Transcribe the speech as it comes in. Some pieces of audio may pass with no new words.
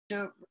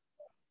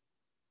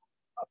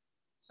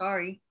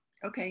Sorry.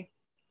 Okay.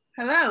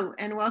 Hello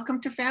and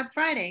welcome to Fab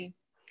Friday.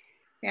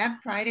 Fab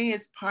Friday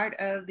is part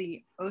of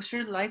the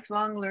OSHA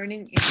Lifelong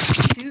Learning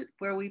Institute,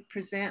 where we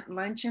present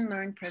lunch and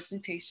learn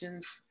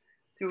presentations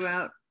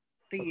throughout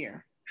the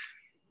year.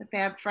 The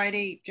Fab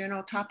Friday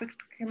General Topics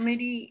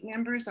Committee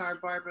members are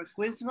Barbara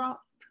Gwisrolt,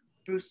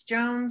 Bruce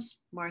Jones,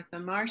 Martha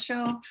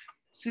Marshall,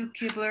 Sue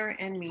Kibler,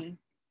 and me.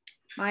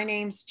 My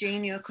name's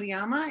Jane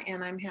Yokoyama,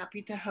 and I'm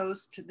happy to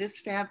host this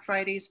Fab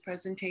Friday's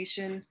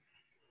presentation,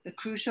 The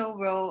Crucial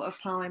Role of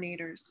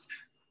Pollinators.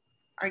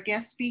 Our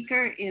guest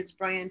speaker is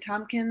Bryan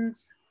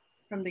Tompkins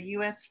from the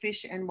U.S.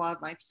 Fish and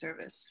Wildlife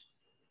Service.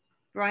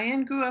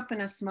 Bryan grew up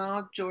in a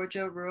small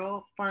Georgia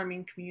rural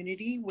farming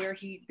community where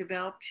he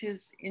developed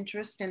his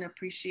interest and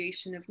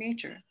appreciation of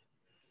nature.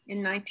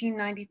 In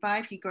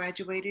 1995, he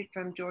graduated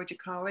from Georgia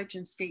College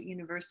and State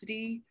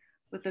University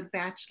with a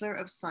Bachelor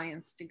of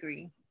Science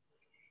degree.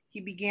 He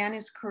began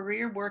his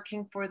career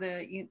working for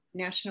the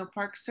National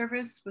Park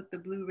Service with the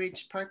Blue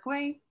Ridge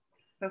Parkway,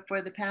 but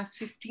for the past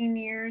 15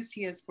 years,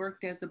 he has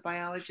worked as a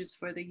biologist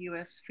for the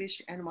U.S.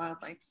 Fish and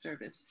Wildlife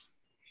Service.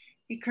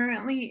 He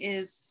currently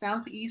is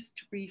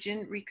Southeast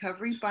Region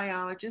Recovery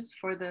Biologist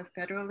for the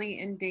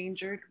federally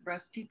endangered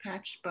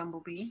rusty-patched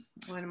bumblebee,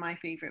 one of my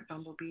favorite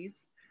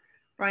bumblebees.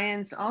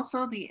 Bryan's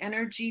also the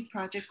Energy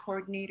Project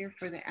Coordinator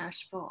for the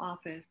Asheville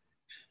office.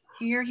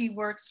 Here he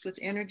works with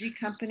energy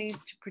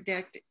companies to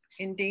protect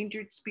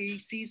endangered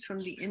species from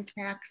the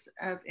impacts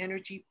of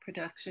energy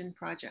production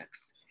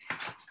projects.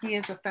 He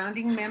is a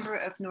founding member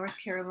of North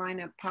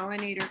Carolina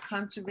Pollinator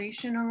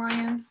Conservation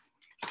Alliance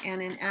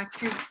and an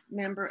active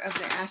member of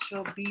the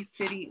Asheville Bee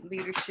City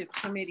Leadership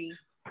Committee.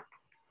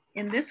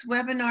 In this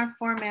webinar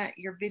format,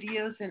 your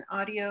videos and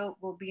audio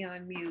will be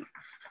on mute.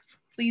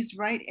 Please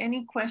write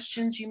any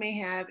questions you may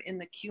have in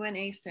the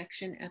Q&A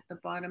section at the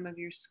bottom of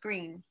your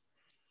screen.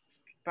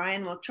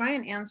 Bryan will try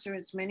and answer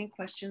as many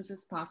questions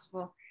as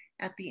possible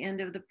at the end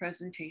of the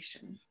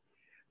presentation.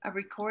 A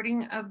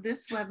recording of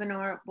this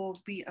webinar will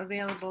be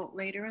available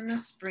later in the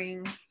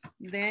spring.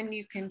 Then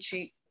you can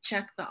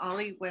check the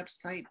OLLI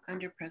website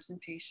under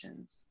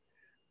presentations.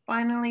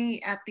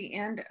 Finally, at the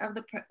end of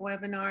the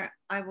webinar,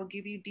 I will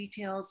give you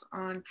details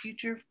on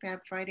future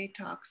Fab Friday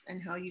talks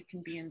and how you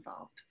can be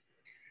involved.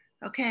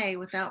 Okay,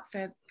 without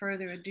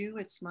further ado,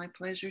 it's my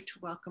pleasure to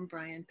welcome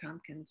Bryan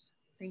Tompkins.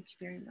 Thank you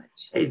very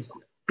much. Hey,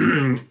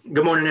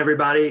 good morning,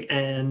 everybody.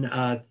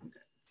 And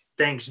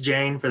thanks,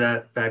 Jane, for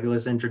that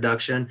fabulous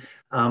introduction.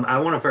 I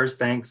want to first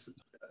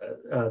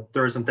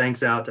throw some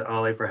thanks out to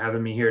OLLI for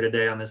having me here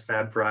today on this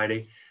Fab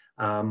Friday.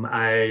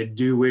 I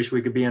do wish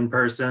we could be in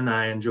person.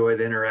 I enjoy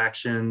the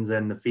interactions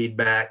and the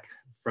feedback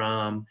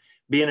from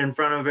being in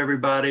front of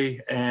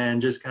everybody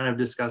and just kind of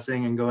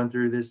discussing and going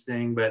through this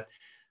thing. But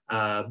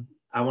I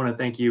want to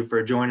thank you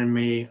for joining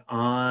me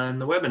on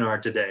the webinar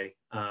today.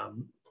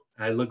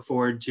 I look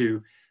forward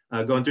to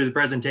going through the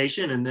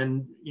presentation and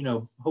then,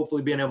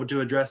 hopefully being able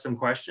to address some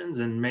questions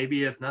and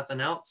maybe, if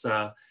nothing else,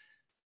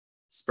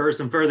 spur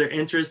some further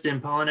interest in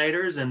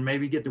pollinators and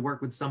maybe get to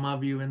work with some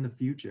of you in the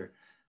future.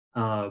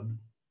 So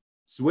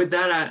with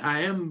that,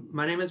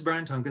 my name is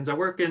Bryan Tompkins. I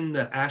work in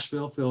the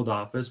Asheville field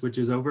office, which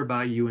is over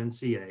by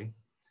UNCA.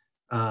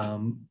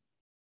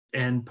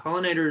 And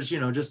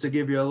pollinators, just to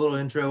give you a little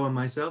intro on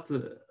myself,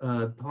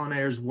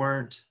 pollinators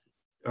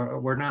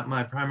were not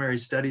my primary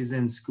studies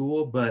in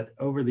school, but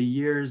over the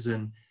years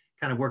and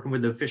kind of working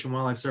with the Fish and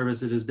Wildlife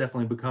Service, it has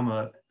definitely become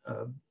an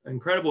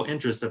incredible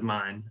interest of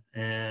mine.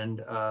 And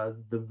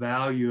the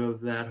value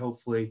of that,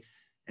 hopefully,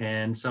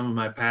 and some of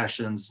my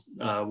passions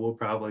will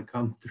probably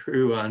come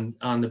through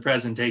on the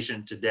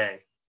presentation today.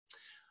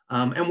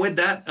 And with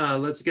that,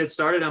 let's get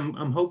started.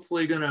 I'm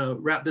hopefully going to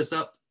wrap this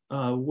up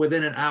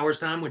within an hour's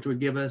time, which would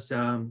give us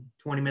 20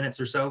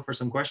 minutes or so for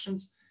some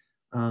questions.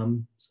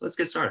 So let's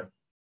get started.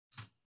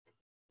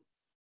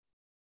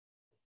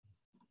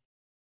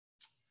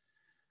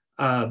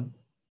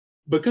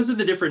 Because of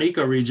the different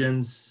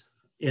ecoregions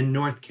in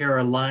North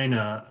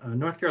Carolina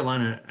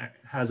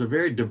has a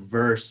very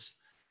diverse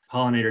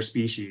pollinator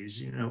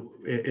species.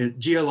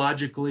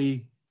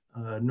 Geologically,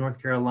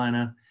 North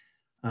Carolina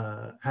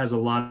has a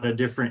lot of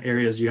different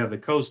areas. You have the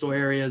coastal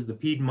areas, the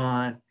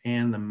Piedmont,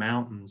 and the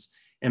mountains.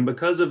 And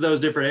because of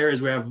those different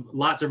areas, we have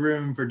lots of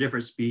room for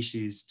different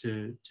species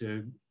to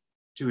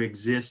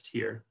exist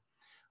here.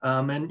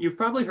 And you've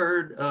probably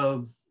heard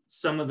of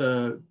some of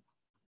the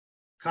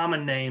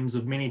common names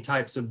of many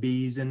types of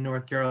bees in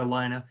North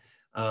Carolina,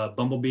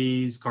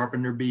 bumblebees,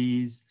 carpenter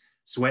bees,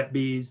 sweat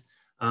bees.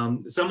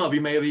 Some of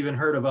you may have even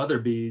heard of other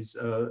bees.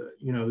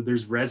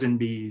 There's resin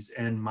bees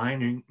and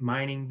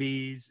mining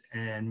bees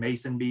and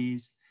mason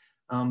bees.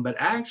 But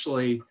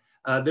actually,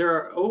 there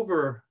are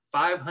over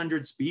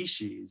 500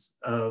 species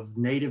of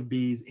native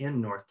bees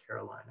in North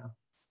Carolina.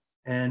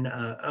 And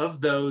of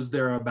those,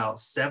 there are about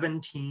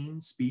 17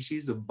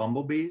 species of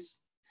bumblebees.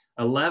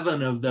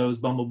 11 of those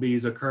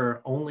bumblebees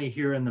occur only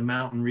here in the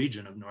mountain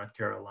region of North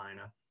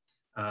Carolina.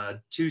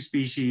 2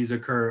 species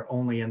occur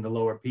only in the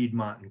lower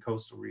Piedmont and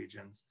coastal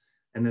regions.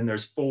 And then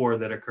there's 4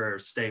 that occur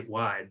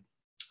statewide.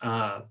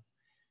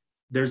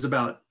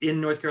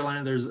 in North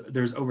Carolina,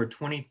 there's over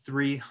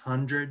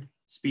 2,300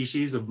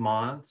 species of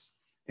moths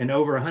and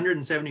over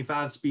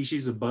 175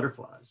 species of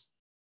butterflies.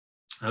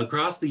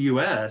 Across the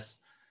US,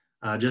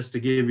 just to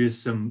give you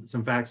some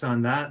facts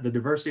on that, the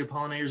diversity of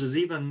pollinators is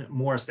even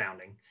more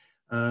astounding.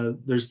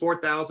 There's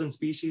 4,000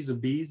 species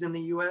of bees in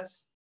the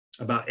US,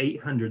 about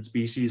 800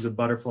 species of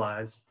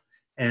butterflies,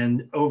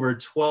 and over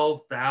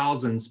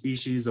 12,000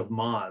 species of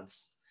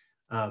moths.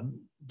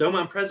 Though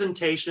my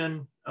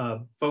presentation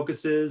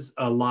focuses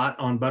a lot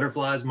on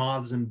butterflies,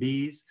 moths, and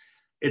bees,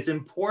 it's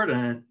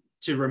important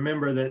to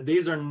remember that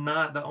these are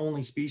not the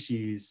only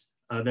species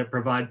that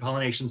provide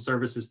pollination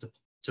services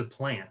to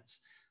plants.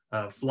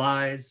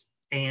 Flies,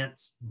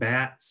 ants,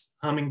 bats,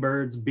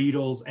 hummingbirds,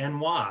 beetles, and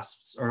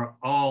wasps are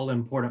all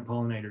important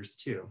pollinators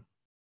too.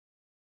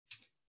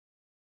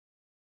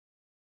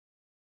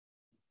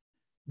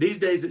 These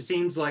days, it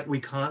seems like we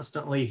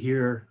constantly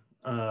hear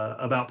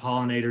about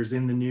pollinators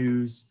in the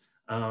news,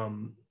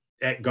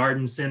 at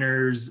garden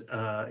centers,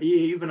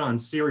 even on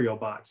cereal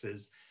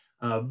boxes.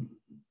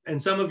 And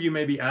some of you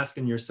may be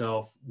asking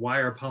yourself, why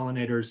are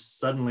pollinators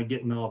suddenly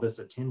getting all this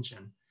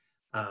attention?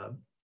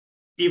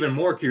 Even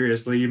more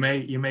curiously, you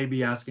may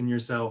be asking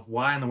yourself,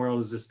 why in the world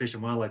is this Fish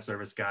and Wildlife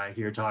Service guy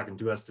here talking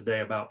to us today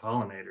about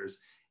pollinators?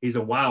 He's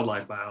a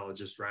wildlife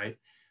biologist, right?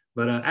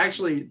 But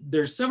actually,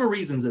 there's several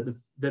reasons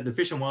that the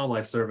Fish and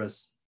Wildlife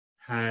Service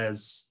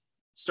has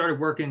started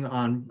working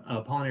on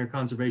pollinator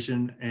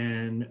conservation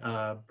and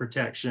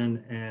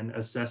protection and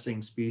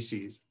assessing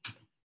species.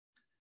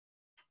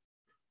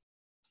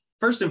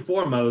 First and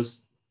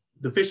foremost,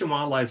 the Fish and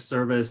Wildlife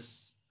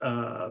Service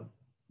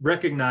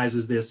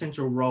recognizes the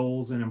essential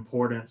roles and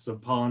importance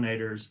of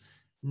pollinators,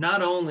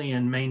 not only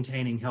in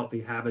maintaining healthy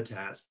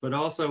habitats, but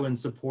also in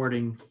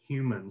supporting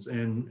humans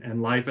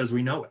and life as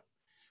we know it.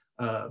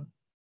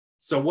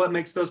 So what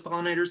makes those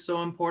pollinators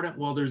so important?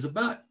 Well, there's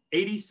about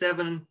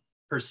 87%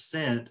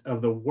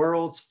 of the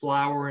world's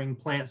flowering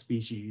plant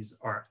species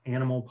are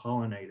animal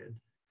pollinated.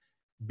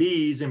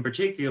 Bees in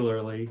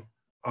particularly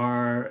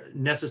are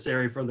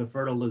necessary for the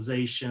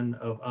fertilization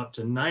of up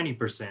to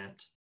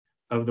 90%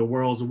 of the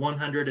world's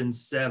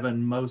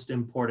 107 most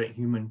important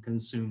human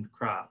consumed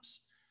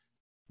crops.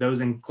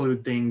 Those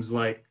include things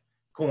like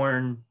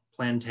corn,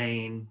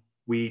 plantain,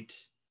 wheat,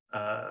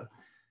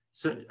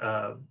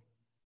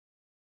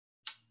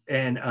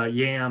 and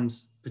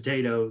yams,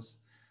 potatoes.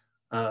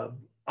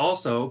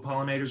 Also,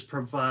 pollinators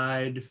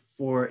provide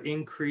for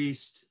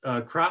increased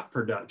crop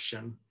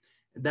production.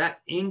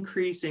 That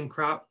increase in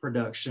crop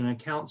production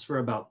accounts for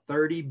about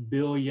 $30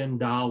 billion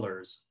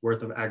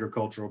worth of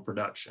agricultural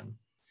production.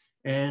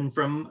 And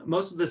from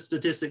most of the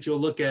statistics you'll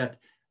look at,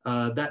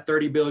 that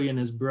 30 billion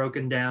is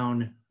broken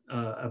down.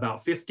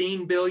 About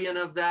 15 billion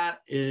of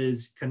that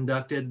is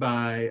conducted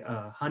by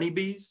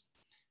honeybees,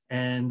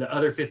 and the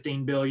other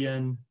 15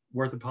 billion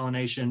worth of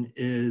pollination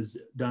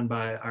is done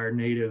by our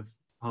native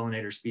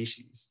pollinator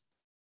species.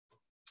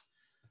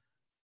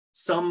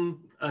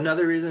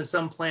 Another reason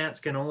some plants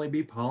can only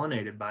be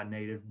pollinated by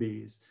native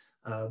bees.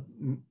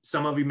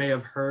 Some of you may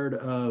have heard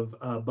of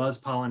buzz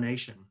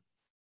pollination.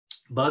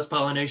 Buzz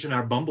pollination,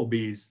 our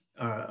bumblebees,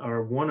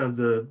 are one of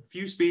the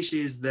few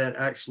species that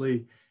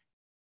actually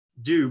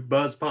do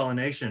buzz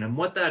pollination. And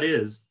what that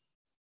is,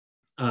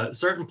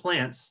 certain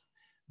plants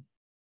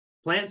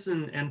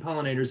and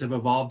pollinators have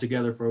evolved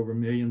together for over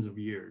millions of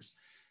years.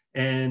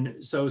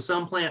 And so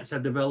some plants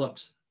have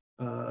developed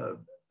a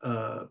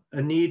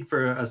need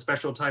for a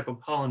special type of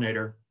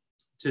pollinator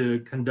to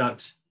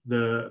conduct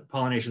the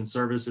pollination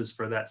services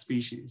for that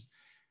species.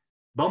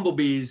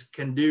 Bumblebees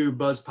can do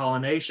buzz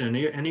pollination,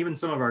 and even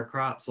some of our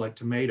crops like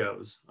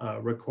tomatoes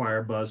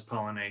require buzz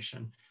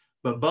pollination.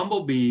 But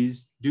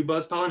bumblebees do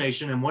buzz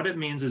pollination, and what it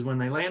means is when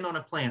they land on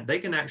a plant, they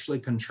can actually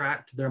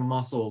contract their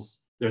muscles,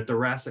 their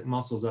thoracic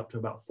muscles, up to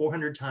about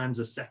 400 times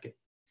a second.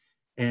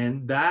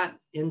 And that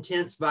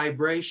intense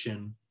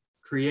vibration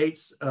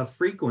creates a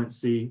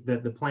frequency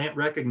that the plant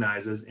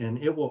recognizes,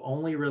 and it will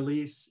only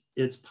release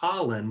its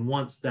pollen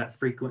once that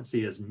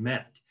frequency is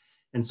met.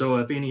 And so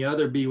if any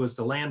other bee was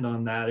to land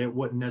on that, it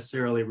wouldn't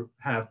necessarily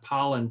have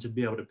pollen to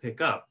be able to pick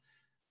up.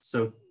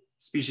 So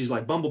species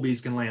like bumblebees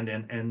can land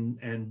in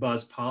and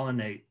buzz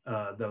pollinate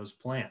those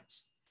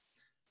plants.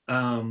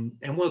 And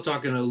we'll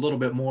talk in a little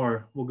bit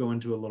more, we'll go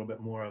into a little bit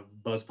more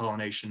of buzz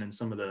pollination and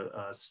some of the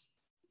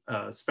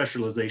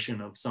specialization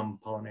of some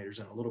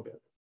pollinators in a little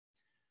bit.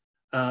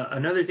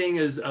 Another thing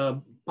is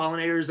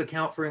pollinators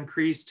account for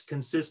increased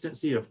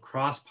consistency of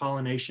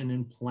cross-pollination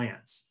in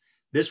plants.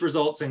 This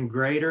results in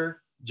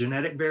greater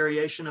genetic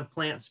variation of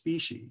plant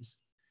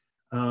species.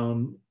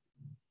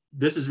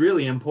 This is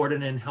really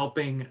important in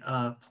helping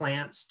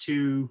plants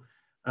to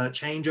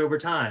change over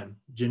time,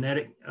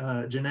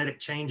 genetic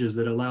changes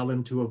that allow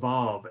them to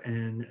evolve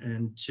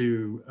and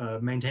to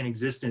maintain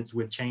existence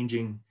with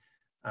changing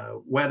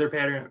weather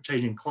pattern,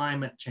 changing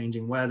climate,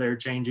 changing weather,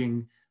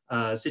 changing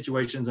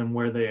situations and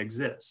where they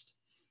exist.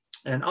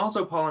 And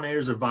also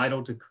pollinators are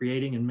vital to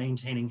creating and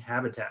maintaining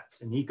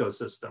habitats and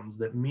ecosystems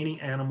that many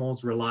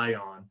animals rely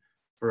on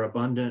for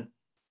abundant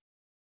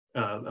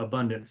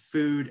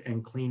food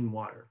and clean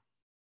water.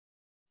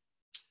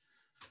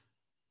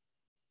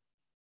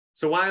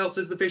 So why else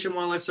is the Fish and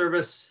Wildlife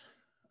Service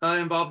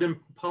involved in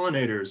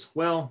pollinators?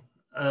 Well,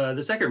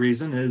 the second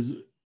reason is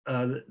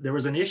there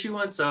was an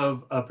issuance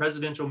of a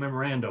presidential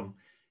memorandum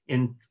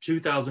in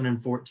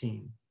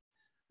 2014.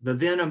 The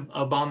then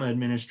Obama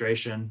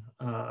administration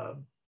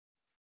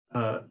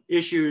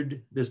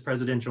issued this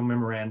presidential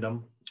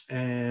memorandum,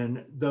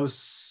 and though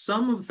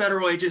some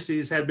federal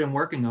agencies had been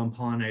working on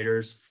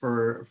pollinators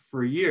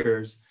for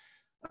years,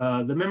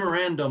 the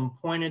memorandum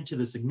pointed to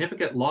the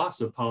significant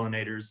loss of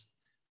pollinators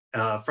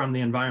from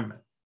the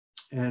environment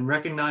and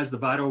recognized the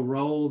vital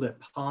role that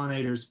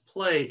pollinators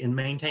play in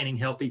maintaining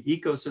healthy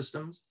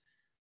ecosystems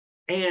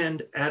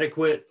and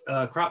adequate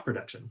crop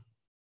production.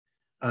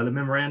 The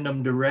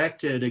memorandum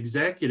directed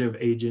executive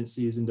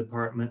agencies and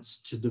departments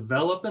to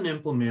develop and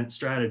implement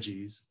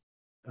strategies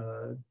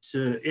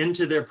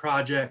into their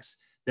projects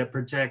that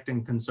protect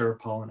and conserve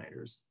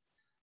pollinators.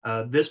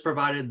 This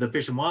provided the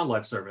Fish and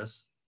Wildlife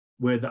Service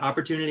with the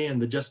opportunity and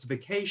the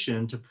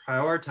justification to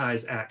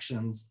prioritize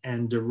actions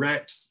and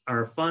direct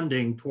our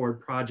funding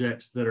toward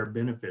projects that are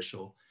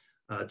beneficial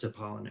to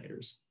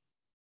pollinators.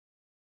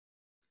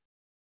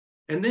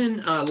 And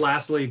then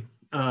lastly,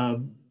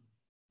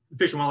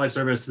 Fish and Wildlife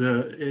Service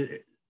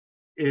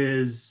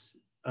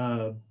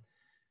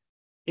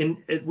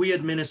we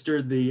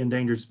administered the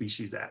Endangered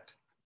Species Act.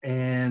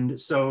 And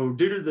so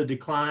due to the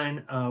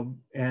decline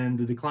and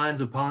the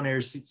declines of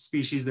pollinator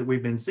species that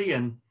we've been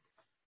seeing,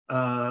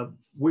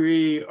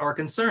 we are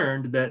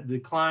concerned that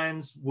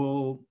declines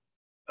will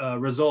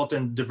result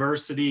in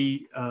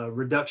diversity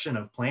reduction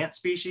of plant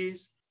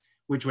species,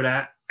 which would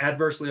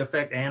adversely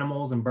affect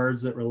animals and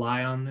birds that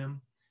rely on them.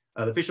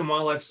 The Fish and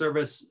Wildlife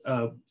Service,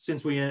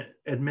 since we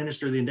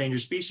administer the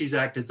Endangered Species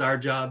Act, it's our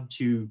job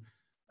to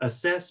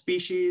assess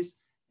species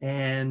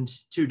and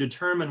to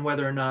determine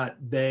whether or not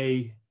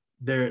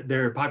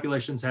their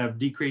populations have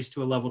decreased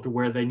to a level to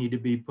where they need to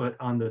be put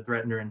on the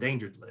threatened or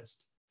endangered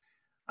list.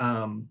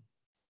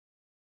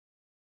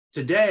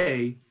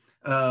 Today,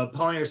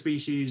 pollinator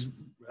species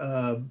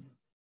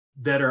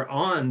that are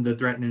on the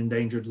threatened and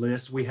endangered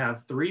list, we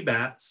have 3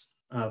 bats,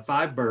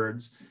 5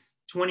 birds,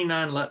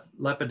 29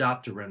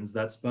 lepidopterans,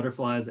 that's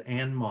butterflies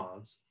and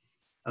moths,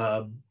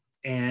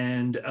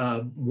 and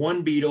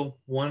 1 beetle,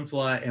 1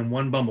 fly, and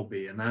 1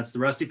 bumblebee, and that's the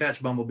rusty patch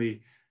bumblebee,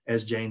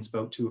 as Jane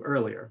spoke to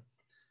earlier.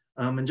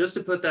 And just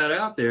to put that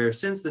out there,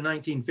 since the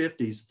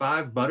 1950s,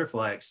 5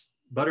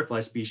 butterfly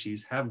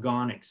species have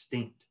gone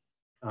extinct.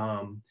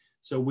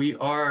 So we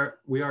are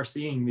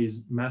seeing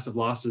these massive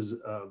losses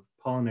of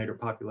pollinator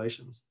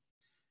populations.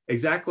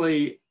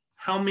 Exactly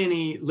how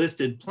many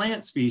listed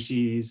plant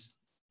species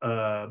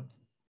require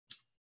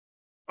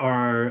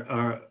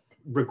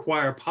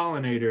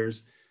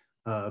pollinators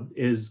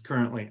is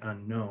currently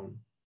unknown.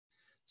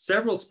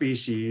 Several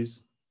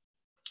species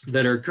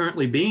that are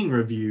currently being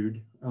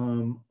reviewed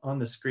on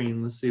the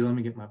screen. Let's see, let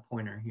me get my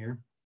pointer here.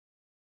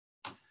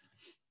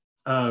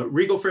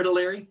 Regal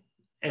fritillary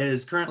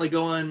is currently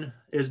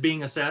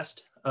being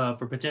assessed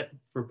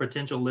for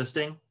potential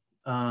listing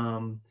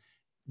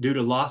due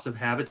to loss of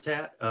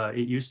habitat.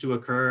 It used to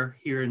occur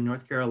here in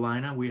North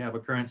Carolina. We have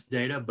occurrence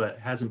data, but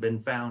hasn't been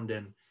found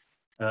in,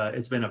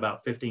 it's been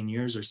about 15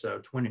 years or so,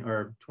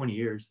 20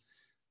 years.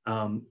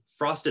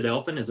 Frosted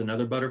elfin is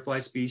another butterfly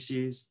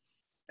species,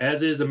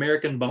 as is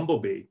American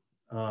bumblebee.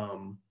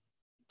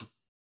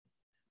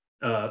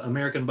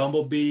 American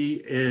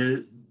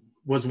bumblebee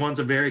was once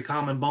a very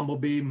common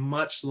bumblebee,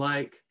 much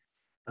like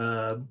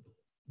the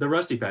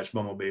rusty patch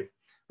bumblebee.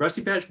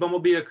 Rusty patch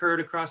bumblebee occurred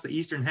across the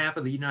eastern half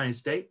of the United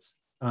States.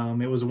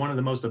 It was one of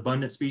the most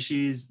abundant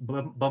species,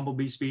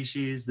 bumblebee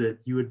species, that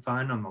you would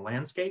find on the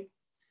landscape.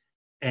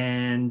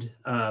 And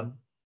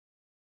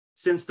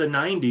since the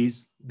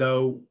 90s,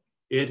 though,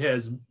 it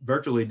has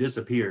virtually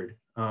disappeared.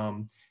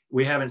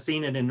 We haven't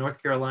seen it in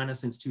North Carolina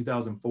since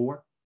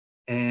 2004.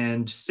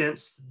 And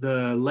since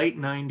the late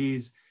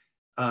 90s,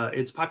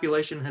 its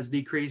population has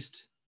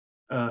decreased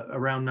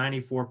around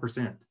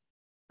 94%.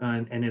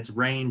 And its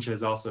range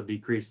has also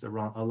decreased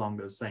along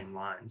those same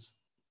lines.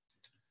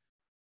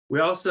 We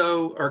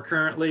also are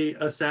currently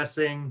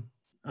assessing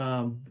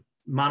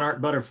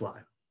monarch butterfly.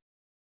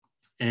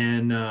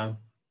 And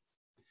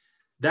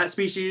that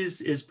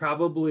species is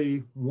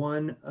probably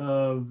one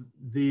of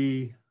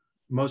the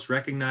most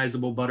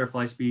recognizable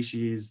butterfly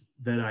species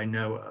that I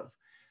know of.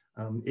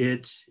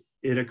 It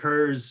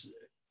occurs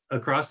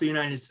across the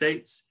United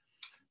States,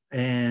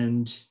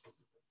 and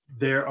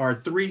there are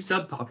 3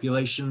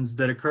 subpopulations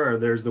that occur.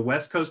 There's the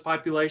West Coast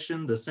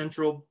population, the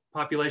Central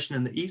population,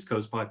 and the East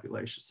Coast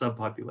population,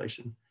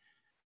 subpopulation.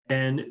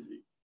 And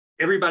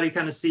everybody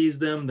kind of sees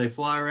them, they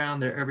fly around,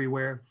 they're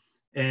everywhere.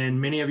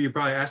 And many of you are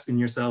probably asking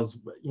yourselves,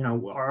 you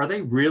know, are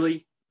they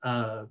really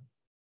are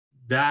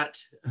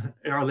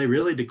they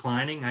really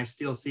declining? I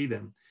still see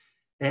them.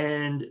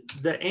 And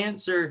the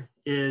answer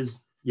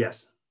is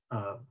yes.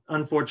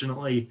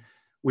 Unfortunately,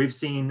 we've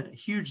seen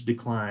huge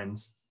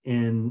declines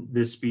in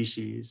this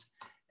species.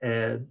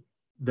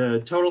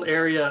 The total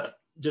area,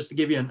 just to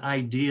give you an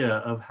idea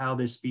of how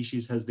this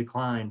species has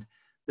declined,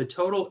 the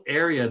total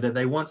area that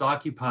they once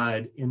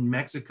occupied in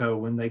Mexico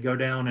when they go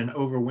down and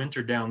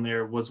overwinter down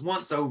there was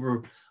once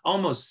over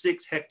almost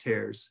 6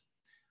 hectares.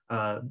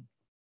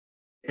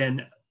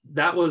 And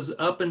that was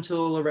up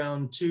until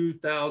around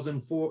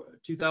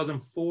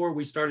 2004,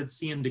 we started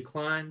seeing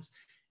declines.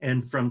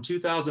 And from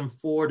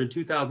 2004 to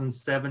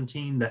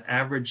 2017, the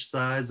average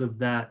size of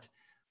that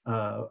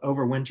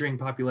overwintering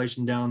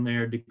population down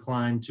there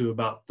declined to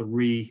about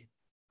 3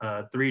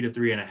 to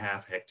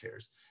 3.5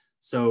 hectares.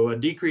 So a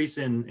decrease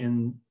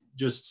in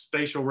just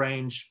spatial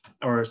range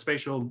or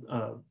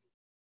spatial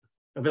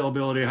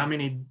availability, how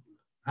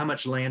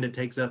much land it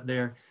takes up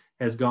there,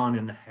 has gone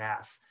in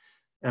half.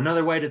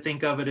 Another way to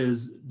think of it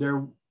is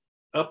there,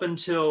 up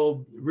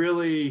until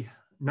really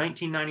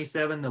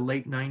 1997, the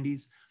late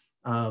 90s,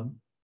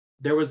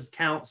 there was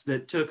counts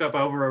that took up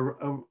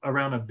over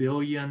around 1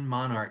 billion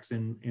monarchs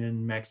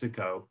in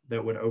Mexico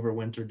that would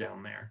overwinter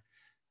down there.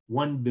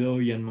 1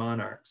 billion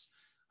monarchs.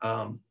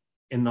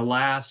 In the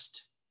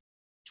last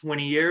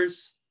 20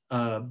 years,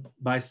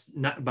 by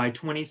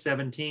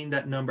 2017,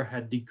 that number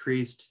had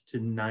decreased to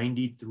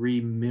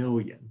 93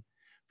 million.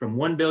 From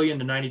 1 billion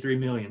to 93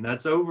 million.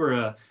 That's over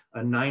a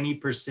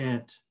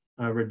 90%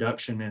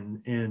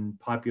 reduction in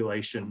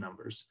population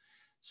numbers.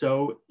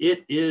 So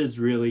it is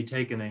really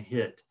taking a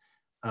hit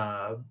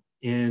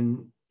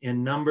in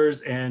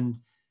numbers. And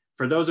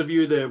for those of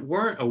you that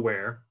weren't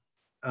aware,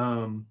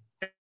 and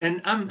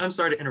I'm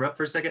sorry to interrupt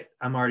for a second.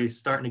 I'm already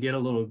starting to get a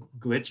little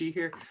glitchy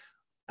here.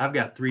 I've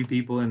got 3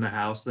 people in the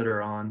house that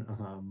are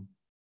on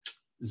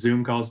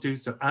Zoom calls too.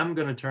 So I'm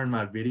going to turn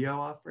my video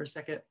off for a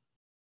second,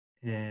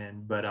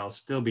 but I'll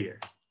still be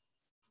here.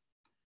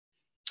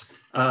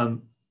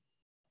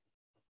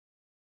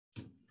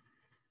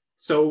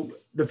 So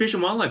the Fish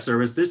and Wildlife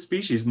Service, this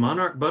species,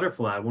 monarch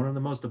butterfly, one of the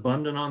most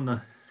abundant on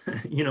the,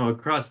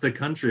 across the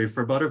country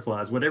for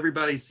butterflies, what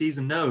everybody sees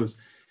and knows,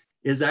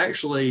 is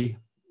actually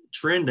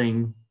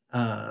trending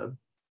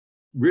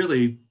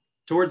really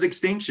towards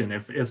extinction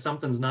if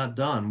something's not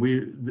done.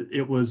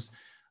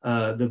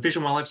 The Fish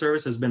and Wildlife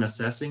Service has been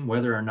assessing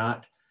whether or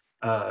not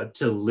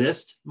to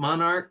list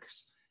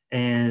monarchs.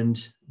 And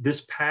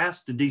this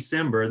past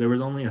December, there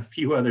was only a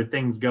few other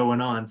things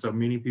going on, so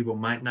many people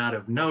might not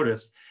have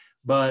noticed,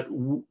 but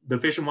the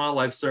Fish and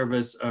Wildlife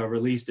Service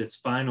released its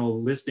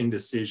final listing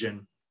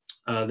decision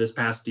this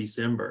past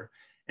December.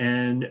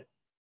 And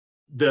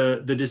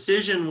the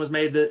decision was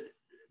made that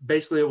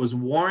basically it was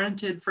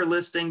warranted for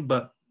listing,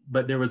 but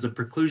there was a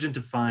preclusion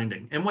to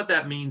finding. And what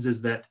that means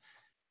is that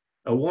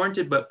a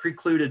warranted but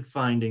precluded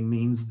finding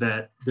means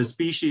that the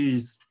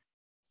species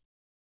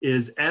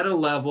is at a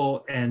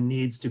level and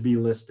needs to be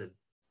listed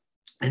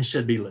and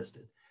should be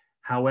listed.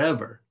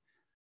 However,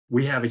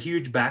 we have a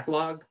huge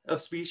backlog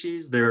of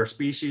species. There are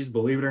species,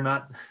 believe it or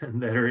not,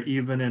 that are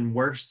even in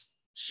worse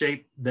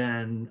shape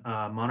than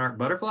monarch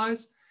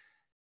butterflies.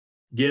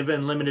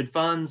 Given limited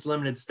funds,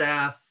 limited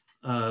staff,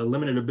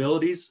 limited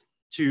abilities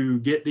to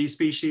get these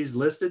species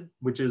listed,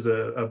 which is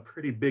a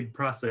pretty big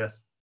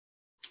process,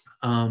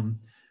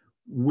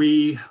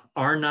 we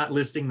are not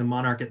listing the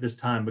monarch at this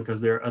time because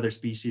there are other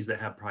species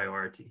that have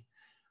priority.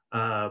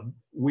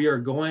 We are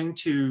going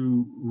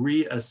to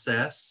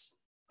reassess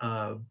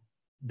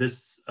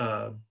this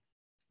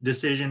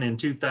decision in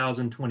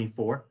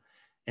 2024,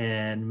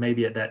 and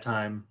maybe at that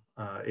time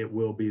it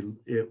will be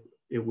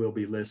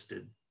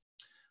listed.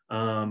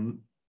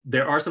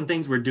 There are some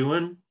things we're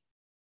doing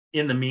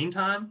in the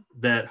meantime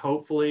that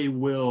hopefully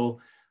will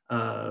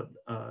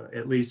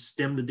at least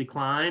stem the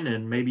decline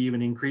and maybe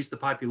even increase the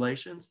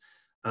populations.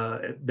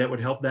 That would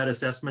help that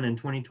assessment in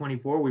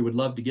 2024. We would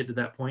love to get to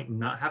that point and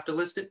not have to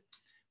list it.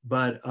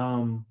 But,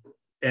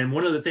 and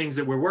one of the things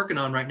that we're working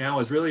on right now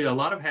is really a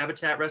lot of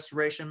habitat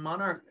restoration,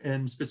 monarch,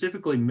 and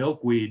specifically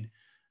milkweed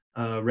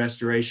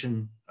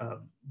restoration.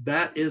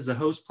 That is a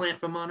host plant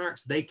for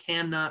monarchs. They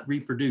cannot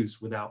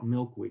reproduce without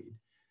milkweed.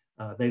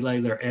 They lay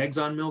their eggs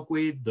on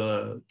milkweed.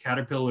 The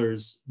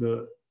caterpillars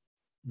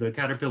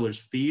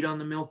feed on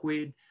the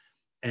milkweed,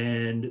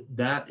 and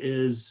that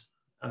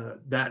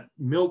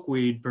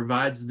milkweed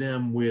provides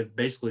them with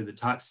basically the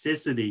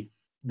toxicity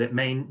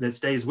that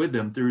stays with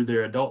them through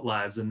their adult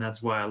lives. And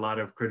that's why a lot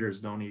of critters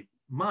don't eat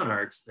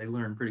monarchs. They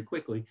learn pretty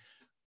quickly,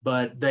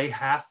 but they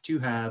have to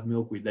have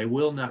milkweed. They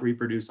will not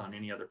reproduce on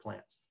any other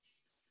plants.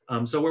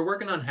 So we're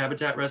working on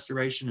habitat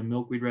restoration and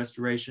milkweed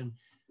restoration.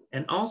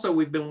 And also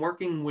we've been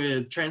working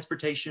with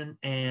transportation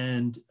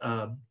and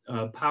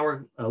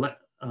power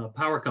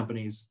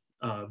companies,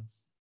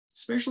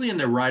 especially in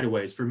their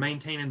right-of-ways, for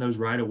maintaining those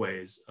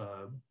right-of-ways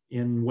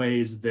in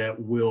ways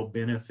that will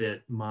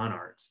benefit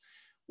monarchs.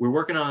 We're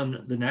working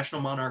on the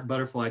National Monarch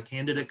Butterfly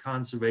Candidate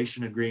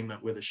Conservation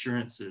Agreement with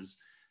assurances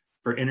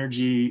for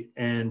energy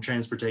and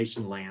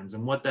transportation lands.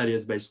 And what that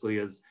is basically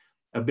is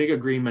a big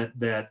agreement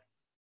that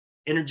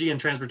energy and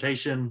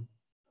transportation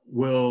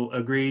will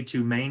agree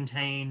to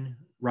maintain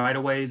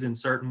right-of-ways in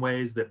certain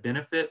ways that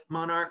benefit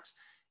monarchs.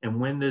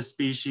 And when or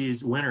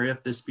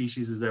if this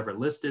species is ever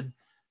listed,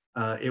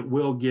 it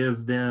will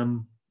give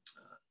them,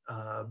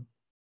 I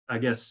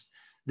guess,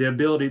 the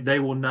ability, they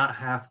will not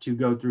have to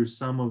go through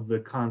some of the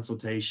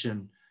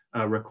consultation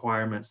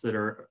requirements that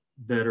are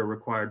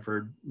required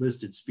for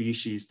listed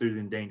species through the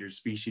Endangered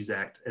Species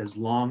Act, as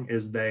long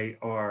as they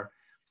are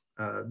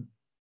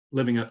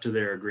living up to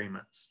their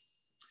agreements.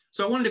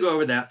 So I wanted to go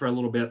over that for a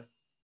little bit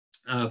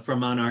for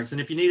monarchs.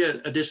 And if you need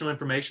additional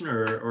information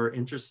or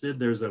interested,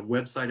 there's a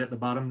website at the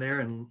bottom there.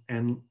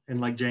 And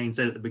like Jane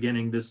said at the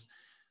beginning, this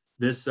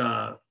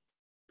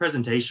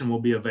presentation will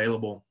be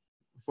available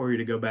for you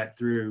to go back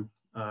through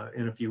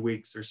in a few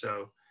weeks or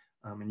so.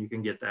 And you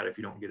can get that if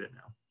you don't get it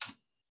now.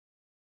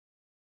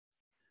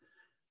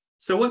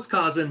 So what's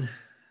causing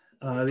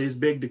these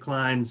big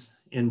declines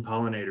in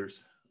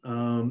pollinators?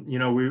 You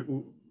know, we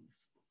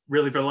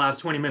really for the last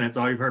 20 minutes,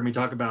 all you've heard me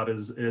talk about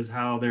is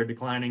how they're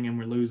declining and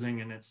we're losing,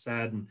 and it's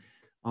sad and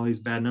all these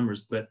bad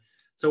numbers. But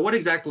so what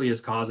exactly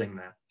is causing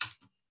that?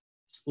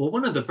 Well,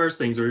 one of the first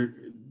things one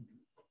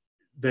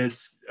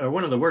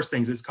of the worst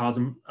things that's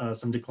causing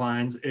some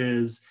declines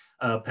is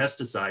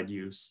pesticide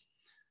use.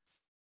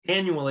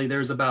 Annually,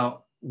 there's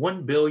about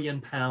 1 billion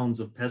pounds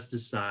of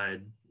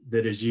pesticide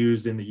that is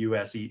used in the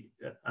US.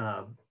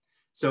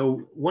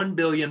 So 1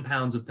 billion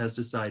pounds of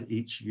pesticide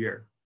each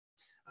year.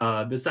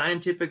 The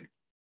scientific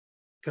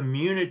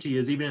community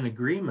is even in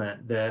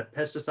agreement that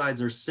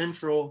pesticides are a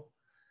central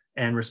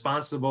and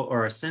responsible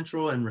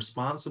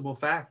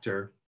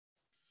factor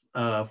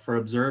for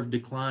observed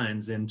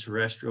declines in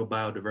terrestrial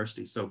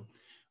biodiversity. So,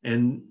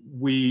 and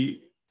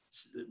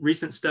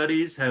recent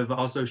studies have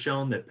also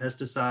shown that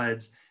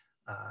pesticides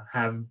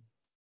have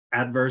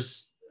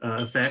adverse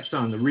effects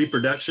on the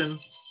reproduction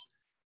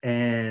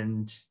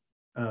and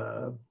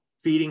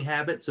feeding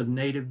habits of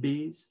native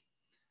bees.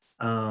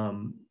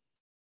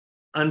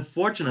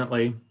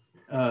 Unfortunately,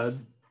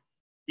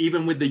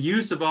 even with the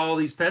use of all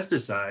these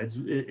pesticides,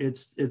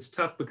 it's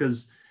tough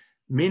because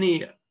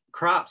many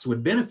crops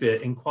would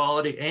benefit in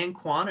quality and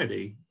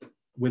quantity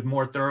with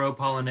more thorough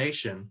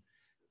pollination.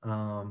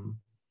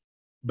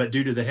 But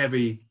due to the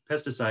heavy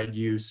pesticide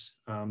use,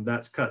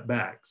 that's cut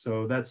back.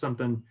 So that's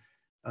something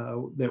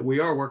that we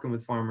are working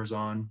with farmers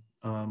on.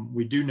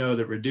 We do know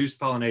that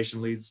reduced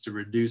pollination leads to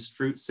reduced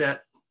fruit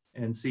set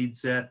and seed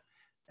set,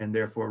 and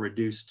therefore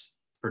reduced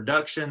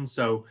production.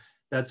 So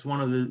that's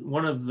one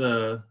of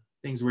the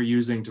things we're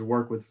using to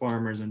work with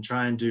farmers and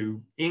trying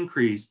to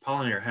increase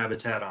pollinator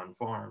habitat on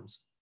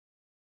farms.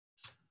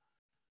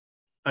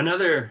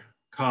 Another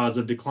cause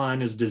of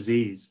decline is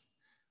disease.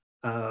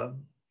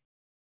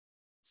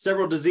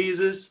 Several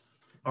diseases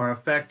are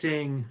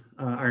affecting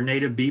our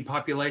native bee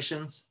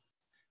populations,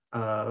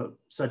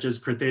 such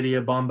as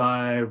Crithidia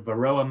bombi,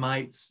 varroa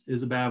mites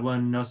is a bad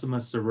one, Nosema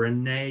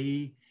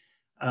serenei,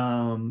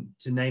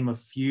 to name a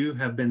few,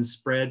 have been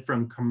spread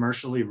from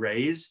commercially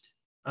raised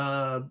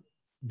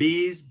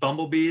bees,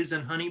 bumblebees,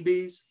 and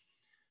honeybees.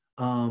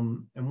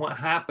 And what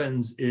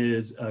happens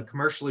is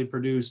commercially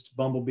produced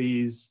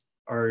bumblebees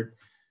are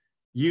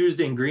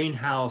used in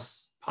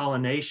greenhouse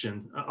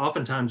pollination,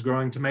 oftentimes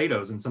growing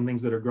tomatoes and some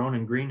things that are grown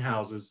in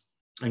greenhouses.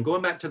 And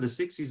going back to the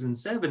 60s and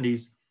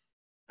 70s,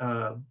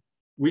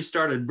 we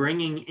started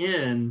bringing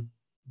in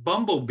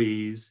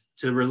bumblebees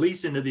to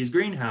release into these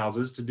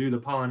greenhouses to do the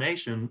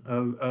pollination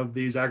of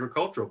these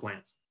agricultural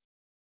plants.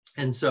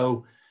 And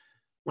so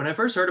when I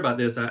first heard about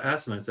this, I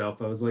asked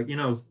myself, I was like, you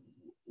know,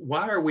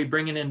 why are we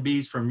bringing in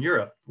bees from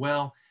Europe?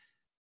 Well,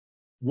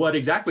 what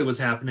exactly was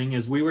happening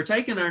is we were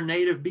taking our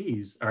native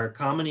bees, our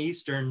common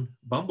eastern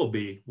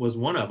bumblebee was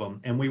one of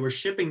them, and we were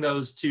shipping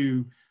those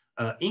to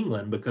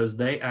England because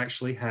they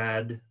actually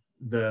had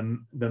the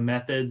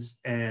methods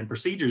and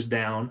procedures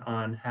down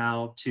on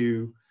how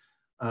to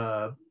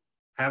have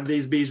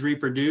these bees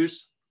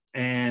reproduce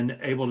and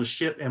able to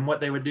ship. And what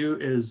they would do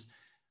is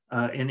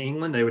in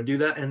England, they would do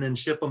that and then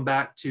ship them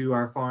back to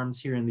our farms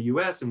here in the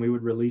US, and we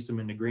would release them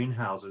into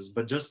greenhouses.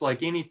 But just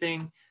like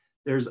anything,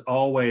 there's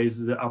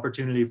always the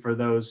opportunity for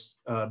those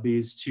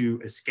bees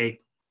to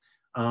escape.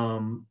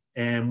 And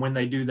when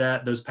they do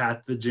that, those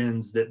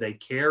pathogens that they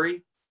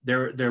carry,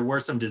 there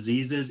were some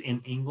diseases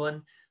in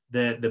England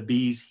that the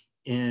bees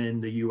in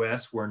the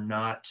US were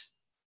not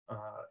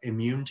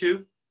immune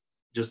to,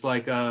 just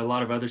like a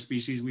lot of other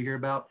species we hear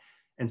about.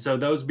 And so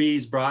those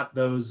bees brought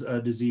those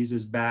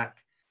diseases back,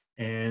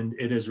 and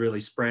it has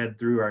really spread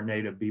through our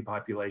native bee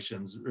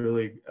populations,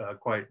 really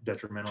quite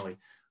detrimentally.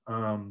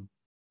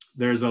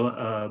 There's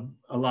a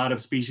lot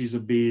of species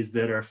of bees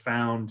that are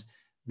found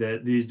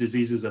that these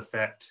diseases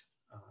affect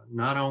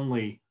not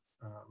only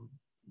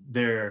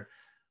their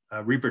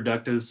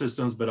reproductive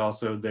systems, but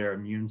also their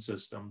immune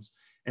systems.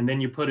 And then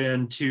you put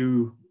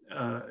into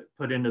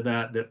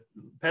that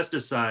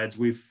pesticides,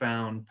 we've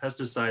found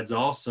pesticides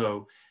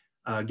also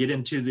get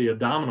into the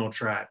abdominal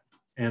tract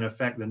and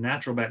affect the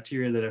natural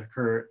bacteria that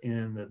occur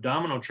in the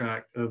abdominal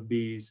tract of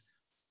bees,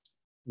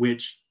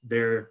 which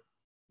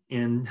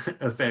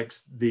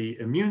affects the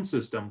immune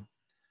system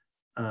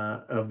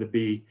of the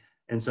bee.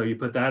 And so you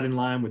put that in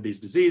line with these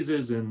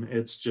diseases, and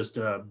it's just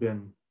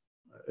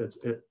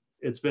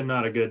it's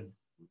not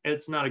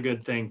a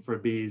good thing for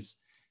bees.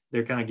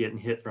 They're kind of getting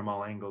hit from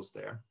all angles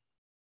there.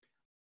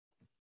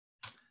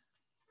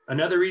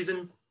 Another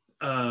reason,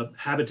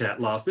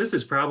 habitat loss. This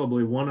is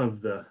probably one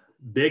of the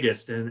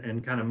biggest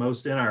and kind of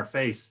most in our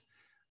face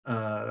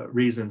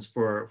reasons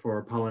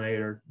for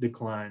pollinator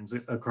declines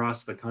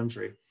across the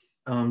country.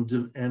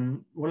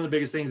 And one of the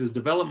biggest things is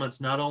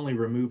developments not only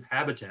remove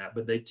habitat,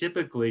 but they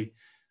typically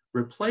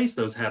replace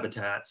those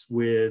habitats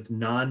with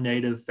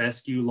non-native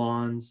fescue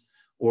lawns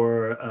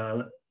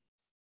or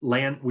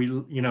land.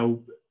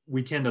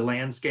 We tend to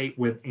landscape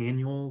with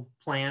annual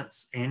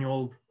plants,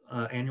 annual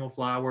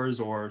flowers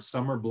or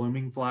summer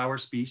blooming flower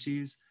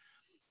species.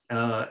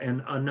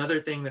 And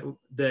another thing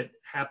that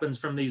happens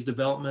from these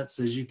developments,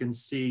 as you can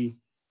see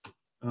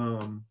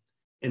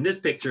in this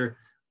picture,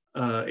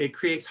 it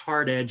creates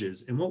hard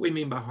edges. And what we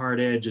mean by hard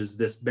edge is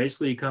this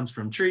basically comes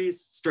from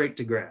trees straight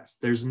to grass.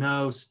 There's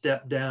no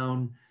step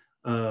down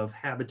of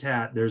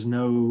habitat. There's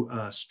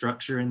no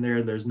structure in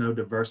there. There's no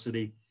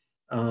diversity.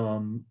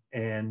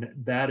 And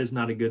that is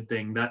not a good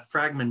thing. That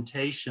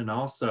fragmentation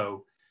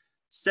also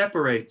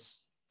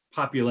separates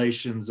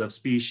populations of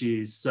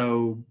species,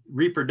 so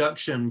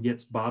reproduction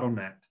gets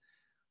bottlenecked.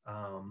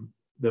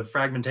 The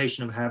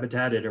fragmentation of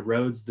habitat, it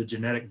erodes the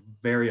genetic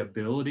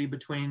variability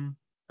between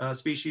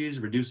species,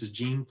 reduces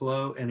gene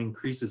flow, and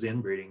increases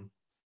inbreeding.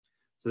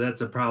 So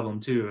that's a problem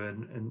too.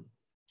 And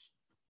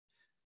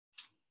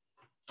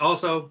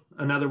also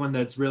another one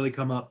that's really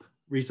come up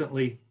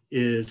recently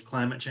is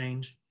climate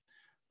change.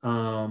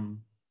 Our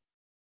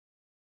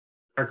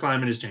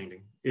climate is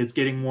changing. It's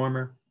getting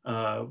warmer.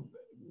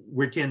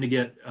 We tend to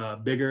get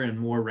bigger and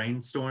more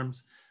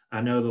rainstorms. I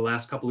know the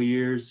last couple of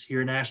years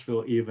here in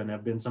Asheville even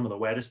have been some of the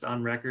wettest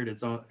on record.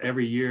 It's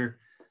every year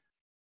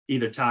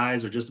either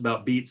ties or just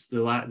about beats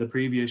the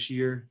previous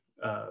year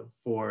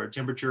for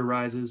temperature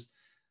rises.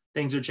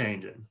 Things are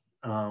changing.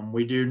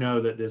 We do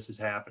know that this is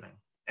happening,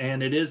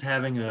 and it is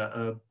having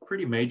a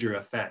pretty major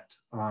effect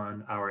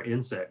on our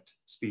insect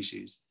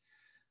species.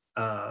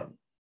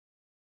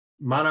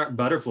 Monarch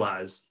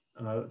butterflies,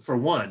 for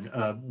one,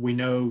 we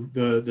know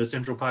the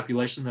central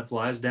population that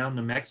flies down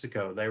to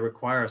Mexico, they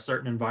require a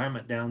certain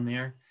environment down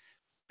there.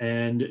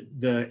 And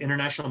the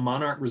International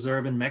Monarch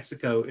Reserve in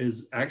Mexico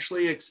is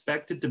actually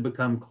expected to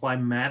become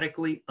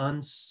climatically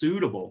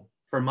unsuitable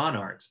for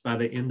monarchs by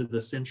the end of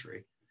the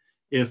century,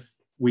 if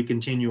we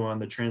continue on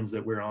the trends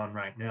that we're on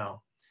right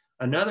now.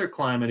 Another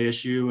climate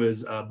issue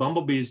is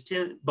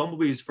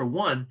bumblebees, for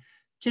one,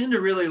 tend to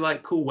really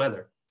like cool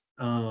weather.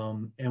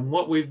 And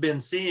what we've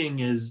been seeing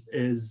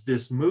is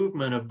this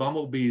movement of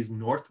bumblebees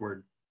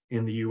northward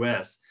in the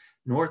US,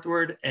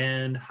 northward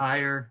and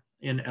higher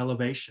in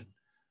elevation.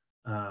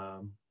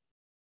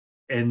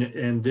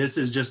 And this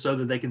is just so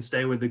that they can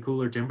stay with the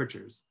cooler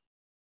temperatures.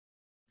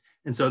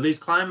 And so these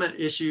climate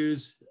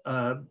issues,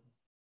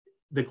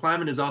 the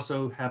climate is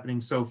also happening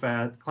so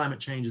fast,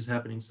 climate change is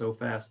happening so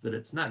fast that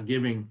it's not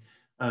giving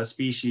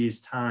species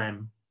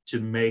time to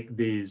make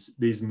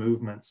these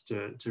movements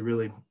to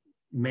really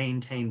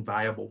maintain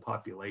viable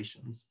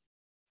populations.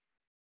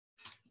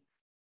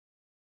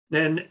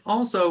 And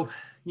also,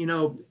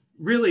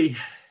 really,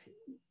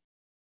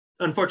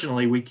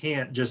 unfortunately, we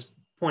can't just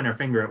point our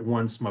finger at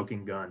one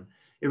smoking gun.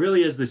 It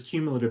really is this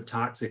cumulative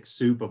toxic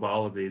soup of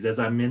all of these. As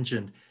I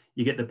mentioned,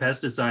 you get the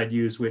pesticide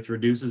use, which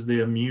reduces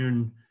the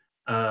immune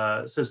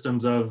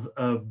systems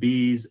of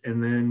bees.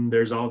 And then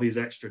there's all these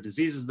extra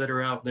diseases that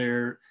are out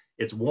there.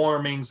 It's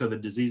warming, so the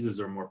diseases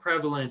are more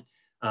prevalent.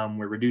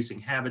 We're reducing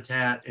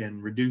habitat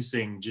and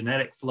reducing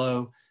genetic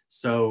flow.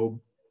 So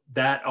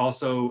that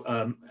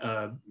also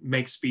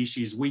makes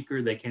species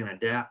weaker. They can't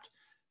adapt.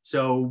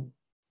 So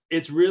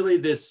it's really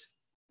this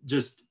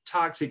just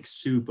toxic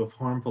soup of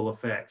harmful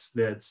effects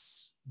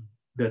that's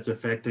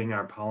affecting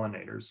our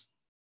pollinators.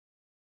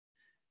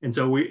 And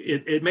so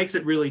it makes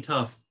it really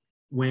tough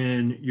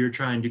when you're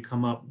trying to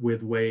come up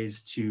with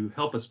ways to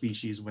help a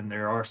species when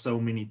there are so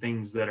many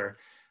things that are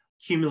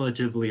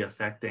cumulatively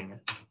affecting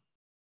it.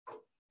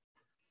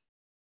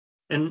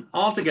 And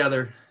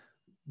altogether,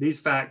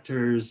 these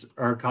factors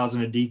are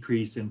causing a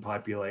decrease in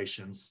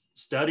populations.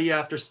 Study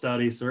after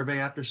study, survey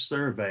after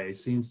survey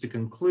seems to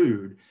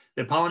conclude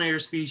that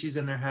pollinator species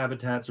and their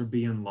habitats are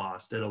being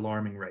lost at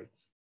alarming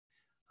rates.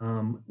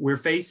 We're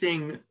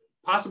facing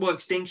possible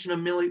extinction of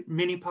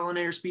many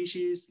pollinator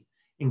species,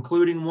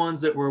 including ones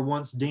that were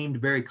once deemed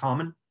very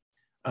common.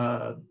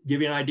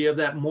 Give you an idea of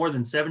that, more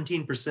than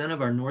 17%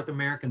 of our North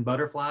American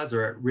butterflies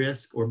are at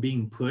risk or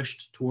being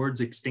pushed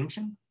towards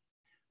extinction.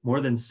 More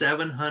than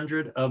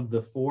 700 of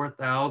the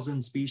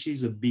 4,000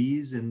 species of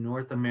bees in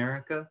North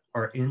America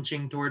are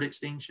inching toward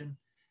extinction.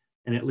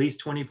 And at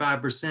least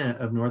 25%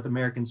 of North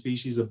American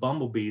species of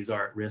bumblebees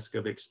are at risk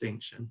of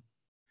extinction.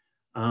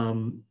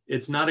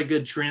 It's not a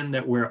good trend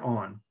that we're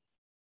on.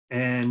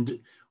 And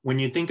when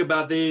you think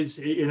about these,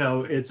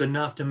 it's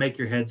enough to make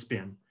your head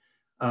spin.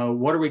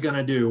 What are we going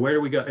to do? Where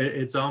do we go?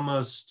 It's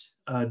almost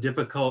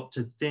difficult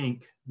to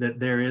think that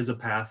there is a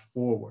path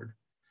forward.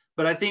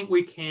 But I think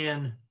we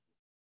can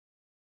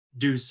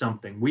do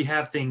something. We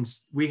have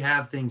things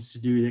to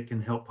do that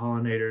can help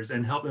pollinators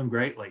and help them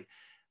greatly.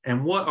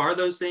 And what are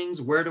those things?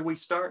 Where do we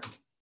start?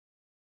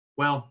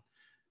 Well,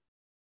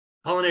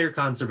 pollinator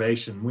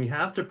conservation. We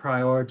have to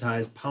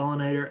prioritize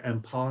pollinator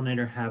and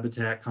pollinator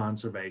habitat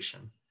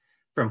conservation.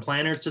 from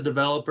planners to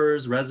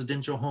developers,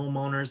 residential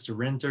homeowners to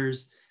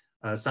renters,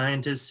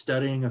 scientists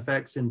studying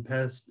effects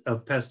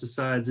of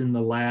pesticides in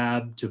the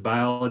lab to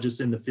biologists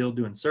in the field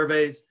doing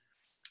surveys,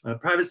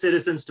 private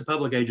citizens to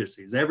public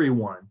agencies.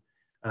 Everyone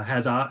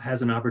has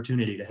an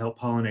opportunity to help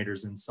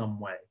pollinators in some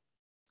way.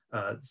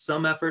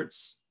 Some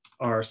efforts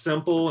are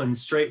simple and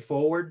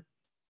straightforward.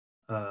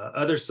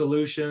 Other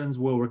solutions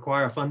will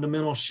require a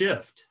fundamental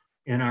shift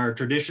in our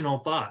traditional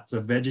thoughts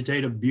of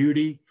vegetative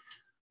beauty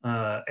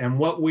and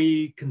what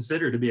we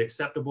consider to be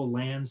acceptable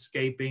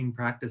landscaping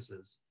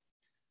practices.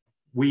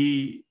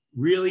 We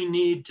really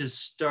need to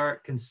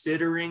start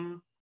considering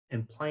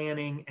and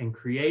planning and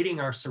creating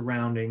our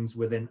surroundings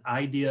with an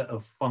idea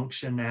of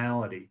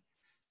functionality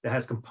that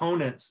has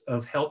components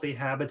of healthy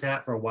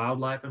habitat for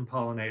wildlife and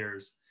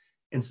pollinators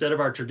instead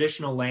of our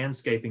traditional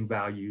landscaping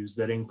values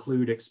that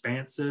include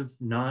expansive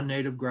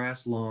non-native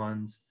grass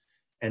lawns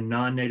and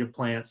non-native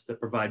plants that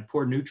provide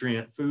poor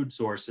nutrient food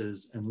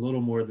sources and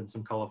little more than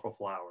some colorful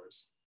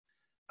flowers.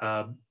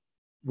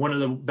 One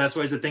of the best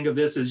ways to think of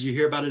this is you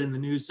hear about it in the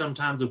news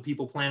sometimes of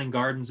people planting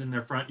gardens in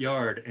their front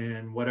yard,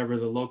 and whatever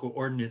the local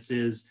ordinance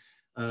is,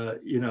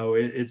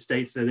 it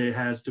states that it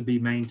has to be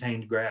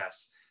maintained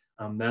grass.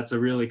 That's a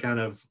really kind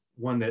of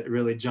one that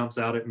really jumps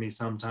out at me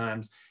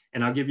sometimes.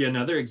 And I'll give you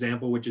another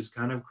example, which is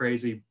kind of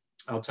crazy.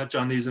 I'll touch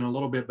on these in a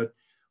little bit, but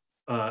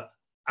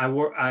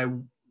I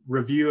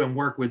review and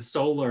work with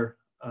solar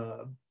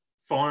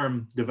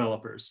farm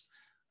developers,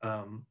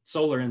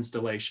 solar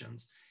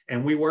installations.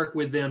 And we work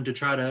with them to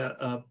try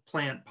to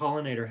plant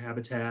pollinator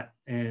habitat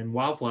and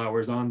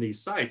wildflowers on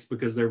these sites,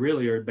 because there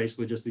really are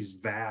basically just these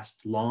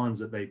vast lawns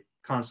that they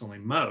constantly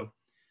mow.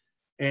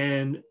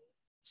 And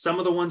some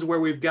of the ones where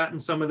we've gotten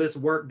some of this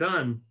work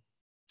done,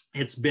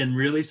 it's been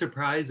really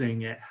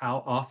surprising at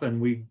how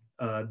often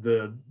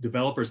the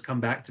developers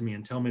come back to me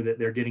and tell me that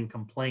they're getting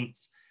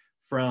complaints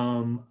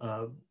from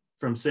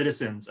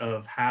citizens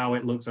of how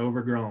it looks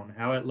overgrown,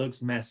 how it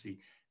looks messy,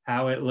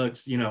 how it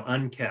looks,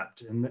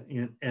 unkept,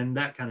 and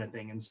that kind of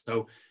thing. And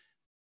so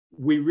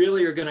we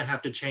really are going to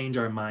have to change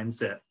our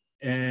mindset.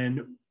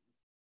 And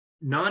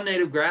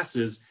non-native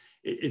grasses,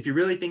 if you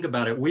really think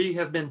about it, we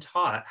have been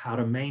taught how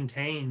to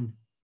maintain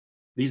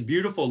these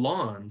beautiful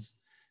lawns.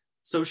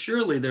 So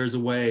surely there's a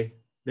way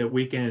that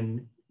we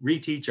can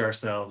reteach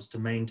ourselves to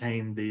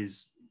maintain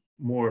these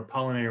more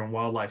pollinator and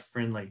wildlife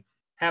friendly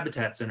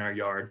habitats in our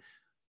yard.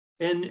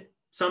 And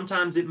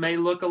sometimes it may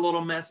look a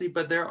little messy,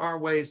 but there are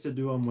ways to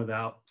do them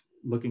without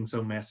looking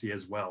so messy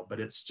as well. But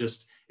it's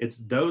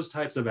those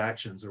types of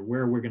actions are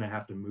where we're going to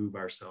have to move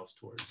ourselves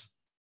towards.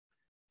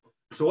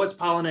 So what's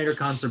pollinator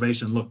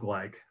conservation look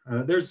like?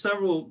 There's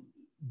several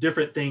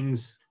different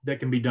things that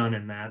can be done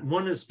in that.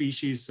 One is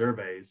species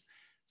surveys.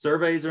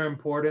 Surveys are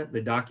important.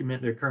 They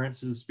document the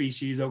occurrences of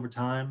species over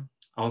time,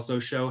 also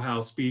show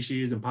how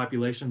species and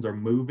populations are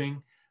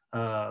moving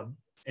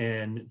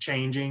and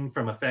changing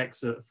from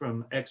effects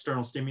from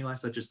external stimuli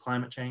such as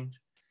climate change.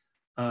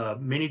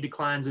 Many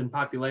declines in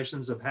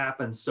populations have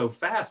happened so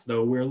fast,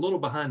 though, we're a little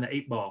behind the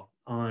 8 ball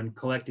on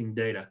collecting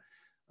data.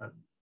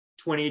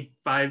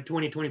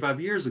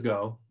 25 years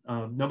ago,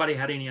 nobody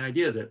had any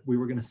idea that we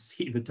were going to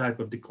see the type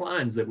of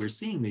declines that we're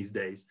seeing these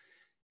days.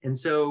 And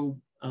so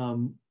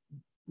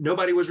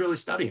nobody was really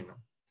studying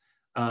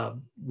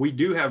them. We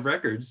do have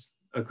records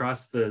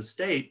across the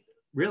state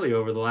really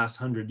over the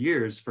last 100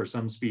 years for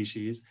some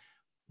species,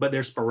 but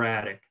they're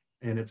sporadic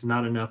and it's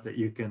not enough that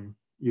you can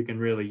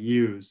really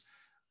use.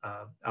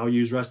 I'll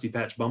use rusty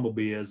patch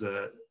bumblebee as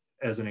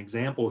an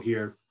example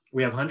here.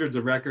 We have hundreds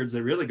of records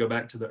that really go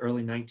back to the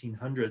early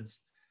 1900s.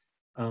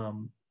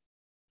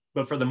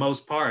 But for the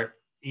most part,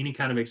 any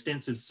kind of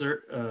extensive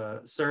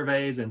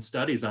surveys and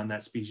studies on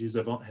that species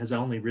has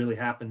only really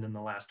happened in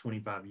the last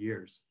 25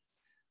 years.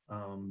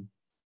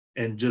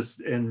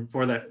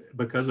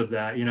 Because of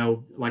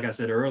that, like I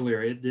said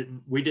earlier,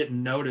 we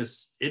didn't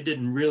notice, it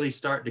didn't really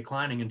start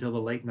declining until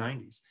the late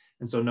 90s.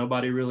 And so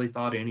nobody really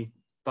thought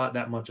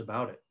that much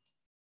about it.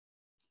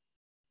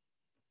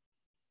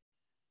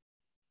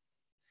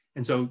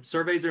 And so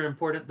surveys are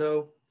important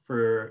though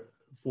for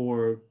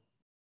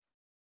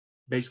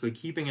basically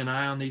keeping an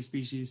eye on these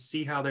species,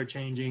 see how they're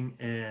changing,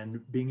 and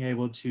being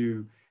able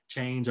to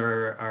change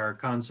our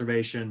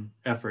conservation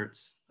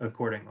efforts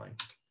accordingly.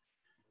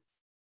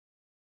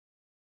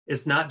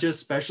 It's not just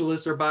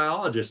specialists or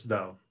biologists,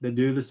 though, that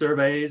do the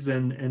surveys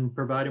and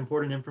provide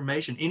important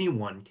information.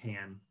 Anyone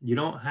can. You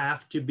don't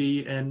have to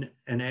be an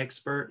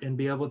expert and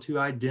be able to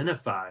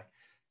identify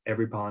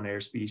every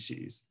pollinator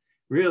species.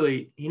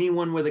 Really,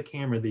 anyone with a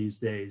camera these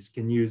days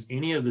can use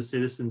any of the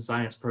citizen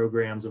science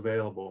programs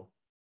available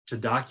to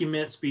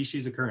document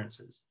species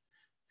occurrences,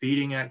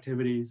 feeding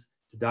activities,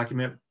 to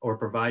document or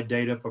provide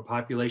data for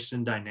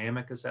population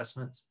dynamic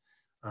assessments.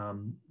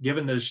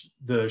 Given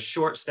the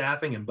short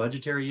staffing and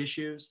budgetary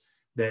issues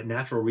that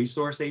natural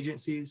resource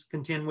agencies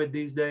contend with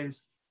these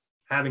days,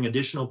 having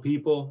additional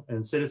people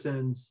and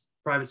citizens,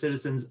 private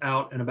citizens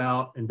out and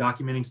about and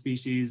documenting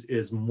species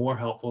is more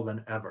helpful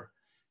than ever.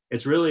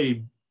 It's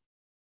really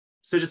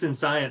citizen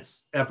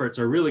science efforts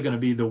are really going to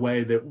be the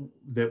way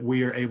that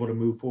we are able to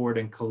move forward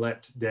and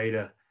collect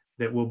data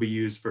that will be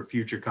used for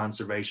future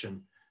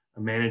conservation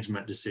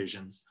management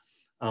decisions.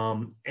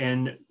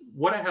 And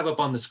what I have up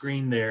on the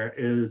screen there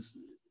is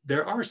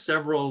there are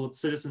several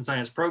citizen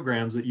science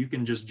programs that you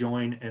can just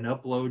join and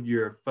upload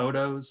your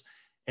photos.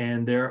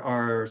 And there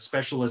are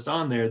specialists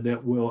on there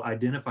that will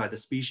identify the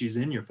species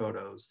in your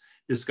photos.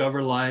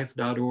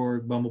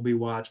 Discoverlife.org, Bumblebee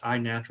Watch,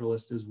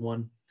 iNaturalist is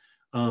one.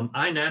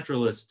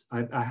 iNaturalist,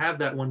 I have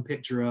that one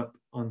picture up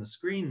on the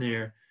screen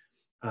there.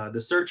 The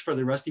search for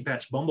the rusty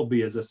patch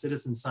bumblebee is a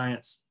citizen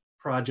science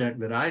project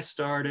that I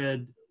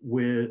started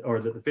with, or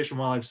that the Fish and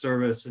Wildlife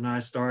Service and I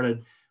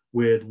started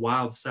with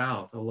Wild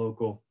South, a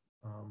local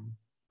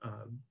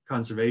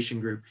conservation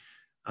group.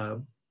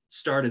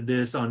 Started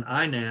this on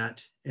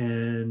iNat,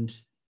 and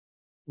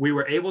we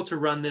were able to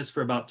run this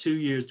for about 2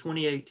 years,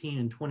 2018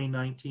 and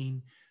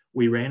 2019.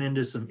 We ran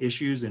into some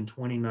issues in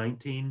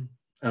 2019,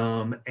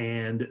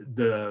 and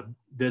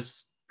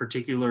this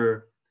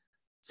particular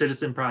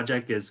citizen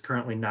project is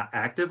currently not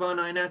active on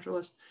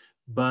iNaturalist,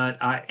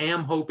 but I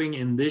am hoping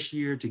in this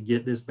year to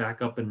get this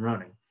back up and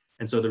running.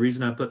 And so the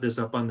reason I put this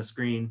up on the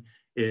screen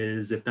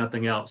is, if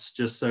nothing else,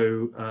 just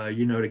so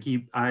you know, to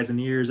keep eyes and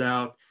ears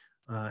out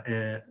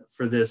and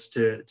for this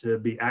to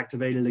be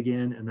activated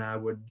again. And I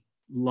would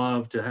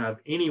love to have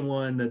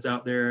anyone that's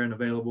out there and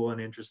available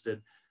and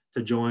interested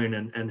to join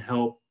and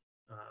help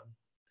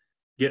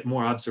get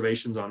more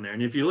observations on there.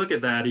 And if you look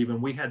at that,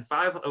 even we had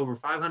over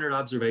 500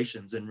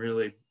 observations in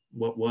really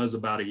what was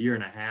about a year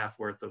and a half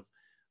worth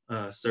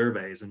of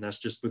surveys. And that's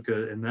just with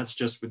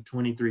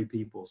 23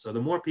 people. So the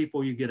more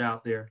people you get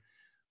out there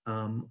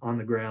on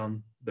the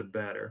ground, the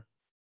better.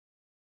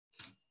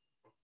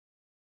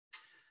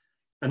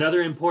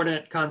 Another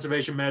important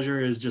conservation measure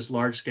is just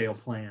large scale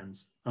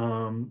plans.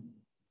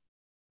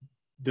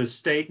 The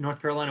state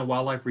North Carolina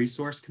Wildlife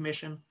Resource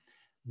Commission,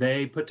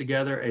 they put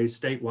together a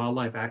state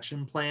wildlife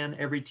action plan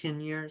every 10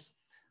 years.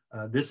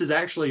 This is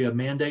actually a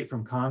mandate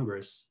from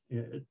Congress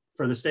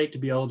for the state to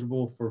be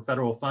eligible for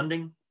federal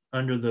funding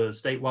under the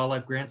state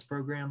wildlife grants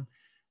program.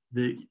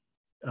 They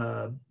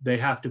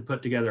have to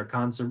put together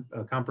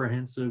a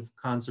comprehensive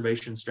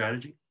conservation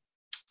strategy.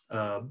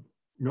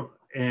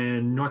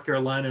 And North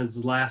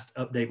Carolina's last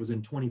update was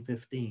in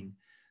 2015.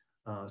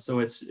 So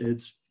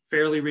it's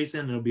fairly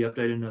recent, and it'll be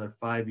updated another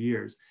 5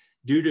 years.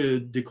 Due to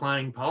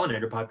declining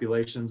pollinator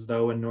populations,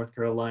 though, in North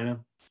Carolina,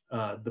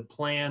 the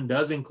plan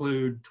does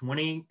include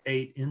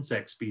 28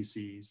 insect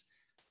species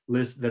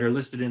that are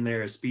listed in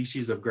there as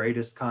species of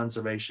greatest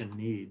conservation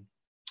need.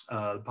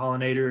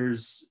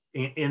 Pollinators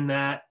in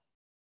that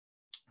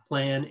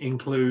plan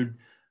include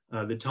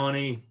the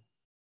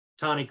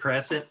tawny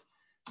crescent,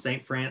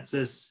 St.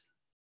 Francis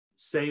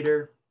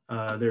satyr,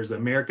 there's the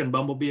American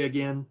bumblebee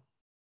again,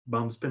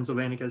 Bombus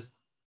pennsylvanicus,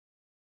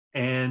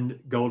 and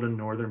golden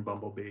northern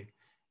bumblebee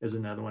is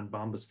another one,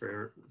 Bombus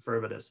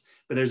fervidus.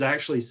 But there's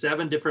actually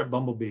 7 different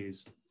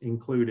bumblebees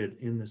included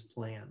in this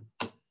plan.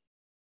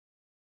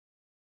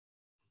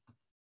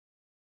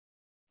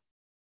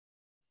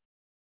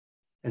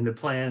 And the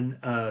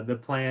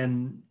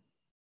plan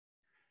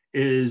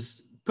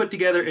is put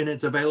together and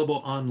it's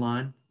available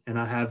online. And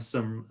I have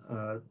some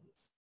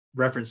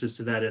references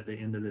to that at the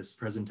end of this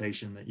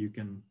presentation that you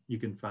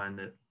can find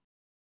it.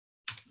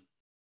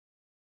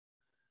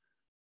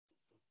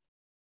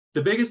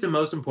 The biggest and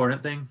most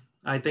important thing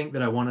I think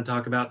that I want to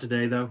talk about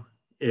today, though,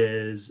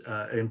 is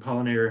in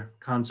pollinator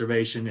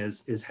conservation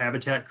is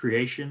habitat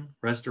creation,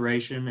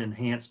 restoration,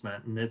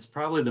 enhancement. And it's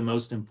probably the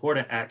most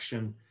important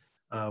action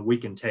we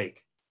can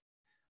take.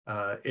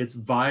 It's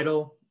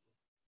vital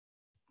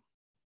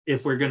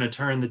if we're going to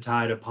turn the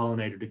tide of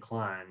pollinator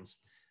declines.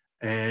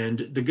 And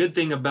the good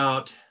thing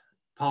about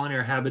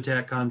pollinator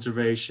habitat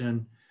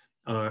conservation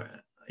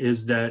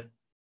is that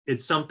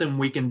it's something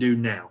we can do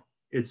now.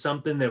 It's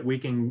something that we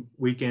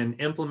can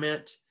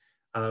implement,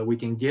 we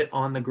can get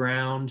on the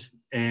ground,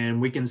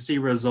 and we can see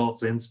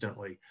results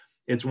instantly.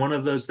 It's one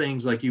of those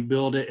things like you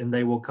build it and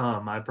they will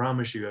come. I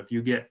promise you, if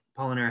you get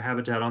pollinator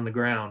habitat on the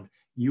ground,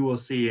 you will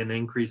see an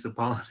increase of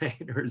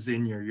pollinators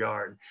in your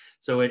yard.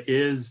 So it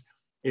is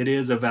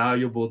a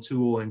valuable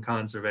tool in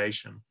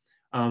conservation.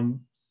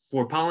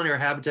 For pollinator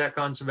habitat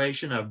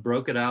conservation, I've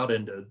broke it out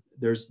into,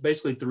 there's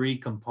basically 3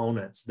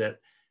 components that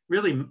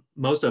really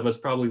most of us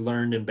probably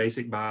learned in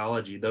basic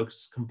biology.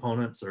 Those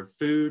components are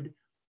food,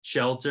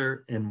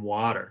 shelter, and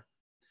water.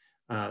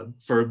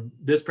 For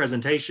this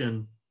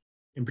presentation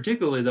in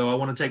particular, though, I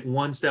want to take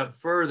one step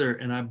further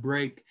and I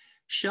break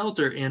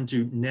shelter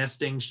into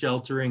nesting,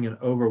 sheltering, and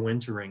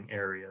overwintering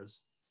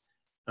areas.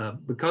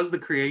 Because the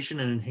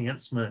creation and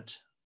enhancement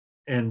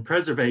and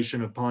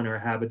preservation of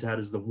pollinator habitat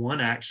is the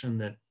one action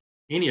that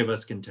any of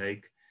us can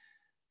take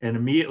and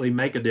immediately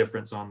make a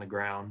difference on the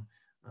ground,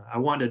 I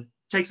want to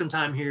take some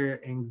time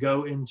here and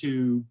go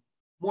into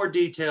more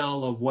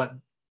detail of what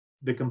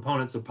the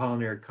components of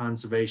pollinator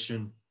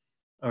conservation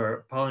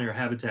or pollinator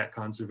habitat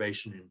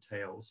conservation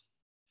entails.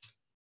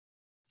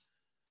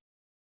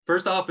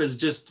 First off is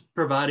just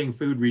providing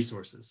food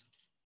resources.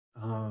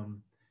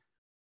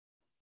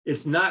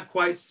 It's not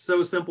quite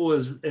so simple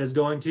as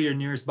going to your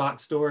nearest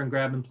box store and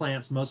grabbing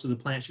plants. Most of the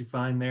plants you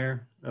find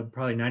there,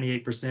 probably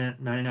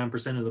 98%,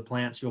 99% of the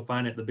plants you'll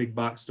find at the big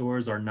box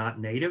stores are not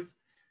native.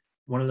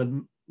 One of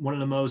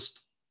the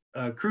most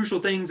crucial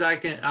things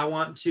I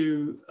want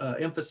to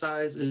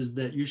emphasize is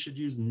that you should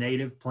use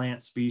native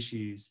plant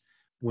species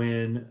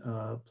when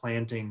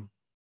planting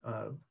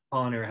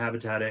pollinator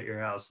habitat at your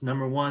house.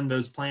 Number one,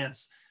 those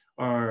plants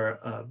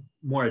are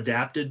more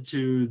adapted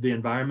to the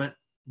environment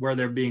where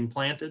they're being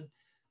planted.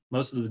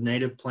 Most of the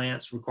native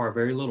plants require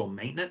very little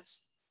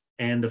maintenance,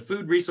 and the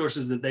food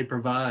resources that they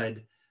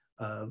provide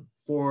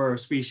for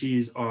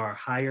species are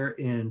higher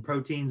in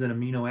proteins and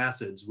amino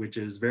acids, which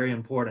is very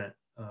important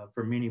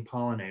for many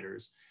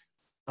pollinators.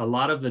 A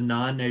lot of the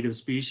non-native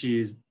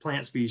species,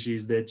 plant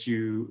species that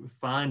you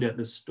find at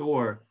the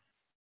store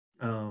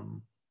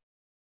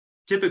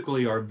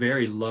typically are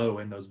very low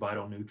in those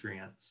vital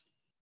nutrients.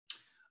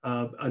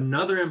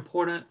 Another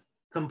important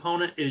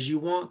component is you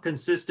want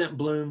consistent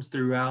blooms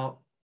throughout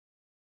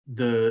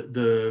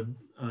the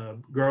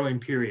growing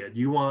period.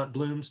 You want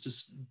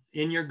blooms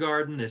in your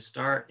garden to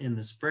start in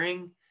the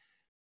spring,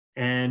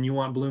 and you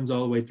want blooms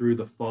all the way through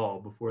the fall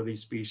before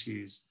these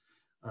species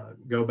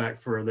go back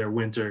for their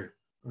winter,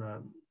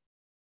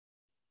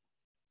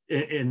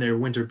 in their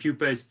winter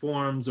pupae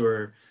forms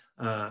or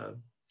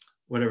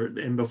whatever.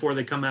 And before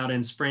they come out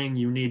in spring,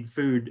 you need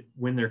food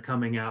when they're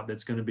coming out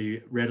that's going to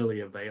be readily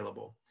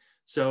available.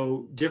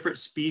 So different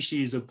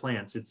species of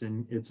plants, it's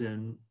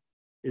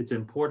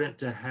important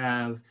to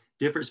have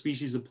different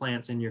species of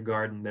plants in your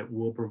garden that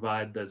will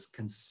provide those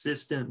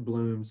consistent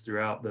blooms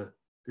throughout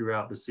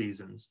the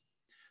seasons.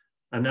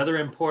 Another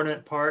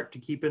important part to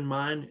keep in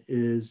mind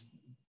is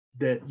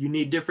that you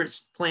need different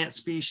plant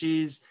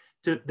species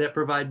that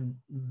provide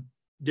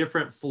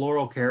different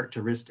floral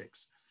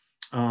characteristics.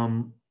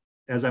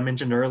 As I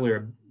mentioned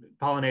earlier,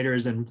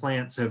 pollinators and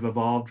plants have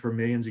evolved for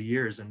millions of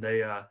years, and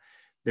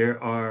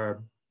there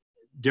are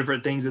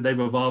different things that they've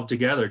evolved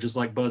together, just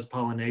like buzz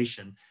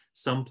pollination.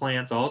 Some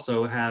plants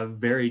also have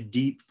very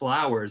deep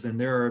flowers, and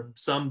there are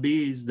some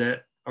bees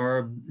that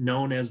are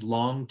known as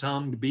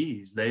long-tongued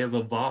bees. They have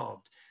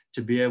evolved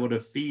to be able to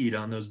feed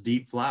on those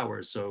deep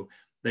flowers, so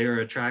they are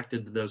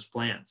attracted to those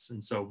plants.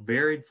 And so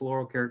varied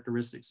floral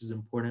characteristics is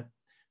important.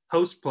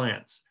 Host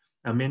plants,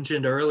 I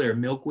mentioned earlier,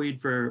 milkweed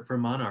for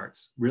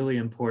monarchs, really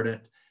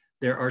important.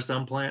 There are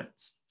some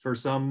plants for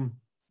some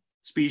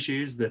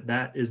species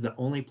that is the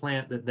only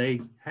plant that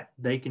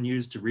they can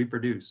use to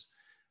reproduce.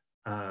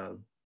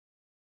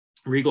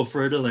 Regal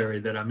fritillary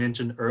that I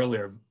mentioned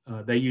earlier,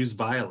 they use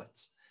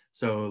violets.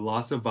 So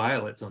lots of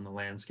violets on the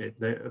landscape.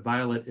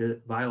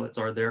 Violets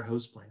are their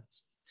host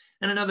plants.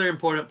 And another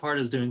important part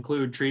is to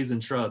include trees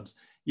and shrubs.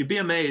 You'd be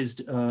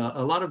amazed,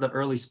 a lot of the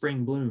early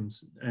spring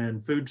blooms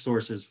and food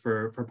sources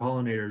for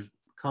pollinators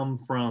come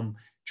from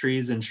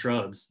trees and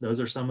shrubs. Those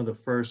are some of the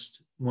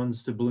first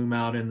ones to bloom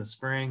out in the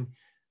spring.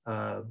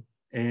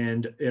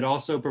 And it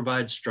also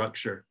provides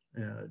structure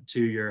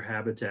to your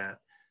habitat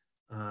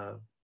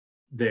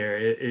there.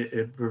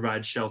 It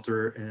provides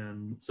shelter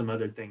and some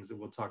other things that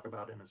we'll talk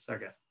about in a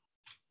second.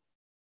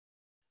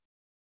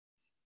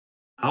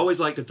 I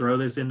always like to throw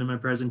this into my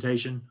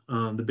presentation.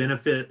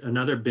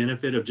 Another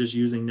benefit of just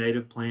using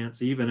native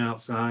plants, even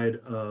outside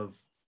of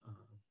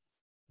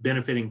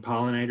benefiting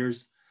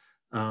pollinators,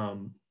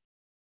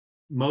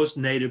 most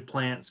native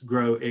plants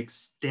grow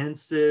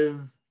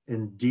extensive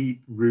and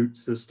deep root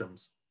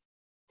systems.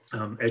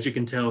 As you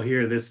can tell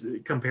here, this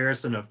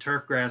comparison of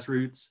turf grass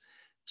roots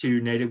to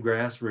native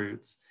grass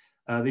roots.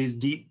 These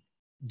deep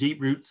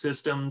root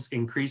systems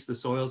increase the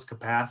soil's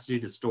capacity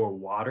to store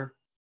water.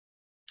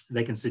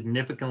 They can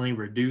significantly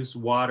reduce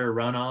water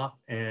runoff,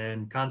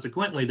 and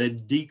consequently they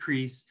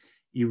decrease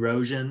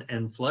erosion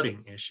and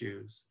flooding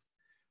issues.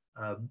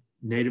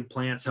 Native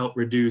plants help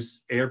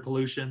reduce air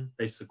pollution.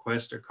 They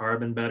sequester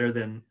carbon better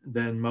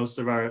than most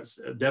of ours,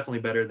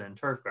 definitely better than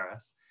turf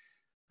grass.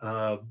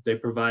 They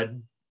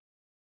provide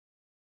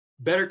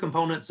better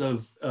components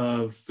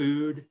of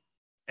food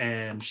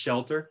and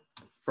shelter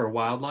for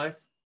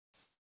wildlife.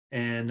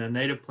 And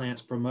native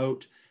plants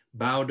promote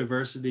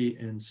biodiversity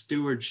and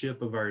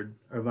stewardship of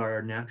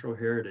our natural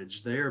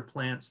heritage. They are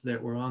plants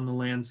that were on the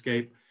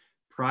landscape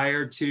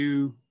prior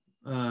to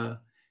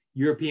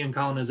European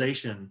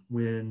colonization,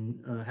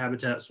 when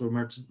habitats were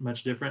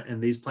much different,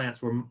 and these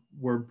plants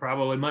were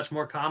probably much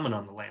more common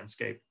on the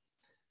landscape.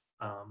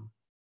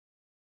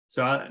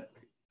 So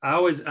I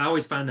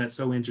always find that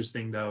so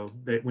interesting, though,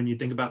 that when you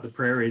think about the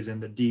prairies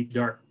and the deep,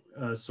 dark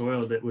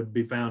soil that would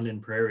be found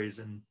in prairies,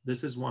 and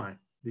this is why,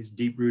 these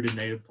deep-rooted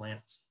native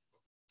plants.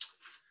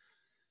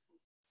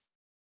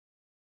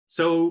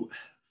 So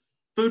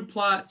food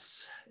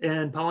plots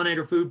and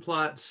pollinator food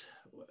plots,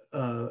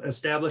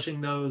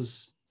 establishing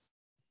those,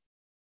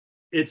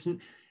 it's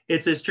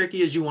as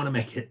tricky as you want to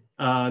make it.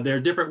 There are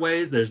different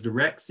ways. There's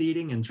direct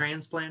seeding and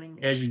transplanting.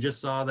 As you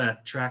just saw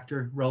that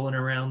tractor rolling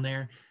around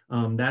there,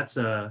 that's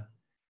a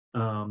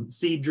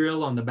seed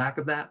drill on the back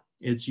of that.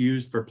 It's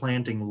used for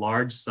planting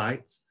large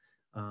sites.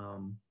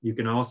 You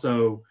can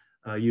also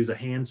use a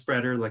hand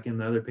spreader like in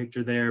the other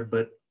picture there,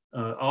 but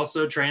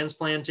Also,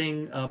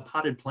 transplanting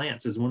potted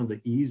plants is one of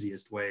the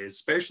easiest ways,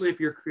 especially if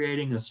you're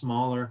creating a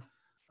smaller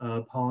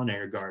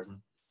pollinator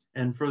garden.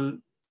 And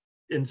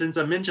since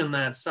I mentioned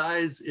that,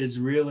 size is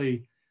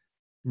really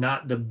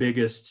not the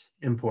biggest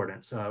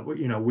importance.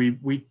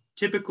 We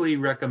typically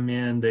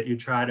recommend that you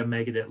try to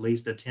make it at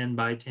least a 10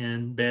 by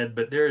 10 bed,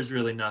 but there is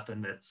really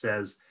nothing that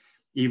says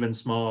even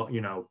small,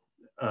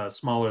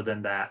 smaller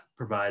than that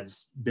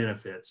provides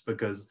benefits,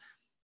 because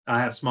I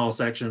have small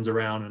sections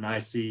around and I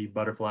see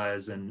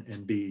butterflies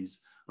and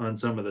bees on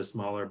some of the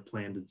smaller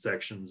planted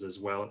sections as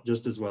well,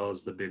 just as well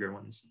as the bigger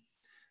ones.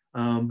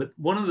 But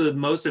one of the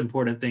most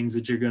important things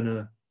that you're going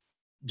to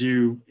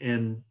do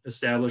in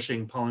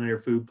establishing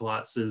pollinator food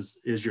plots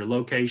is your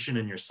location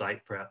and your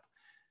site prep.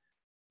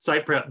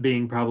 Site prep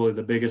being probably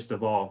the biggest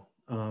of all.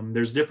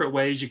 There's different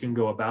ways you can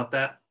go about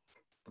that.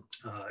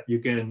 You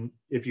can,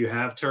 if you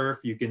have turf,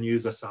 you can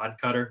use a sod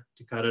cutter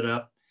to cut it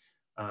up.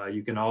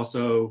 You can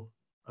also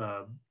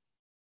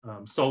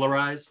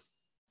solarize,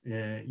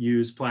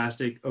 use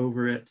plastic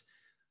over it,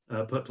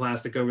 put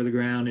plastic over the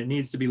ground. It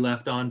needs to be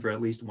left on for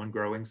at least one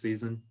growing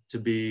season to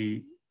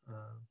be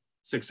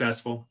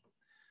successful.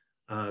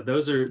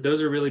 Those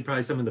are really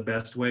probably some of the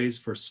best ways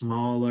for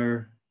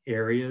smaller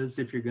areas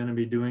if you're going to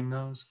be doing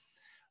those.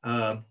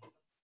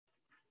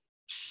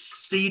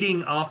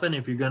 Seeding often,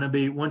 if you're going to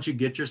be, once you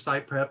get your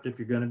site prepped, if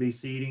you're going to be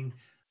seeding,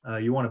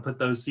 you want to put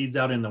those seeds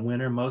out in the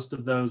winter. Most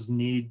of those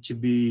need to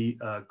be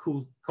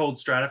cold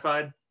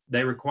stratified.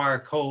 They require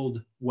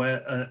cold,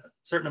 wet, a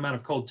certain amount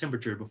of cold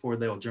temperature before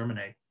they'll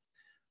germinate.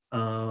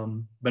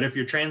 But if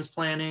you're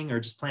transplanting or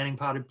just planting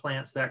potted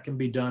plants, that can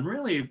be done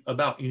really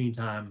about any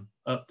time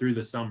up through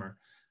the summer.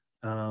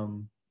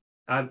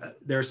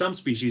 There are some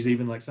species,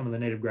 even like some of the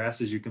native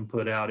grasses, you can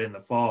put out in the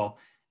fall.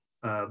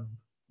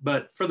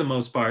 But for the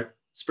most part,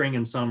 spring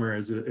and summer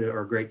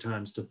are great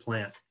times to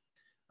plant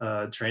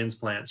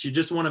transplants. You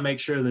just want to make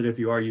sure that if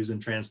you are using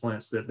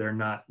transplants, that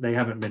they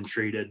haven't been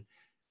treated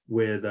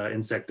with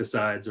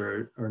insecticides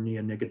or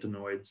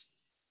neonicotinoids.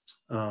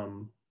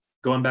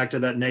 Going back to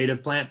that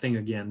native plant thing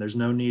again, there's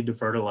no need to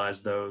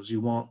fertilize those.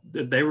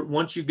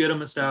 Once you get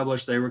them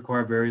established, they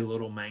require very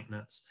little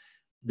maintenance.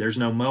 There's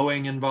no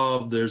mowing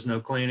involved. There's no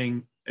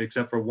cleaning,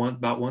 except for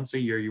about once a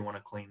year, you want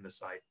to clean the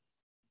site.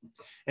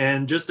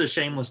 And just a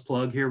shameless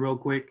plug here real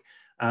quick.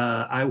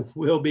 I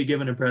will be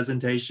giving a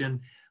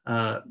presentation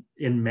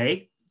in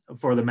May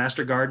for the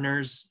Master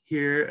Gardeners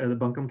here at the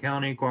Buncombe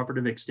County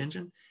Cooperative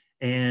Extension.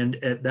 And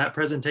that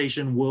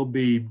presentation will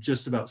be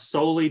just about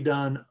solely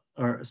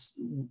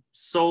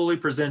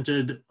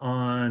presented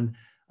on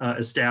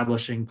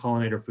establishing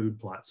pollinator food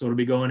plots. So it'll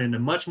be going into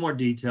much more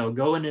detail,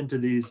 going into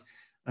these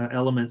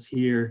elements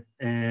here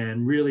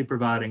and really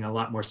providing a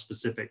lot more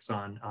specifics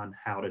on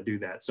how to do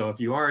that. So if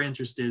you are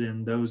interested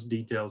in those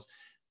details,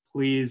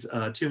 please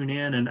tune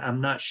in. And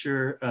I'm not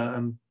sure,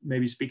 I'm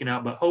maybe speaking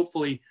out, but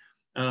hopefully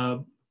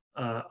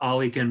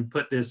OLLI can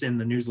put this in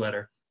the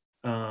newsletter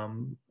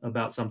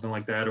about something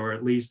like that, or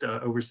at least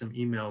over some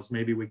emails.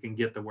 Maybe we can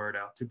get the word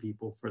out to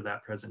people for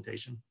that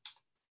presentation.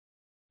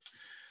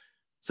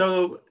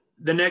 So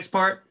the next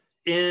part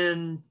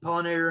in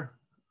pollinator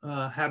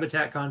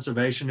habitat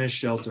conservation is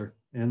shelter.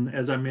 And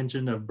as I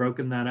mentioned, I've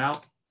broken that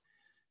out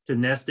to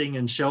nesting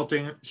and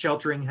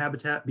sheltering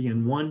habitat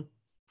being one.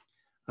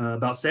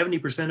 About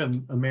 70%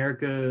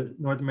 of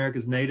North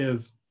America's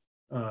native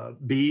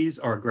bees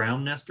are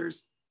ground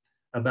nesters.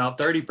 About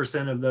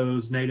 30% of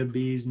those native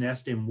bees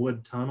nest in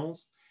wood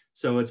tunnels.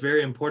 So it's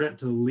very important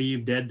to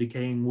leave dead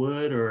decaying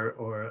wood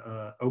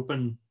or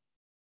open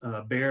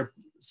bare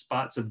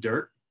spots of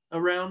dirt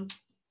around.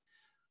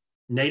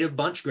 Native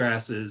bunch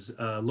grasses,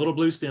 little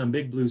blue stem,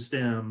 big blue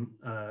stem,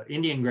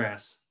 Indian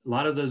grass. A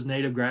lot of those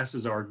native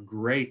grasses are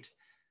great,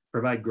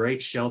 provide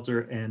great shelter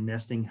and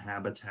nesting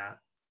habitat.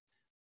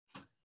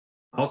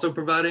 Also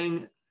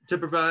provide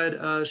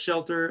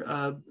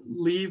shelter,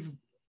 leave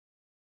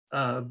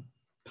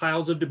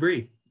piles of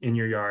debris in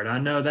your yard. I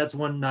know that's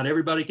one, not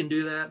everybody can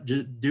do that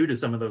due to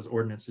some of those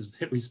ordinances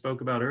that we spoke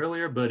about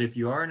earlier, but if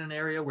you are in an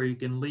area where you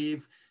can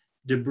leave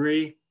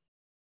debris,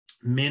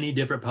 many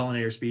different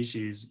pollinator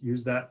species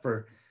use that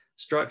for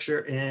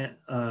structure and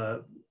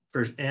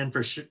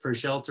for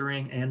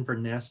sheltering and for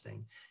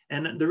nesting.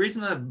 And the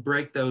reason I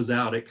break those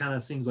out, it kind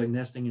of seems like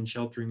nesting and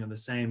sheltering are the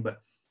same,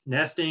 but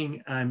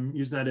nesting, I'm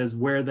using that as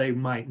where they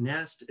might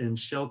nest, and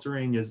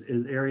sheltering is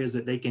areas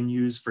that they can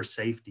use for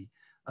safety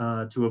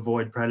to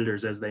avoid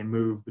predators as they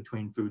move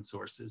between food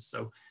sources.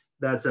 So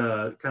that's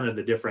kind of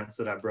the difference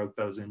that I broke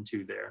those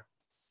into there.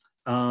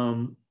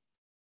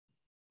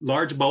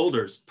 Large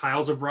boulders,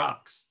 piles of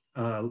rocks,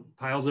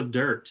 piles of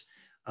dirt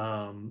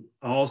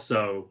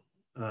also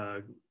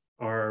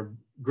are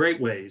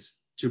great ways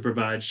to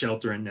provide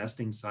shelter and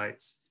nesting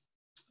sites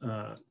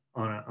in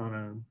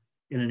an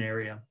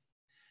area.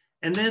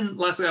 And then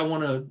lastly, I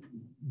want to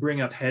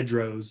bring up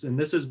hedgerows. And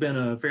this has been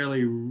a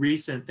fairly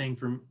recent thing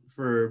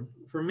for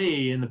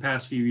me in the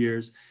past few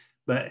years,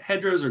 but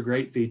hedgerows are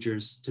great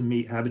features to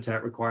meet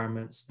habitat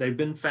requirements. They've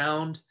been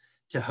found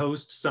to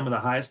host some of the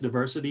highest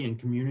diversity in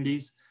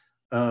communities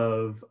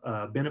of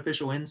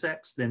beneficial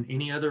insects than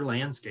any other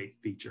landscape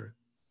feature.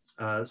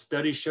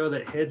 Studies show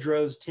that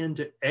hedgerows tend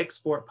to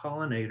export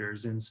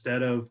pollinators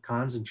instead of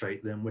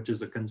concentrate them, which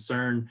is a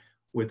concern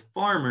with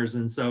farmers.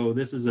 And so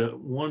this is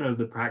one of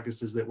the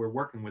practices that we're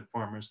working with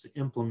farmers to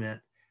implement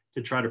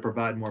to try to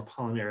provide more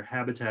pollinator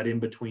habitat in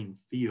between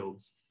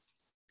fields.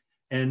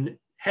 And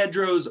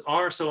hedgerows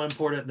are so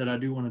important that I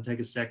do want to take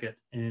a second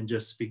and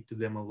just speak to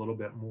them a little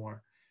bit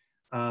more.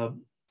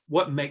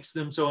 What makes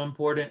them so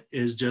important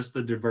is just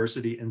the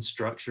diversity and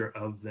structure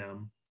of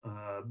them.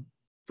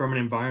 From an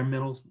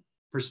environmental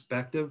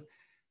perspective,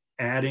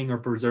 adding or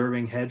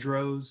preserving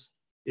hedgerows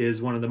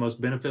is one of the most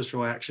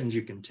beneficial actions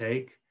you can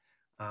take.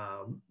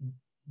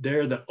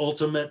 They're the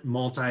ultimate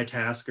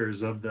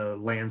multitaskers of the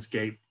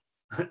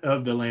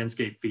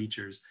landscape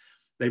features.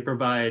 They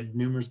provide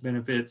numerous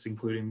benefits,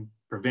 including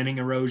preventing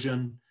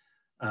erosion,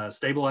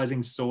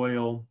 stabilizing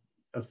soil.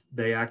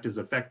 They act as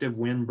effective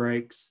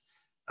windbreaks,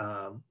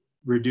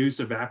 reduce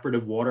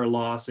evaporative water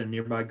loss in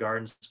nearby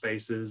garden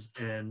spaces,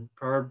 and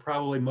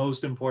probably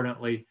most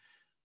importantly,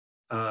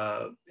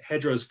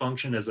 hedgerows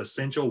function as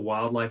essential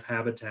wildlife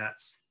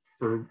habitats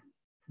for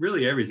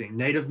really everything: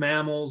 native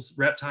mammals,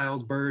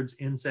 reptiles, birds,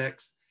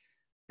 insects.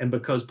 And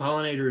because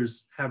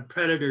pollinators have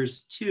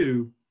predators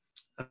too,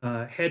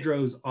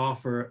 hedgerows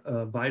offer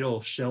a vital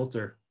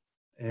shelter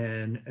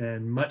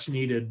and much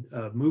needed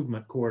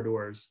movement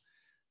corridors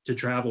to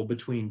travel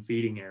between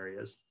feeding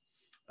areas.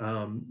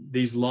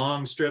 These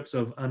long strips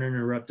of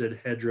uninterrupted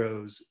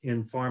hedgerows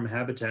in farm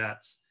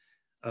habitats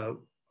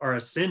are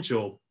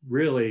essential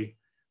really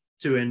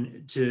to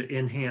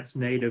enhance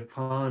native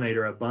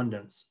pollinator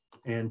abundance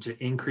and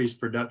to increase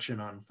production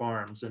on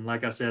farms. And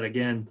like I said,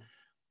 again,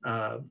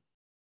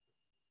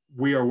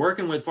 we are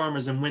working with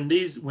farmers, and when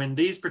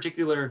these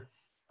particular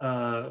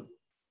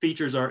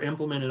features are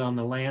implemented on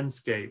the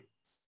landscape,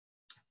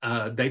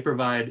 they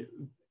provide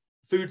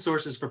food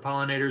sources for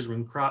pollinators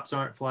when crops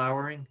aren't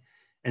flowering.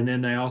 And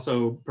then they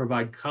also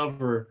provide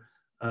cover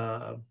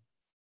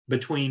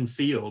between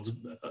fields.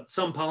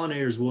 Some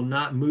pollinators will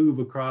not move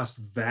across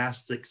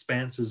vast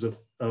expanses of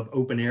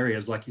open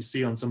areas like you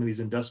see on some of these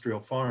industrial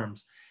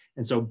farms.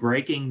 And so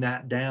breaking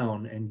that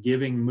down and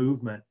giving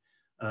movement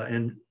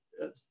and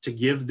to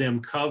give them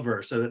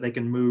cover so that they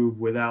can move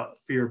without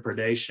fear of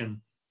predation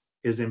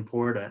is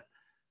important.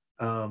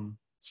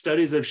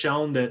 Studies have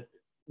shown that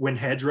when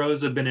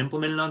hedgerows have been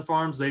implemented on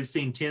farms, they've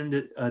seen 10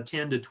 to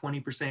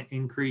 20%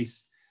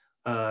 increase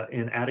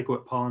in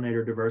adequate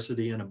pollinator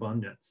diversity and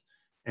abundance,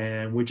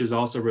 and which has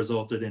also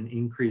resulted in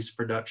increased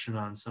production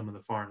on some of the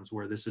farms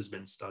where this has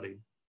been studied.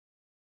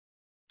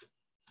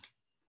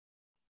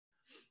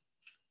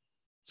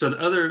 So the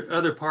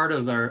other part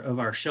of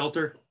our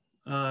shelter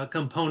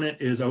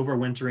component is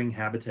overwintering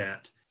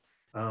habitat.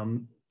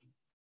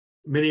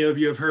 Many of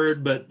you have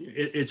heard, but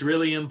it's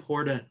really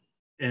important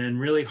and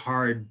really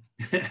hard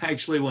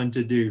actually one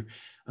to do.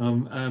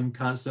 I'm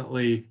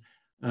constantly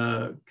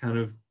kind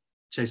of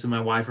chasing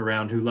my wife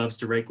around, who loves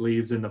to rake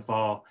leaves in the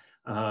fall,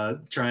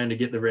 trying to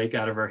get the rake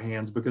out of her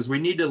hands, because we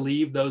need to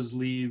leave those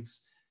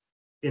leaves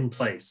in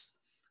place.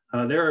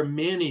 There are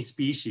many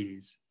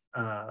species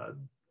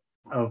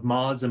of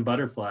moths and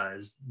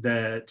butterflies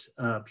that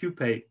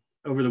pupate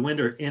over the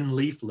winter in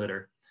leaf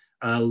litter.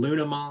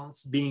 Luna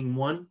moths being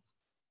one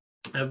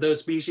of those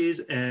species,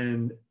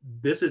 and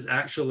this is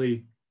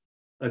actually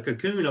a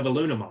cocoon of a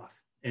Luna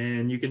moth,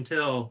 and you can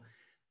tell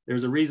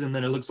there's a reason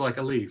that it looks like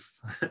a leaf.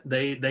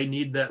 They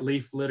need that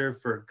leaf litter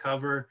for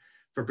cover,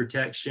 for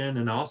protection,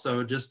 and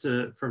also just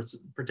for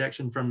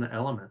protection from the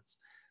elements.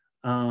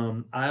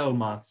 Io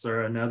moths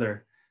are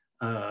another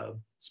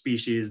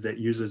species that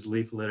uses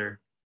leaf litter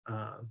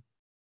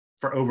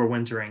for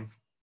overwintering.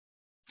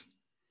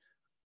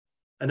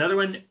 Another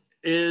one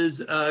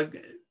is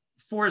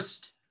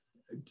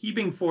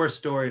keeping forest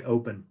story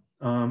open.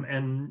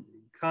 And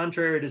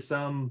contrary to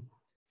some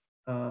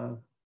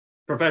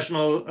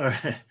professional,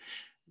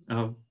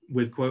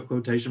 with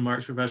quotation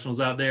marks, professionals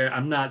out there,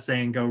 I'm not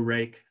saying go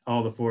rake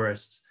all the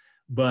forests,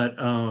 but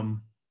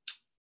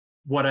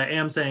what I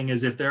am saying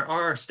is if there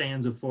are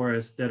stands of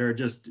forest that are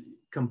just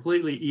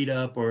completely eat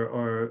up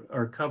or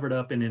are covered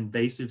up in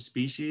invasive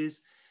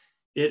species,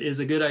 it is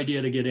a good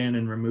idea to get in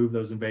and remove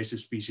those invasive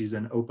species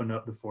and open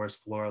up the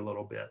forest floor a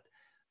little bit.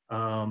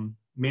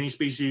 Many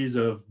species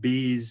of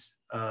bees,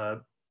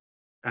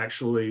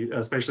 actually,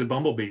 especially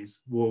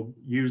bumblebees, will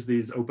use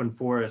these open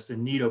forests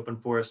and need open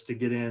forests to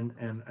get in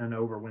and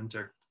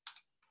overwinter.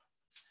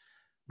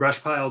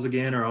 Brush piles,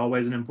 again, are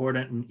always an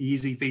important and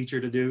easy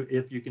feature to do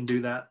if you can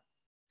do that.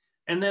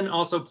 And then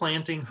also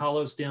planting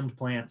hollow-stemmed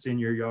plants in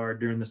your yard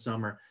during the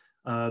summer.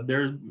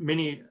 There are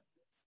many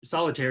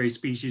solitary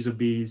species of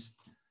bees,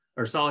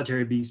 or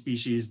solitary bee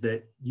species,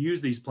 that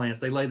use these plants.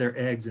 They lay their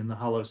eggs in the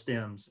hollow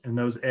stems, and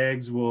those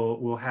eggs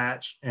will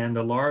hatch, and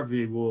the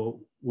larvae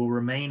will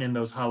remain in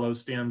those hollow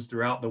stems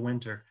throughout the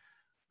winter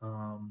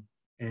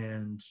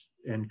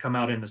and come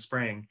out in the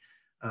spring.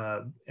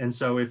 And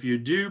so if you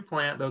do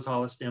plant those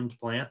hollow stemmed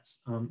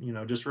plants,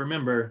 just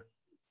remember,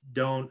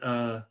 don't,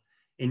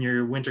 in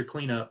your winter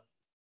cleanup,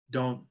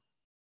 don't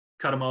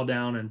cut them all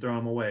down and throw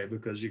them away,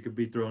 because you could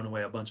be throwing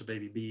away a bunch of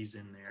baby bees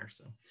in there.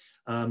 So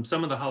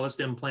some of the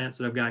holostem plants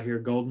that I've got here,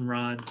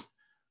 goldenrod,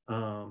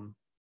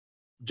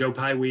 Joe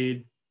Pye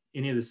weed,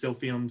 any of the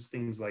silphiums,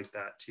 things like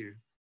that too.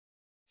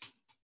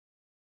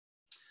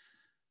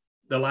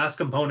 The last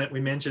component we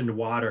mentioned,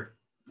 water.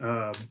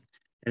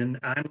 And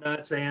I'm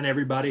not saying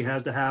everybody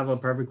has to have a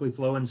perfectly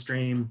flowing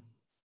stream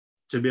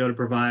to be able to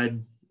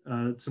provide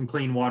some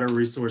clean water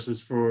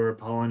resources for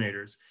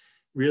pollinators.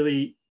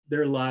 Really,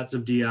 there are lots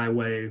of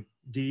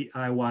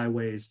DIY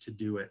ways to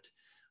do it.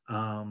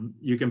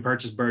 You can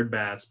purchase bird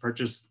baths,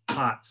 purchase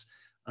pots,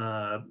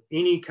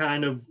 any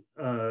kind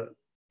of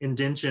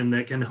indention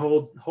that can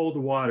hold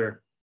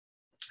water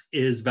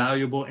is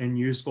valuable and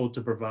useful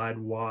to provide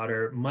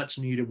water, much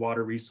needed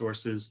water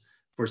resources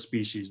for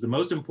species. The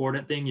most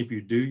important thing, if you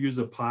do use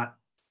a pot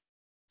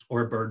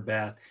or a bird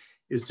bath,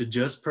 is to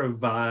just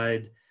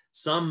provide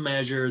some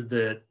measure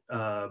that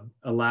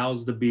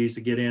allows the bees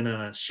to get in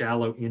on a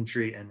shallow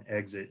entry and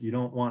exit. You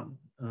don't want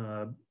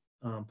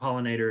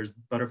pollinators,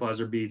 butterflies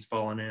or bees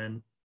falling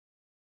in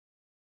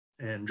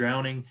and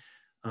drowning.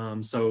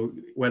 So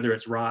whether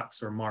it's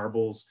rocks or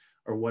marbles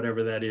or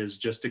whatever that is,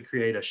 just to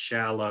create a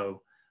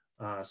shallow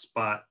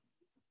spot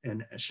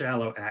and a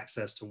shallow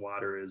access to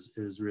water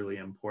is really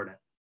important.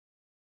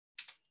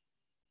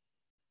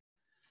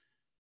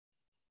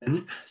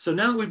 And so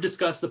now that we've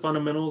discussed the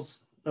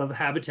fundamentals of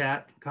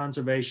habitat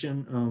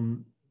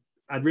conservation,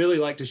 I'd really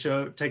like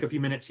to take a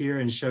few minutes here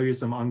and show you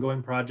some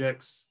ongoing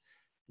projects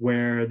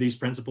where these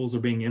principles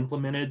are being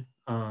implemented,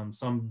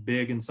 some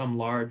big and some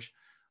large,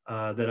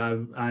 that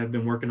I've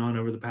been working on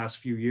over the past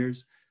few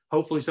years.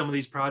 Hopefully some of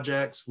these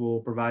projects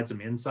will provide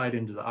some insight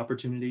into the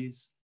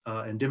opportunities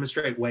and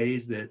demonstrate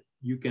ways that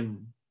you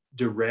can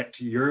direct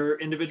your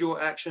individual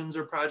actions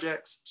or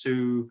projects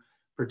to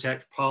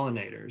protect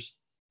pollinators.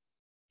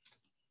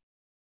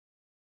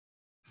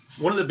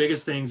 One of the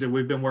biggest things that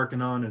we've been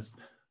working on is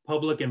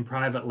public and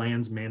private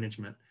lands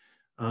management,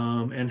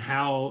 and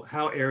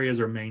how areas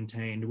are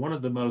maintained. One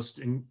of the most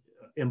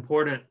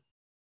important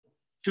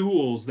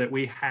tools that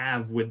we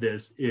have with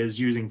this is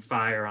using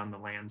fire on the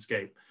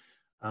landscape.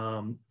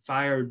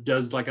 Fire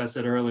does, like I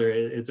said earlier,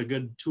 it's a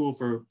good tool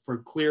for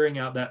clearing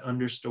out that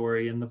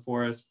understory in the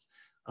forest.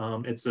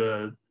 It's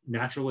a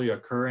naturally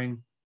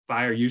occurring.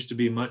 Fire used to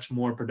be much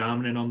more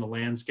predominant on the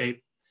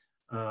landscape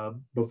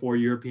before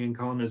European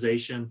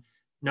colonization.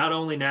 Not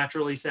only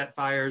naturally set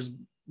fires,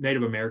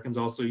 Native Americans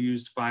also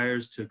used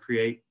fires to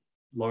create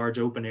large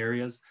open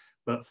areas,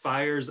 but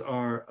fires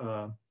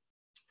are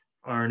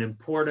an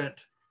important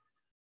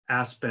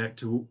aspect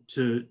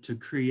to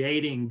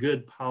creating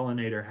good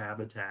pollinator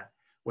habitat,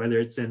 whether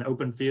it's in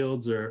open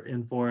fields or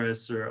in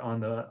forests or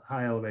on the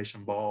high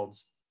elevation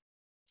balds.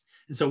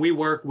 And so we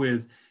work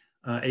with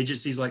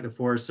agencies like the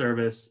Forest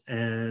Service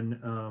and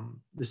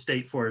the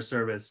State Forest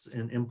Service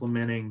in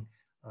implementing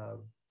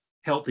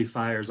healthy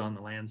fires on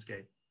the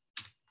landscape.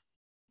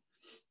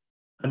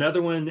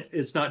 Another one,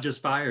 it's not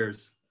just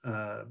fires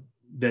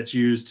that's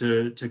used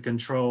to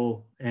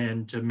control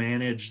and to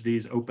manage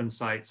these open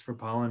sites for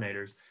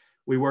pollinators.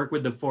 We work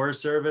with the Forest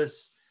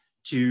Service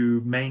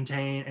to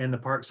maintain, and the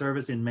Park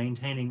Service in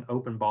maintaining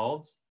open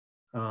balds.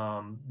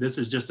 This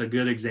is just a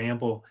good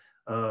example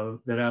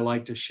that I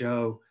like to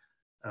show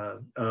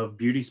of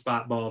beauty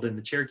spot bald in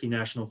the Cherokee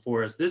National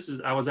Forest.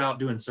 I was out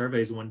doing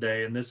surveys one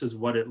day, and this is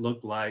what it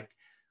looked like.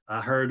 I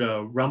heard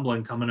a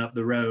rumbling coming up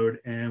the road,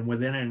 and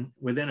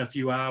within a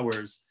few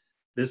hours,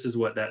 this is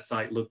what that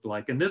site looked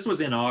like. And this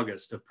was in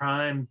August, a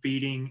prime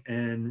feeding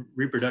and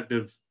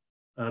reproductive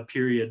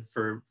period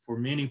for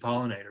many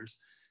pollinators.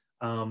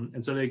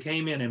 And so they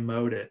came in and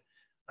mowed it.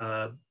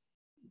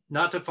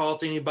 Not to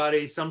fault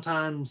anybody,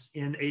 sometimes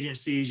in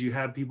agencies you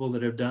have people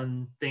that have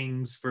done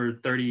things for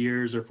 30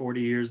 years or 40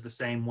 years the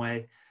same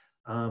way.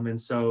 And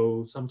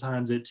so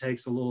sometimes it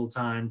takes a little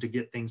time to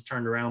get things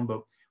turned around,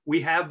 but we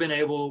have been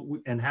able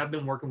and have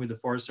been working with the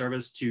Forest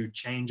Service to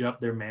change up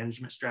their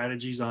management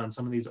strategies on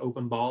some of these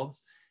open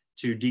balds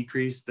to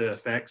decrease the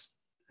effects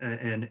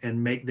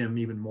and make them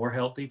even more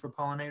healthy for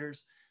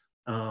pollinators.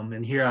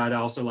 And here I'd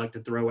also like to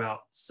throw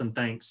out some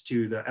thanks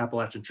to the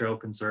Appalachian Trail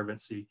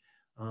Conservancy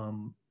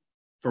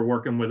for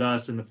working with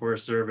us in the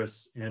Forest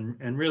Service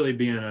and really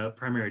being a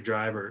primary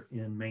driver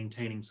in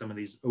maintaining some of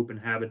these open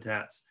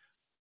habitats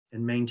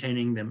and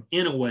maintaining them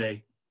in a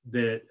way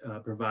that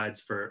provides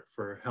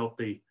for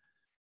healthy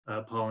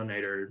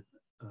pollinator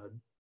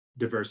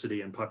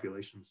diversity and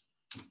populations.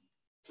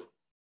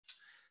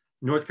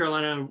 North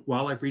Carolina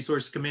Wildlife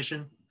Resource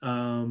Commission,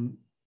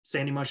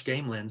 Sandy Mush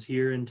Game Lands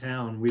here in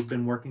town. We've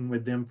been working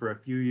with them for a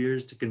few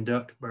years to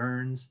conduct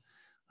burns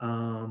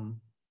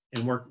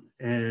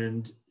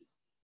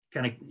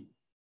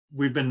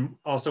we've been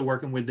also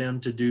working with them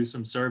to do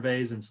some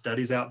surveys and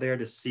studies out there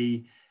to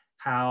see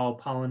how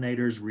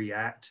pollinators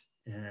react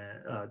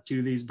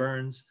to these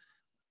burns,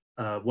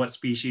 what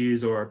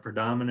species are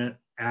predominant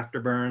after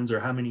burns or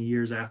how many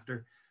years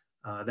after.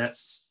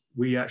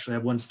 We actually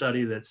have one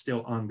study that's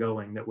still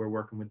ongoing that we're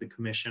working with the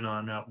commission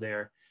on out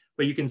there.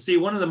 But you can see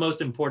one of the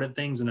most important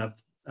things, and I've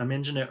I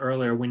mentioned it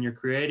earlier, when you're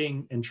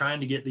creating and trying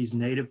to get these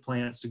native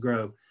plants to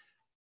grow,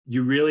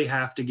 you really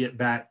have to get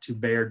back to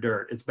bare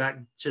dirt. It's back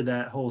to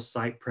that whole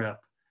site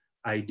prep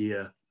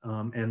idea.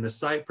 And the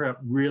site prep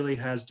really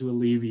has to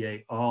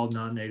alleviate all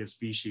non-native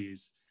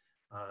species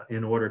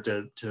in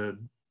order to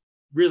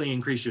really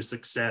increase your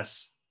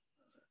success,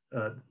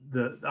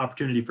 the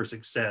opportunity for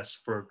success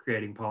for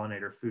creating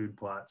pollinator food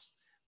plots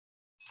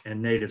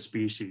and native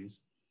species.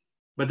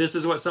 But this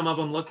is what some of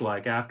them look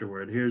like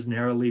afterward. Here's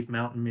narrow-leaf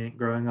mountain mint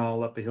growing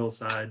all up a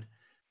hillside.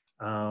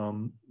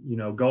 You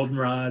know,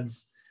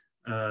 goldenrods,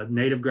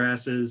 native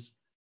grasses.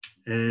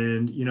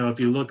 And, you know, if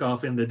you look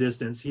off in the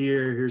distance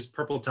here, here's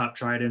purple top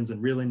tridents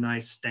and really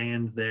nice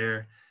stand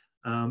there.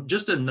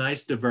 Just a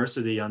nice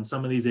diversity on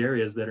some of these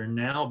areas that are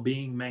now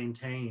being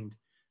maintained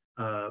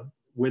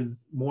with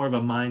more of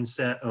a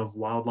mindset of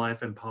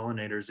wildlife and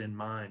pollinators in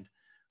mind.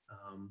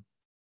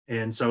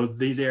 And so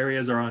these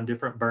areas are on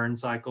different burn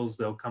cycles.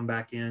 They'll come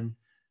back in,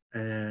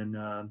 and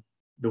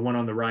the one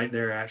on the right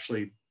there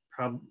actually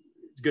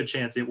it's a good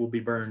chance it will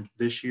be burned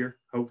this year.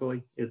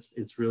 Hopefully,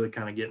 it's really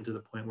kind of getting to the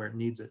point where it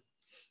needs it.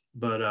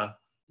 But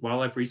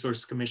Wildlife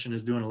Resources Commission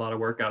is doing a lot of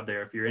work out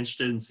there. If you're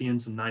interested in seeing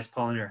some nice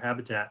pollinator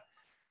habitat,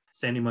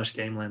 Sandy Mush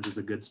Game Lands is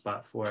a good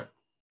spot for it.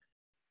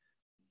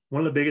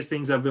 One of the biggest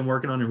things I've been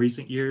working on in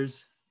recent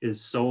years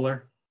is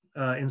solar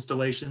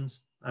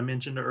installations. I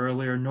mentioned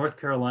earlier, North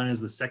Carolina is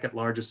the second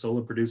largest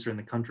solar producer in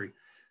the country.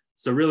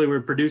 So really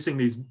we're producing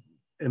these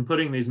and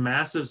putting these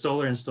massive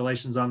solar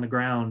installations on the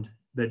ground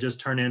that just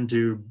turn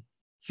into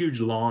huge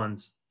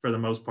lawns for the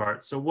most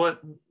part. So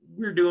what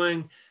we're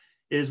doing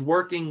is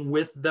working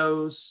with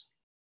those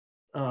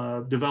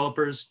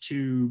developers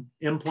to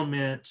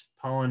implement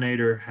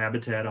pollinator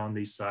habitat on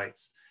these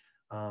sites.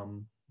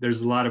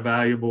 There's a lot of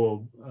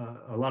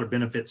a lot of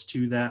benefits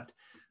to that.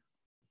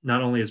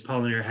 Not only is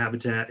pollinator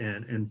habitat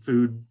and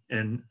food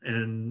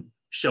and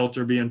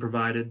shelter being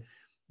provided,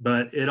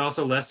 but it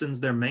also lessens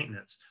their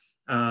maintenance.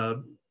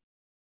 The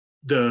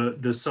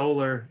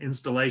solar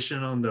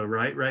installation on the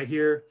right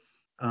here,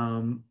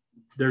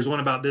 there's one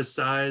about this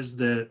size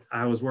that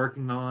I was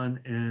working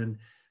on, and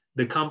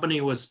the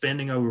company was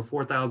spending over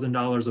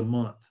 $4,000 a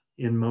month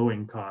in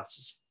mowing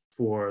costs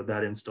for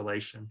that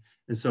installation.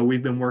 And so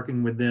we've been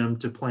working with them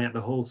to plant the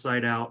whole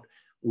site out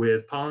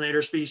with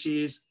pollinator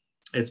species.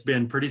 It's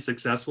been pretty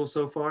successful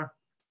so far.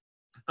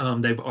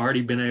 They've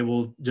already been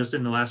able, just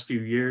in the last few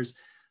years,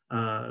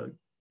 to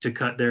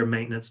cut their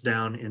maintenance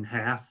down in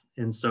half.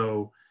 And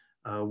so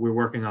we're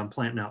working on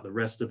planting out the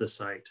rest of the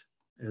site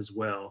as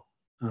well.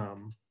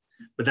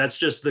 But that's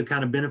just the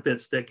kind of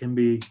benefits that can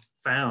be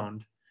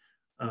found.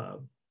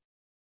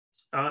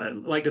 I'd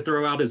like to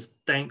throw out as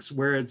thanks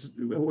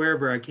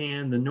wherever I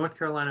can, the North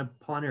Carolina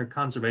Pollinator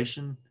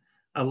Conservation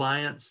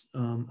Alliance.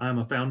 I'm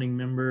a founding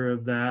member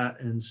of that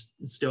and it's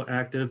still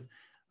active.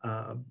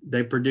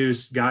 They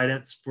produce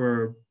guidance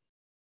for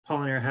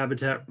pollinator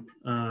habitat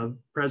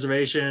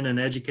preservation and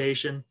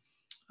education.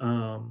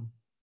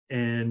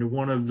 And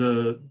one of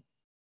the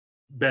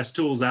best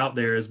tools out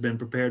there has been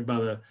prepared by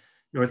the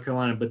North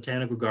Carolina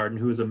Botanical Garden,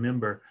 who is a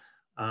member.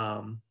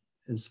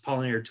 It's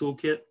Pollinator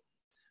Toolkit.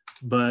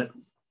 But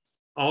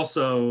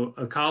also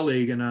a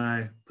colleague and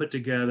I put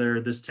together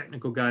this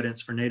technical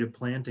guidance for native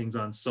plantings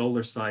on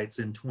solar sites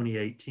in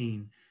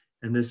 2018.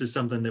 And this is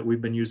something that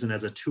we've been using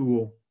as a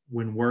tool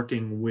when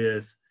working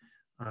with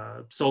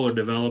solar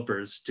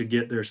developers to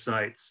get their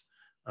sites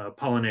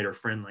pollinator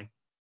friendly.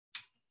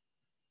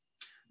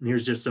 And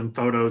here's just some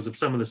photos of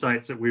some of the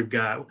sites that we've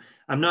got.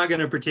 I'm not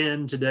going to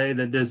pretend today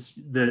that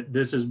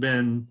this has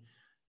been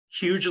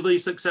hugely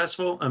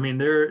successful. I mean,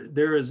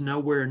 there is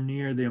nowhere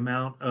near the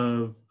amount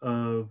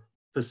of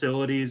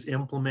facilities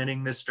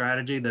implementing this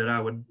strategy that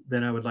I would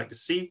like to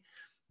see,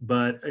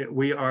 but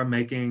we are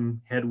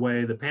making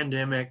headway. The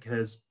pandemic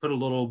has put a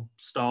little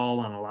stall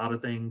on a lot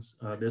of things,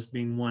 this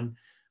being one,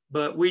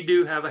 but we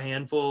do have a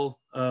handful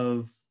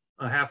of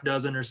a half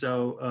dozen or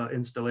so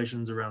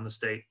installations around the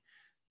state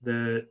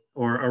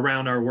or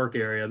around our work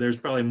area. There's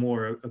probably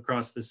more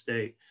across the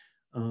state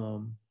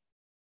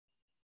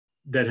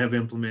that have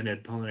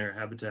implemented pollinator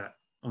habitat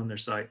on their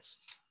sites.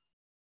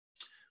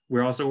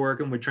 We're also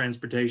working with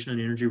transportation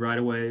and energy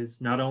right-of-ways,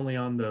 not only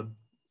on the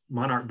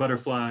monarch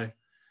butterfly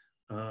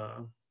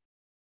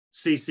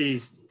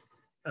CCAA,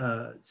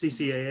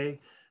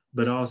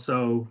 but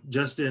also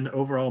just in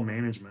overall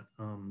management.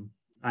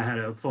 I had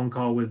a phone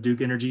call with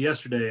Duke Energy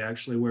yesterday,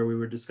 actually, where we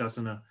were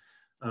discussing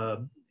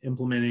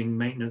implementing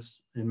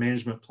maintenance and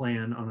management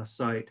plan on a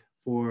site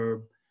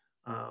for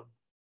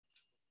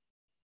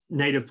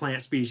native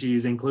plant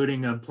species,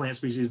 including a plant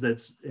species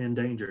that's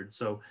endangered.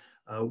 So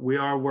we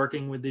are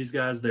working with these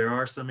guys. There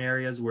are some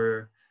areas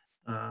where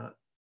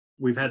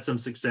we've had some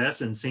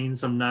success and seen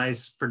some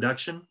nice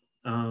production.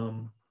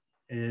 So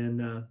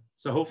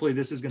hopefully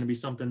this is going to be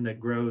something that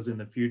grows in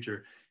the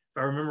future. If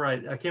I remember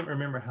right, I can't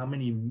remember how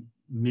many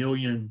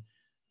million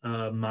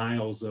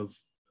miles of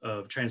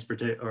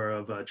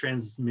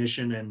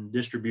transmission and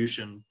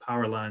distribution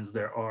power lines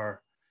there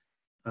are.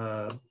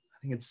 I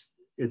think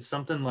it's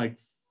something like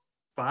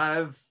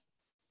 5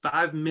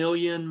 5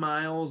 million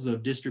miles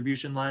of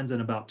distribution lines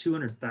and about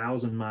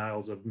 200,000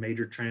 miles of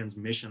major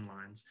transmission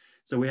lines.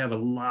 So we have a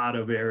lot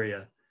of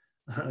area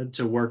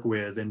to work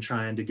with in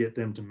trying to get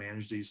them to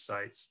manage these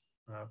sites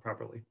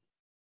properly.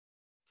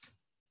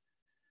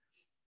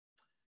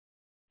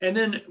 And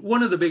then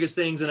one of the biggest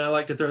things, and I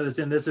like to throw this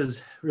in, this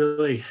is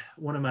really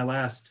one of my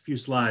last few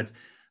slides.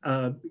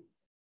 And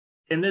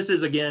this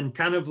is, again,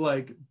 kind of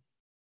like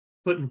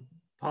putting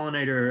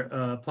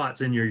pollinator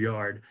plots in your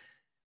yard.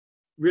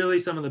 Really,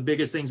 some of the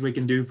biggest things we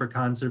can do for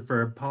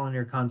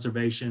pollinator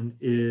conservation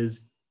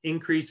is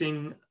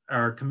increasing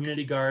our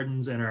community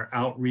gardens and our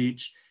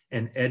outreach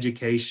and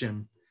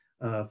education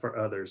for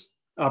others,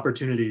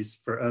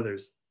 opportunities for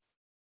others.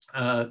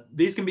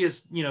 These can be,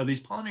 these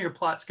pollinator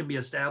plots can be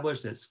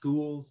established at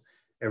schools,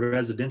 at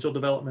residential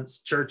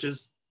developments,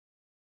 churches,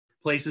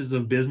 places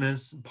of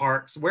business,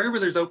 parks, wherever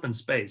there's open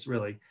space,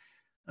 really.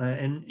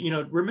 And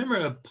remember,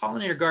 a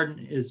pollinator garden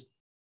is,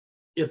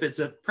 if it's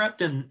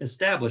prepped and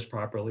established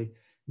properly,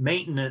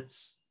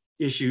 maintenance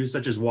issues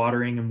such as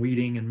watering and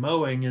weeding and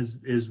mowing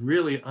is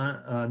really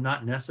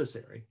not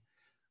necessary.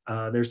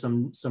 There's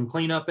some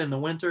cleanup in the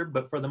winter,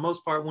 but for the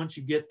most part, once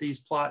you get these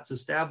plots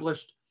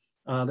established,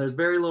 there's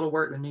very little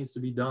work that needs to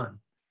be done.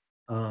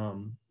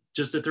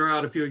 Just to throw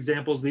out a few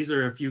examples, these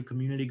are a few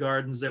community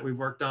gardens that we've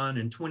worked on.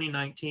 In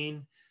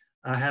 2019,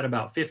 I had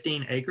about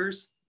 15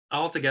 acres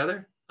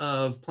altogether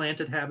of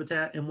planted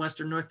habitat in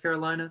Western North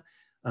Carolina.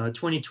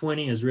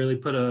 2020 has really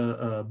put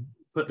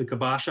the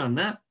kibosh on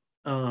that.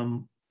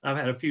 I've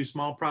had a few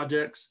small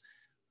projects,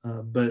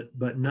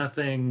 but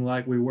nothing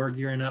like we were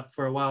gearing up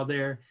for a while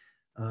there.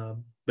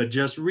 But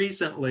just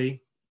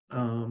recently,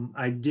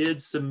 I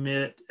did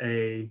submit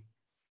an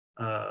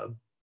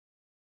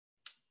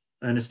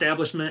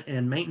establishment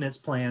and maintenance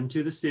plan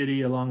to the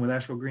city along with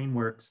Asheville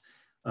Greenworks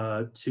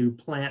to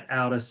plant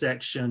out a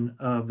section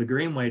of the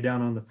Greenway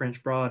down on the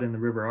French Broad in the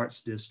River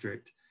Arts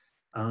District.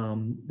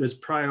 This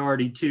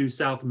priority 2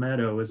 South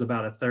Meadow is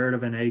about 1/3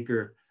 of an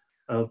acre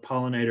of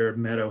pollinator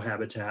meadow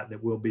habitat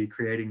that we'll be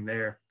creating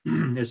there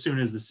as soon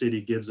as the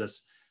city gives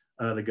us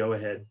the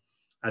go-ahead.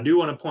 I do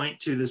want to point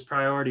to this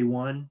priority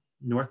 1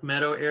 North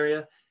Meadow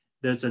area.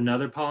 There's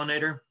another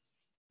pollinator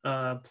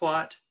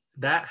plot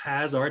that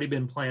has already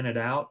been planted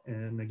out.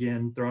 And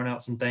again, throwing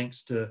out some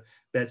thanks to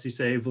Betsy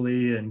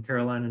Savely and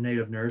Carolina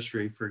Native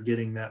Nursery for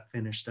getting that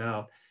finished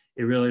out.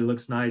 It really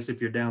looks nice.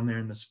 If you're down there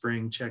in the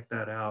spring, check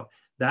that out.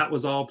 That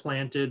was all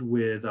planted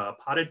with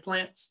potted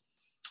plants.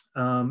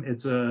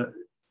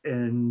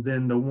 And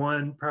then the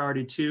one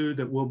priority 2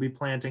 that we'll be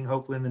planting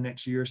hopefully in the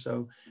next year or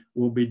so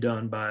will be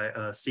done by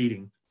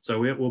seeding.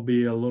 So it will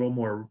be a little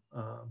more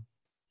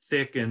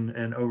thick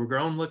and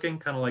overgrown looking,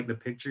 kind of like the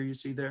picture you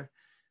see there.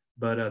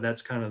 But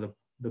that's kind of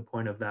the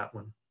point of that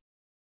one.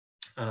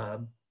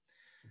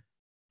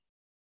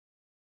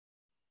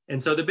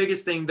 And so the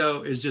biggest thing,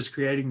 though, is just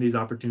creating these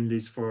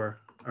opportunities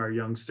for our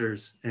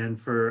youngsters and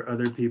for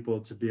other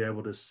people to be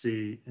able to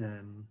see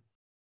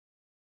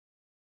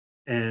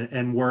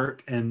and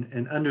work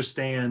and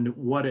understand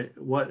what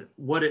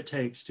it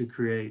takes to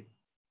create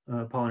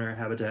pollinator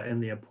habitat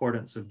and the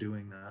importance of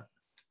doing that.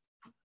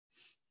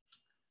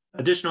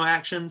 Additional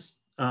actions,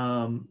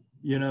 there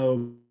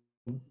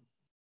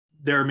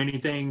are many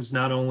things,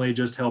 not only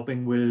just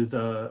helping with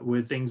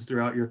things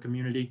throughout your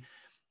community,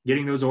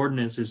 getting those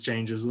ordinances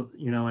changes,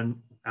 and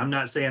I'm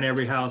not saying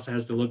every house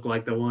has to look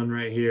like the one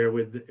right here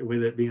with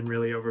it being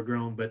really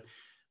overgrown, but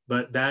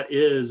that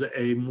is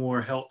a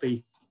more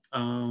healthy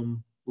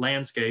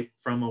landscape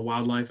from a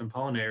wildlife and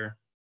pollinator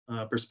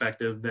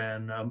perspective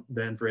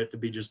than for it to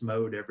be just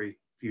mowed every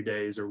few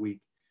days or week.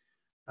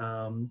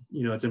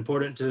 It's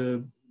important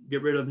to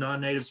get rid of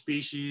non-native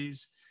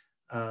species.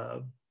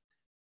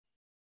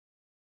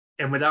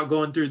 And without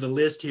going through the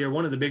list here,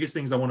 one of the biggest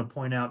things I want to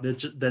point out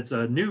that's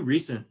a new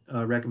recent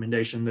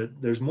recommendation,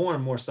 that there's more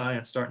and more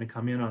science starting to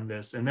come in on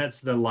this, and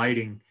that's the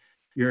lighting.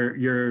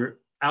 Your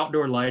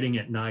outdoor lighting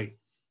at night.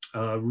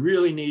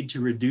 Really need to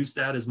reduce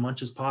that as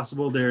much as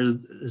possible.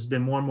 There's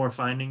been more and more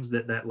findings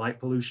that light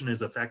pollution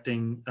is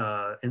affecting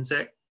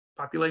insect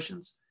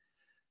populations,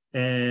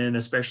 and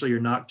especially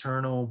your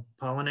nocturnal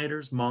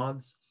pollinators,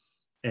 moths.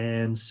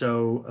 And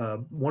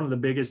so one of the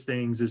biggest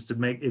things is to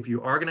make, if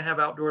you are going to have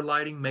outdoor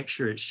lighting, make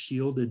sure it's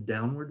shielded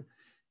downward.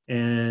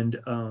 And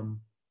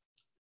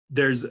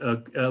there's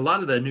a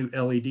lot of the new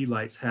LED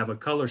lights have a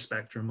color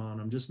spectrum on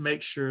them. Just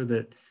make sure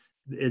that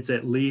it's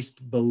at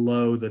least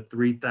below the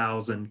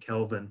 3000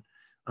 Kelvin.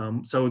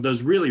 So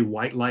those really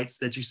white lights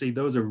that you see,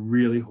 those are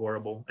really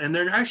horrible. And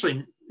they're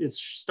actually, it's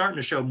starting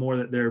to show more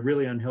that they're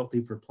really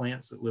unhealthy for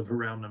plants that live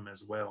around them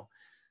as well.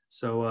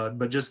 So,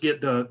 but just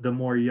get the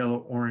more yellow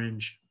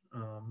orange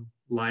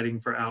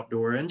lighting for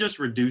outdoor and just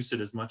reduce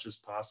it as much as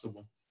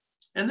possible.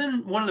 And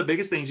then one of the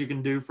biggest things you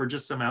can do for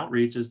just some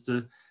outreach is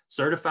to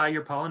certify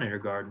your pollinator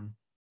garden.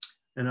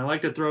 And I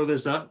like to throw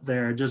this up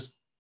there.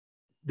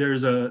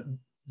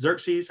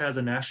 Xerxes has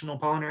a national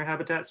pollinator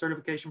habitat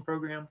certification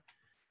program,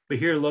 but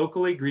here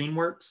locally,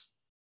 Greenworks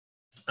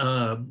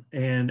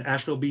and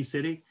Asheville Bee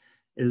City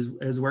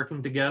is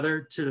working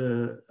together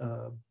to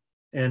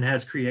and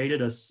has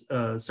created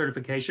a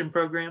certification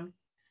program.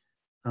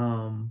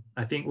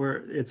 I think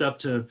it's up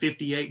to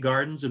 58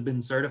 gardens have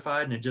been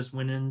certified, and it just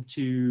went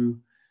into,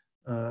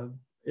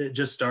 it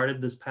just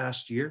started this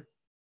past year.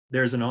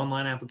 There's an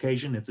online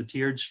application. It's a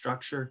tiered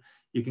structure.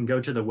 You can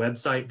go to the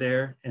website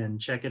there and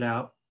check it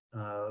out.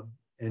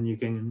 And you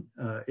can,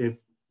 if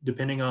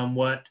depending on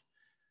what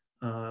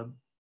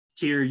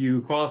tier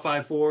you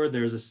qualify for,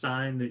 there's a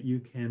sign that you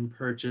can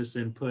purchase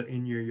and put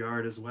in your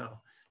yard as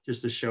well,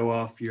 just to show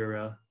off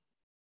your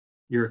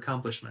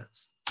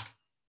accomplishments.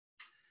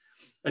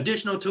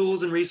 Additional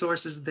tools and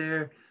resources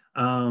there.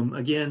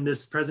 Again,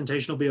 this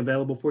presentation will be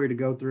available for you to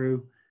go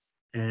through,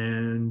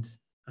 and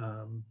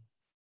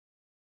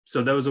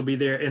so those will be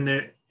there.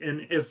 And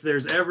if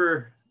there's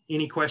ever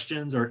any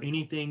questions or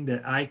anything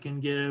that I can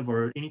give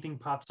or anything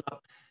pops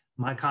up,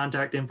 my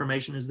contact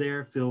information is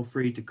there. Feel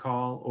free to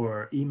call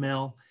or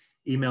email.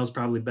 Email is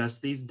probably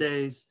best these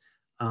days.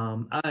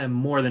 I am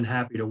more than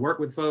happy to work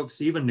with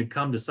folks, even to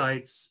come to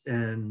sites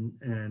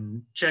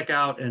and check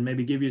out and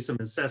maybe give you some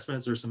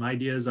assessments or some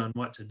ideas on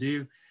what to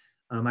do.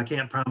 I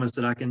can't promise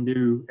that I can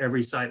do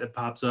every site that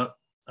pops up,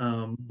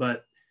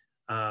 but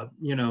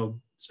you know,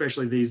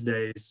 especially these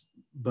days.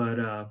 But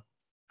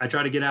I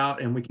try to get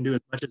out, and we can do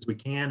as much as we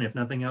can. If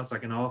nothing else, I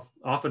can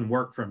often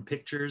work from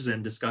pictures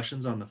and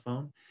discussions on the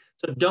phone.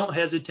 So don't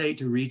hesitate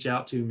to reach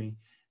out to me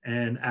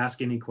and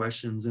ask any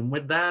questions. And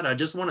with that, I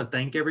just want to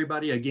thank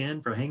everybody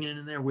again for hanging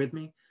in there with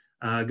me,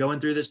 going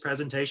through this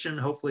presentation.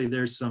 Hopefully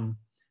there's some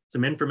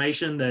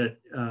information that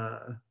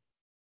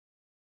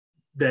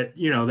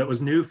that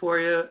was new for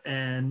you.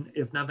 And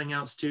if nothing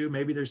else too,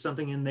 maybe there's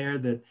something in there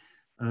that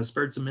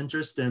spurred some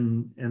interest,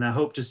 and I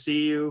hope to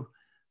see you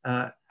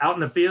out in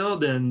the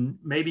field, and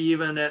maybe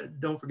even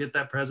don't forget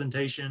that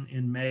presentation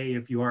in May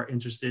if you are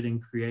interested in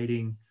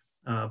creating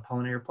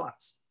pollinator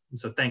plots. And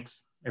so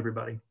thanks,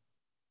 everybody.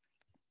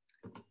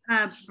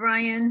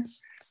 Bryan,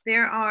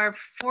 there are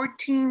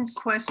 14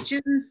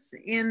 questions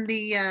in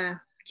the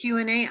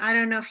Q&A. I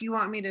don't know if you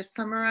want me to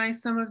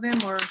summarize some of them,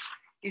 or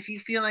if you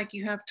feel like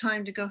you have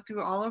time to go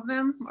through all of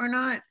them or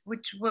not. What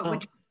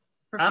would you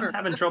prefer? I'm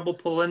having trouble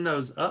pulling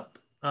those up.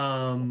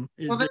 Well,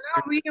 then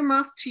I'll read them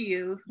off to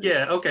you.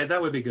 Yeah, okay,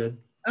 that would be good.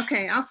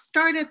 Okay, I'll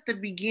start at the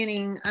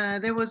beginning.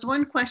 There was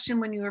one question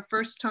when you were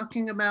first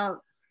talking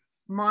about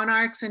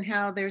monarchs and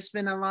how there's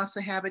been a loss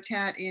of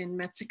habitat in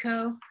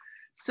Mexico.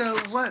 So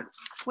what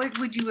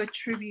would you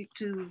attribute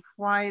to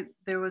why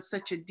there was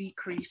such a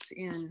decrease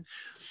in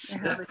the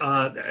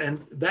habitat?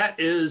 And that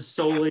is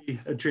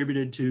solely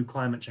attributed to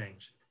climate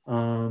change.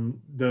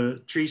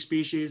 The tree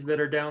species that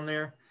are down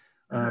there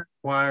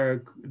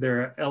require,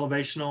 they're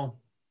elevational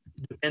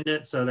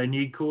dependent, so they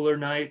need cooler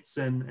nights,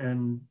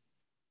 and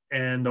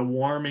the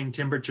warming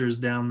temperatures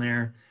down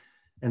there,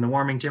 and the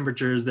warming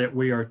temperatures that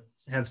we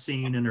have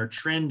seen and are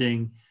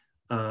trending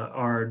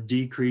are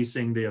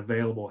decreasing the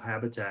available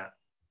habitat,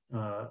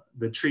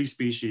 the tree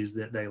species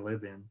that they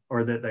live in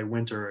or that they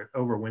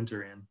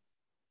overwinter in.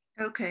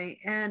 Okay,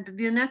 and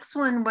the next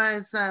one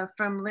was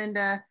from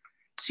Linda.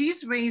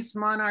 She's raised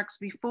monarchs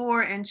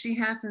before and she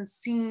hasn't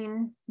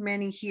seen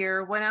many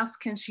here. What else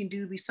can she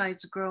do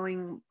besides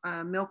growing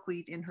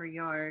milkweed in her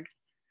yard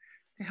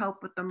to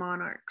help with the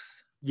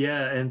monarchs?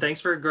 Yeah, and thanks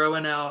for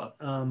growing out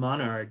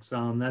monarchs.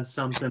 That's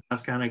something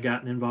I've kind of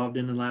gotten involved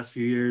in the last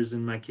few years,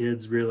 and my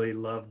kids really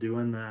love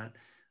doing that.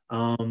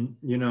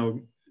 You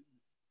know,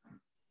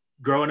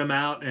 growing them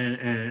out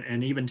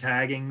and even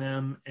tagging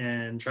them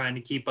and trying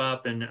to keep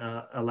up and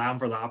allow them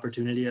for the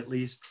opportunity, at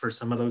least for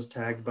some of those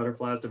tagged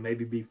butterflies to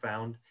maybe be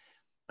found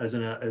as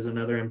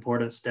another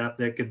important step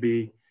that could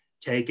be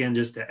taken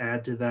just to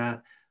add to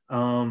that.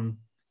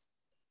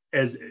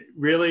 As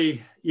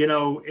really, you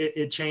know,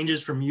 it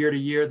changes from year to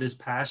year. This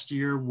past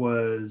year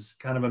was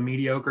kind of a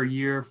mediocre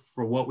year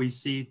for what we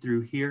see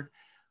through here.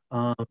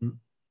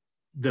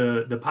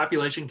 The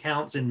population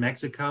counts in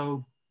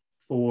Mexico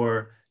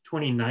for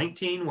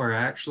 2019 were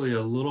actually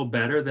a little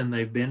better than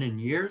they've been in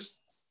years,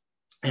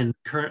 and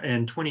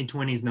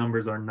 2020's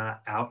numbers are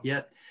not out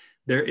yet.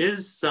 There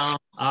is some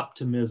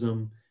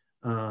optimism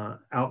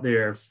out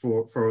there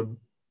for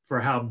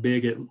how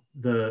big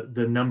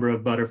the number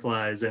of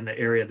butterflies and the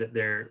area that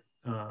they're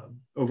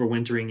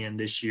overwintering in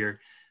this year.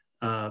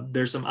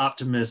 There's some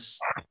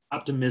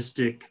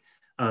optimistic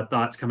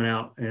thoughts coming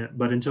out,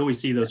 but until we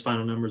see those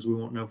final numbers, we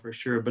won't know for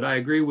sure. But I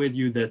agree with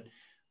you that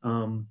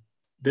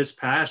this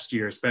past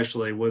year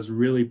especially was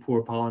really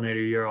poor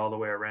pollinator year all the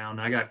way around.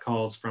 I got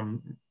calls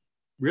from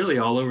really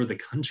all over the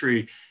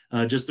country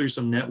just through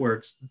some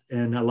networks,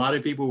 and a lot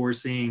of people were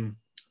seeing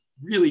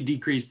really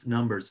decreased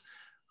numbers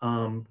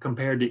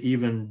compared to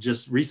even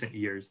just recent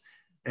years.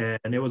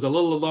 And it was a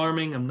little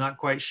alarming. I'm not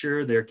quite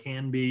sure. There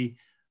can be,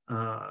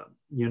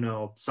 you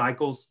know,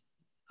 cycles.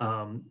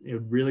 It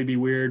would really be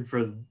weird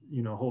for,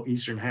 you know, whole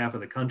eastern half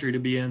of the country to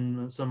be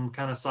in some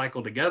kind of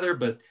cycle together,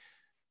 but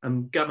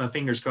I've got my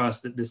fingers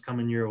crossed that this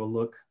coming year will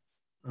look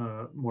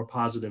more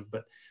positive.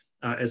 But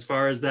as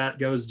far as that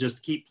goes,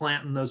 just keep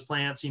planting those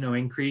plants, you know,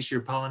 increase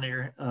your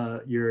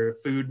pollinator, your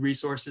food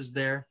resources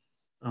there.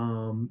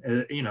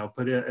 you know,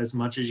 put it as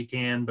much as you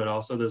can, but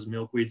also those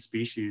milkweed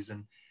species.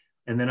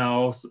 And then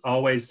I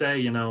always say,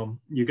 you know,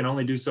 you can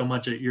only do so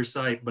much at your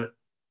site, but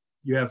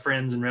you have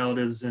friends and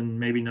relatives and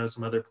maybe know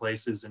some other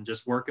places, and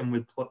just working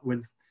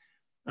with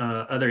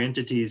other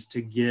entities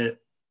to get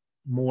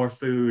more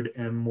food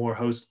and more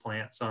host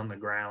plants on the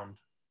ground.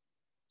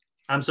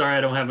 I'm sorry,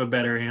 I don't have a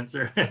better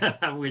answer.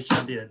 I wish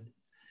I did.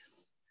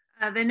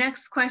 The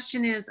next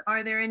question is,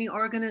 are there any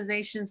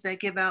organizations that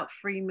give out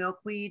free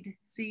milkweed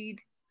seed?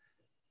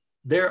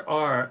 There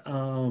are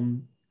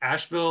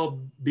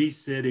Asheville, Bee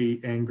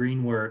City, and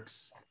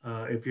Greenworks.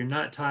 If you're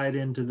not tied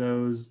into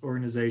those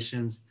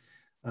organizations,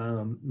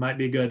 might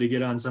be good to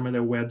get on some of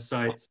their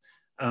websites.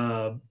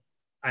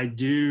 I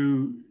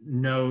do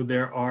know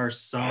there are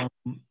some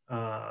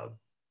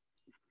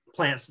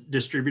plants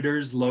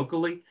distributors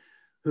locally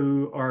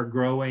who are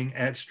growing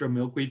extra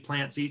milkweed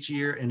plants each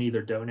year and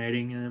either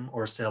donating them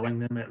or selling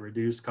them at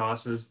reduced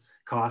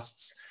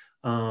costs.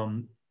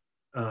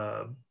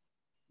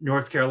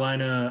 North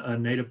Carolina, a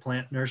native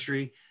plant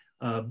nursery,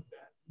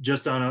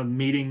 just on a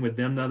meeting with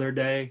them the other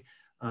day,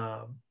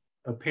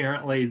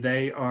 apparently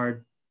they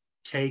are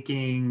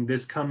taking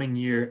this coming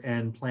year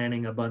and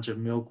planting a bunch of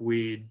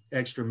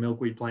extra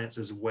milkweed plants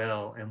as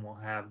well, and we'll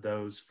have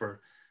those for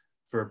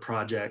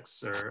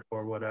projects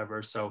or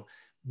whatever. So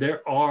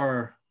there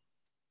are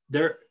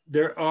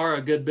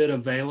a good bit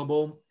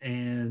available,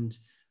 and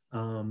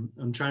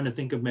I'm trying to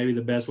think of maybe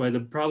the best way.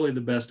 Probably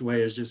the best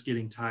way is just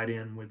getting tied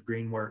in with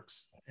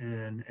Greenworks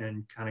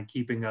and kind of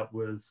keeping up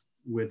with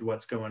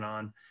what's going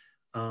on.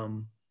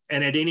 And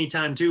at any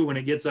time too, when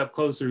it gets up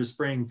closer to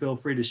spring, feel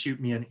free to shoot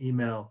me an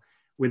email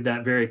with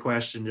that very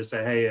question. Just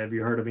say, hey, have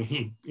you heard of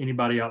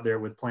anybody out there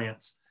with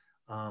plants?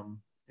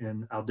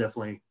 And I'll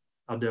definitely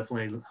hunt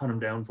them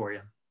down for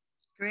you.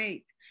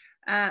 Great.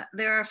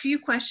 There are a few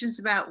questions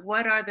about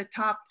what are the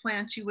top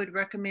plants you would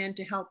recommend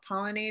to help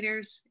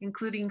pollinators,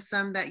 including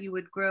some that you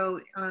would grow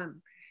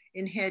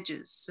in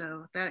hedges.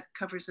 So that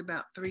covers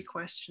about 3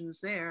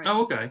 questions there.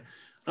 Oh, okay.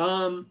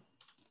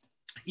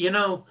 You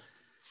know,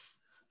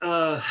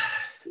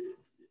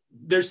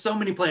 there's so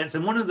many plants,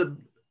 and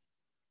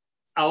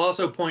I'll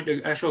also point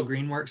to Asheville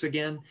Greenworks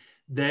again.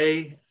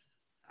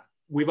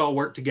 We've all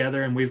worked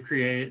together, and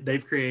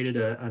they've created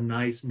a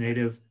nice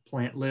native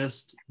plant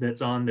list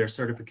that's on their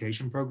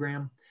certification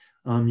program.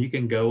 You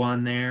can go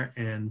on there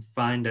and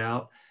find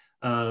out.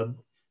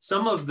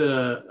 Some of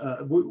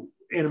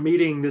in a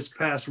meeting this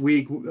past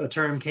week, a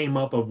term came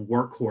up of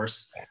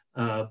workhorse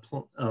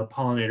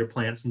pollinator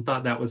plants, and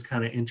thought that was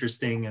kind of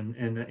interesting and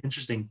an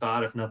interesting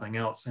thought, if nothing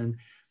else. And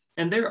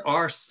there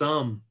are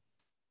some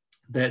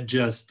that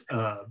just,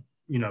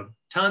 you know,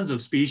 tons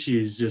of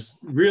species just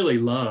really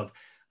love.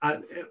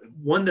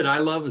 One that I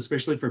love,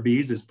 especially for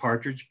bees, is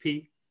partridge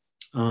pea.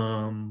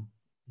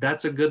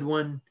 That's a good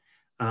one.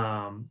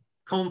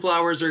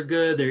 Coneflowers are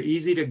good. They're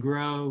easy to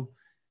grow.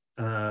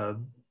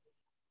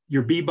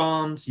 Your bee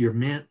balms, your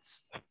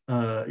mints,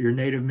 your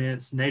native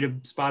mints, native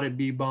spotted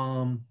bee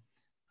balm,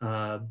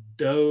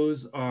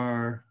 those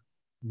are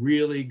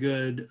really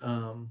good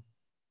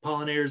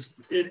pollinators.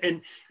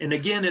 And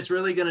again, it's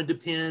really going to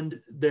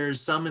depend.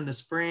 There's some in the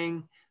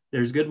spring,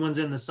 there's good ones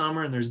in the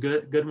summer, and there's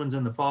good ones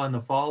in the fall. In the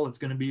fall, it's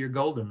going to be your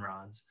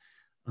goldenrods.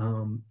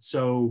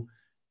 So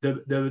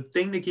the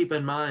thing to keep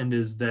in mind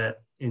is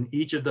that in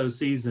each of those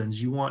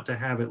seasons, you want to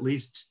have at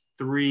least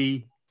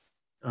 3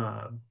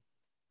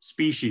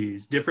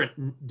 species,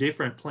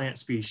 different plant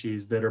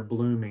species that are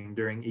blooming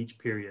during each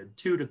period,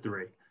 2 to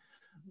 3.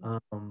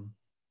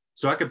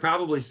 So I could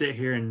probably sit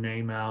here and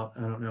name out,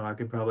 I don't know, I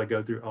could probably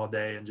go through all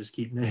day and just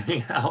keep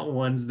naming out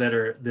ones that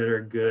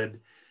are good.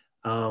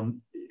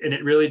 And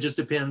it really just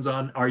depends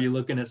on, are you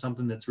looking at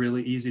something that's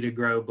really easy to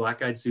grow?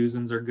 Black-eyed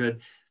Susans are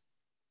good.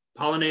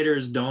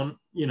 Pollinators don't,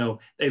 you know,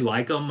 they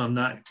like them.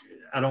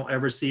 I don't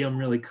ever see them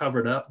really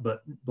covered up,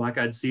 but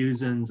Black-eyed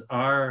Susans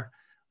are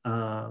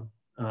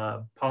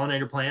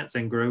pollinator plants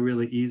and grow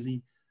really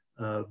easy.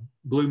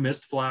 Blue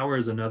mist flower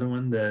is another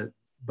one that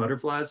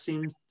butterflies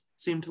seem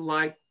to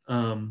like.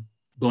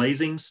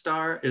 Blazing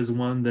star is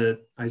one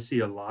that I see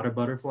a lot of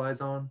butterflies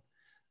on.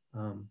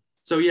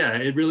 So yeah,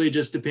 it really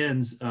just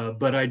depends.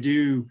 But I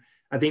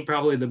think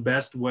probably the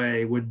best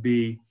way would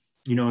be,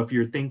 you know, if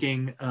you're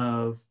thinking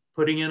of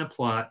putting in a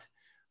plot,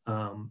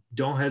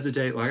 don't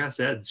hesitate. Like I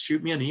said,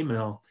 shoot me an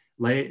email.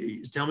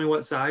 Tell me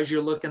what size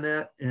you're looking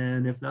at,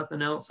 and if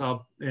nothing else,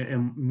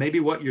 and maybe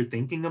what you're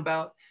thinking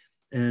about,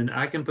 and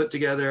I can put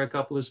together a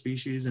couple of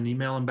species and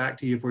email them back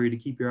to you for you to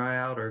keep your eye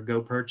out or go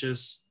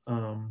purchase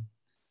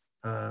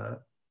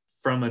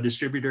from a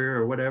distributor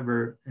or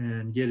whatever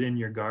and get in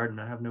your garden.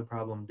 I have no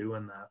problem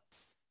doing that.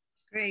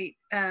 Great.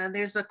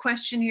 There's a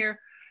question here.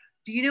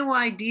 Do you know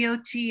why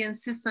DOT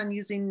insists on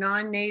using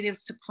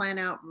non-natives to plant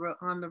out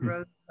on the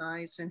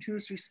roadsides, and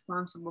who's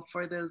responsible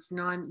for those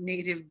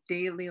non-native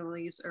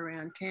daylilies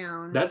around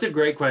town? That's a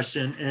great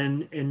question.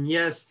 And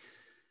yes,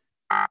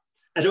 I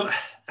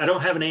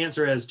don't have an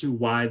answer as to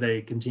why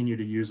they continue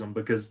to use them,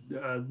 because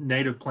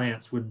native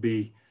plants would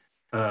be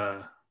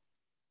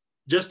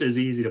just as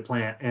easy to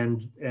plant.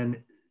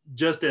 And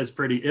just as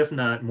pretty, if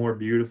not more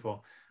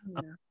beautiful.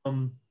 Yeah.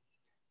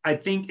 I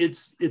think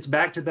it's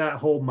back to that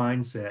whole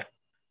mindset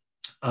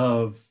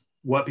of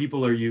what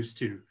people are used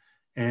to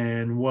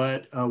and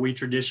what we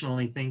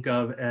traditionally think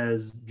of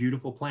as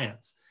beautiful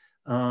plants.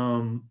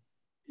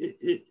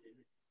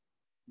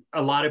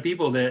 A lot of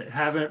people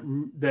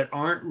that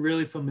aren't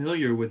really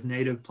familiar with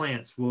native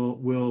plants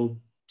will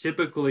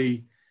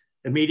typically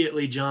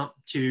immediately jump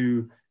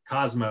to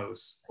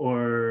cosmos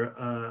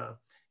or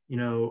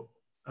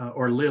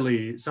or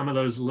lily, some of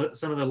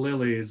the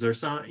lilies, or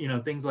some,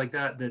 things like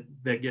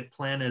that get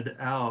planted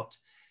out,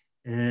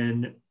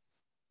 and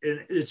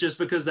it's just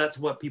because that's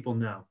what people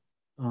know.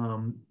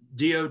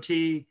 DOT,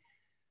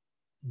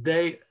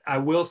 I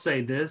will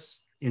say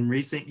this, in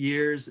recent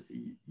years,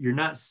 you're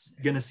not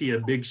going to see a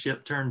big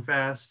ship turn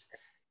fast,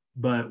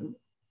 but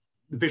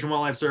the Fish and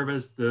Wildlife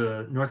Service,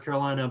 the North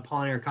Carolina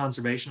Pollinator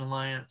Conservation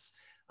Alliance,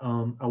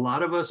 a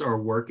lot of us are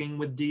working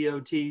with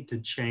DOT to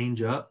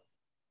change up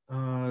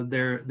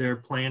their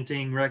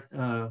planting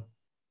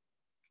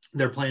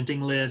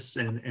lists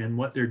and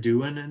what they're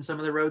doing in some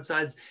of the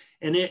roadsides,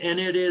 and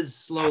it is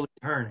slowly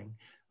turning.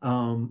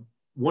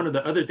 One of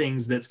the other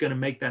things that's going to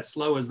make that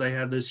slow is they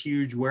have this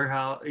huge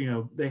warehouse,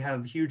 they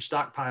have huge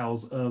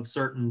stockpiles of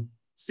certain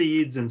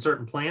seeds and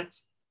certain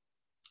plants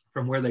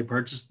from where they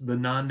purchased the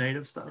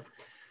non-native stuff.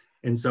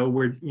 And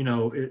so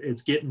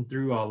it's getting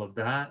through all of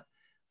that.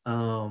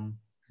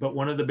 But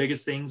one of the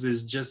biggest things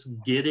is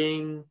just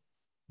getting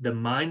the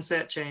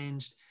mindset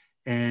changed,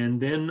 and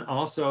then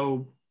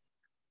also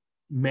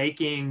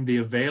making the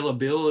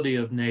availability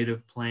of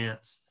native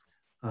plants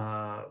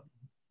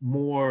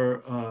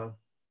more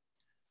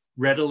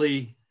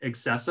readily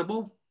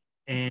accessible,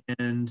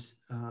 and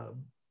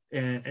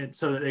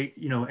so that they,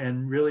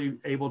 and really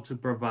able to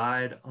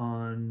provide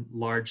on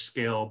large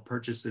scale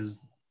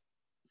purchases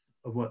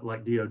of what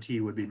like DOT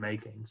would be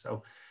making.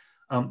 So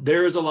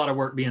there is a lot of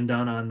work being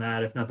done on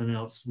that. If nothing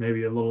else,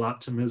 maybe a little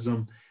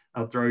optimism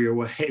I'll throw your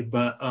way,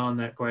 but on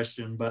that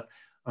question, but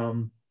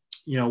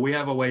we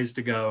have a ways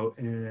to go,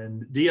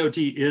 and DOT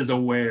is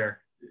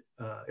aware,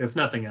 if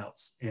nothing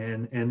else,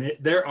 and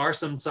there are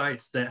some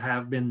sites that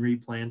have been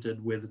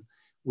replanted with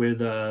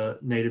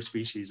native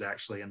species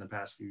actually in the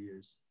past few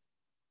years.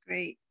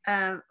 Great.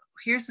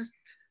 Here's a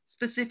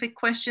specific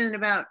question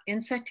about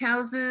insect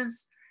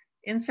houses.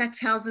 Insect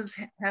houses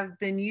have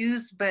been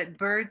used, but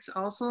birds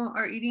also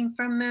are eating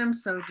from them.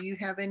 So do you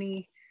have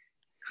any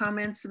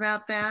comments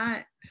about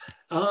that?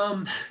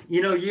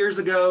 Years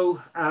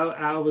ago,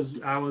 I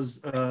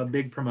was a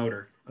big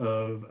promoter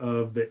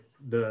of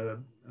the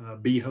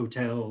bee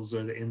hotels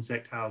or the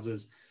insect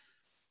houses.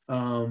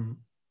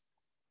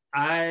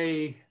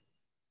 I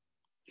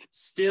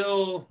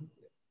still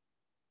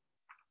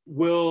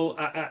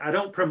I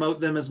don't promote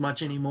them as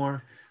much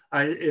anymore.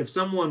 If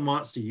someone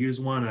wants to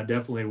use one, I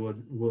definitely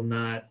will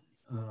not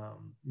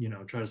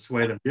try to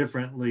sway them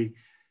differently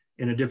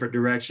in a different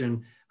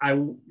direction. I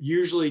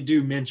usually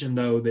do mention,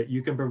 though, that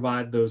you can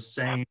provide those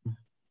same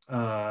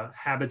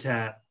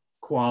habitat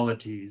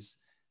qualities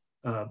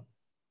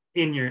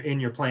in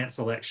your plant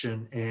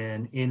selection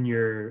and in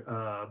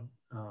your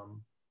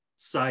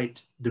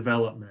site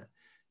development.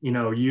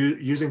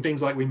 Using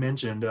things like we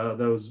mentioned,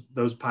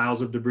 those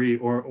piles of debris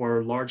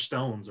or large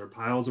stones or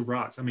piles of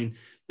rocks. I mean,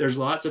 there's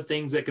lots of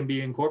things that can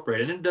be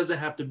incorporated, and it doesn't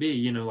have to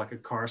be, like a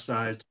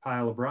car-sized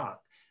pile of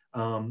rock.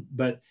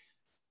 But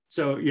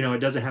so, it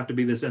doesn't have to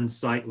be this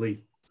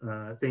unsightly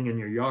thing in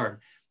your yard,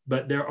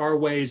 but there are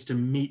ways to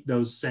meet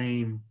those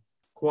same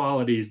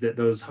qualities that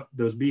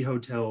those bee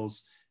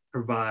hotels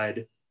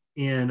provide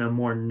in a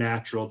more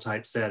natural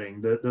type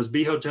setting. Those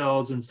bee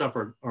hotels and stuff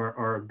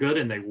are good,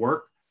 and they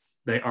work.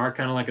 They are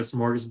kind of like a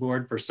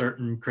smorgasbord for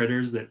certain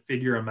critters that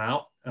figure them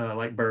out,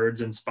 like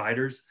birds and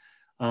spiders.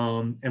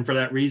 And for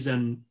that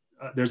reason,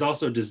 there's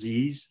also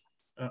disease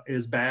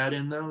is bad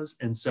in those.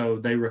 And so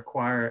they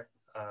require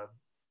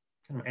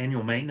kind of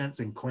annual maintenance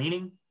and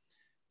cleaning.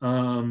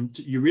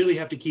 You really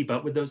have to keep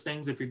up with those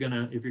things if you're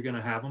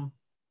gonna have them.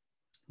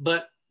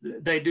 But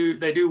they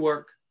do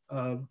work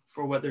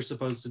for what they're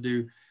supposed to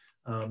do.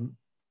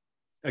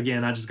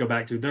 Again, I just go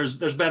back to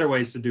there's better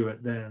ways to do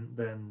it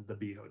than the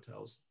bee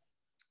hotels.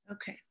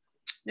 Okay.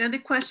 Another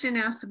question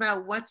asked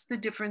about what's the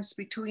difference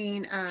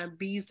between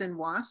bees and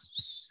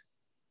wasps?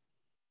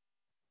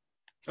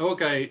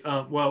 Okay.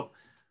 Well,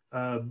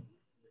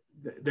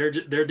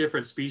 they're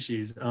different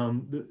species.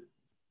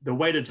 The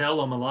way to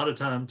tell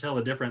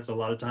the difference a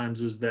lot of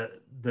times is that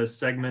the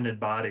segmented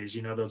bodies,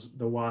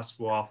 the wasp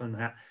will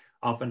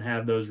often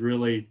have those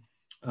really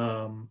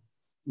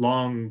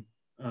long,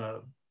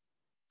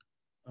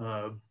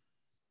 what's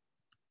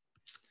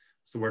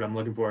the word I'm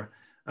looking for?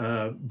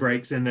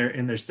 Breaks in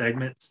their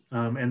segments,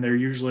 and they're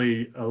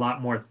usually a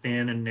lot more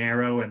thin and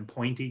narrow and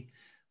pointy.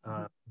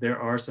 There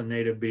are some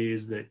native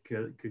bees that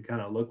could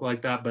kind of look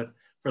like that, but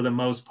for the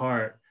most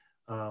part,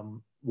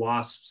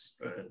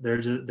 wasps, they're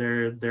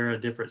a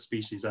different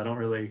species. I don't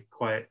really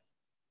quite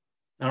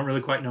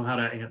know how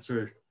to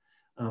answer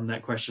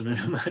that question in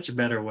a much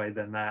better way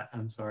than that.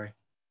 I'm sorry.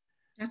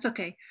 That's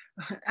okay.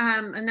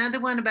 Another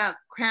one about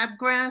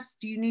crabgrass.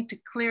 Do you need to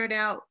clear it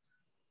out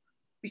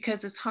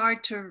because it's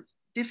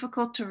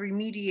difficult to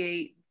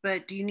remediate,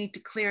 but do you need to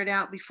clear it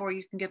out before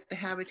you can get the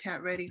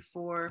habitat ready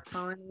for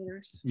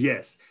pollinators?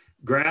 Yes,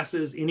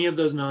 grasses, any of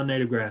those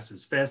non-native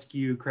grasses,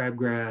 fescue,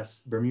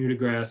 crabgrass, Bermuda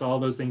grass, all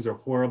those things are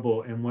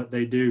horrible. And what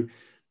they do,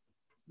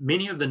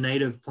 many of the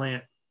native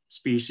plant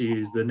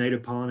species, the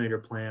native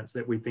pollinator plants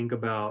that we think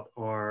about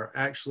are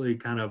actually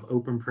kind of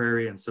open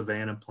prairie and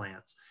savanna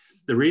plants.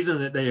 The reason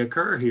that they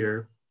occur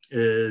here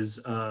is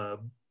that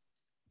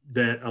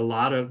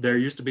there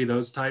used to be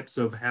those types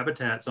of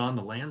habitats on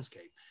the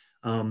landscape.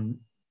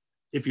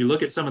 If you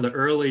look at some of the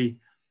early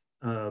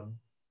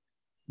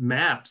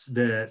maps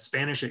that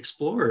Spanish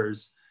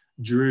explorers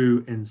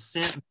drew and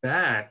sent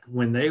back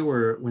when they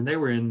were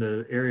in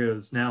the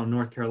areas now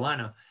North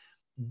Carolina,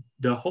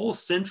 the whole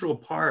central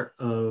part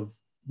of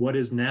what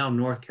is now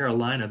North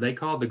Carolina, they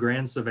called the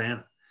Grand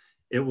Savannah.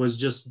 It was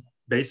just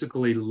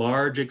basically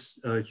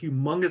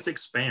humongous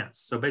expanse.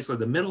 So basically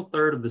the middle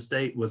third of the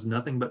state was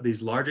nothing but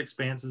these large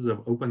expanses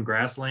of open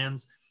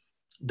grasslands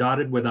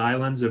dotted with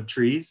islands of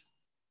trees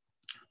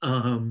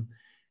and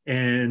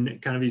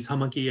kind of these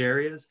hummocky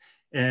areas.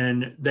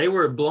 And they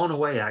were blown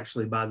away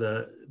actually by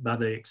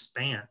the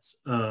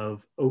expanse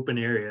of open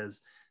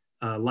areas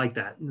like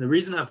that. And the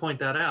reason I point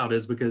that out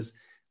is because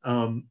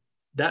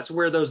that's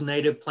where those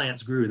native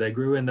plants grew. They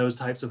grew in those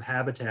types of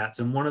habitats.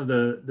 And one of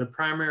the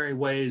primary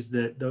ways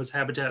that those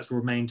habitats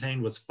were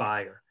maintained was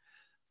fire.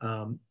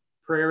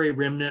 Prairie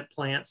remnant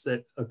plants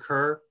that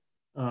occur,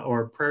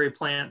 or prairie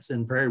plants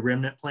and prairie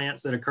remnant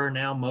plants that occur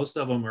now, most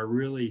of them are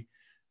really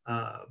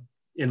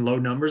in low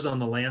numbers on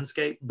the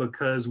landscape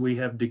because we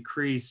have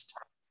decreased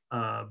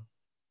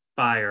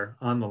fire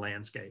on the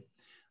landscape.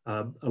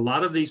 A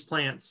lot of these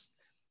plants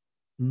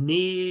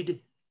need,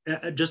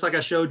 just like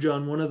I showed you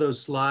on one of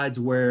those slides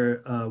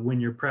where when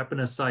you're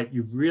prepping a site,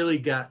 you've really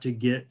got to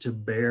get to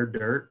bare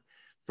dirt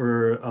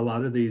for a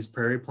lot of these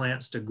prairie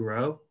plants to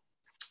grow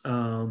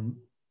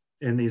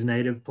in these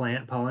native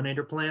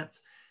pollinator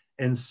plants.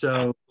 And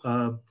so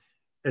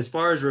as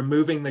far as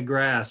removing the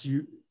grass,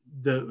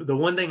 the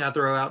one thing I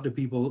throw out to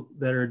people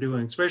that are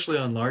doing, especially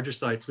on larger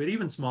sites, but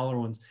even smaller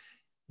ones,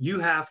 you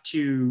have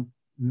to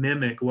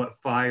mimic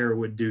what fire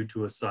would do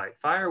to a site.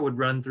 Fire would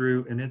run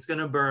through and it's going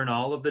to burn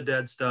all of the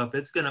dead stuff.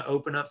 It's going to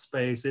open up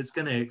space. It's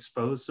going to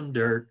expose some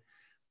dirt.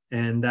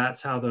 And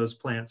that's how those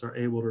plants are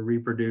able to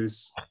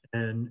reproduce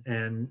and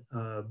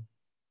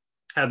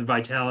have the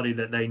vitality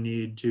that they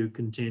need to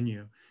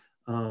continue.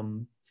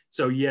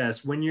 So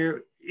yes, when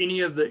you're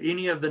any of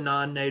the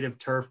non-native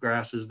turf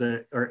grasses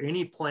that, or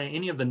any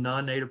of the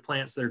non-native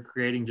plants that are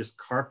creating just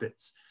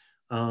carpets,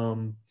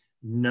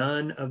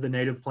 none of the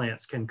native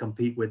plants can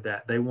compete with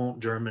that. They won't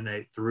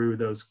germinate through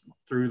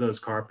those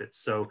carpets.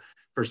 So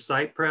for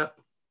site prep,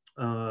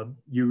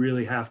 you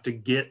really have to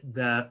get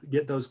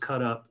those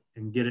cut up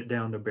and get it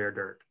down to bare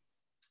dirt.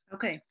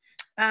 Okay.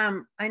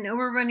 I know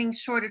we're running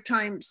short of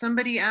time.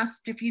 Somebody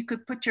asked if you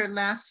could put your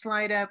last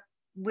slide up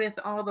with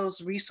all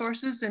those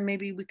resources and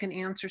maybe we can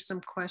answer some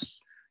questions.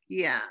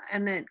 Yeah,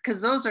 and then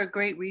because those are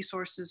great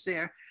resources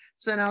there.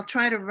 So then I'll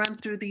try to run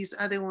through these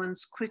other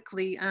ones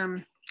quickly.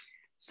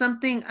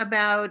 Something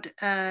about,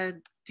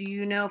 do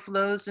you know if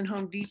Lowe's and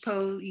Home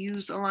Depot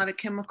use a lot of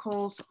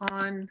chemicals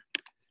on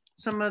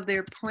some of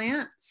their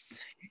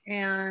plants?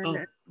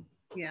 And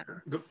yeah.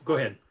 Go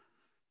ahead.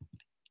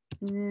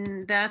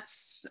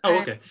 That's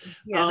okay.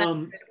 Yeah, that's a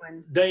good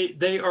one.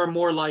 They are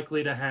more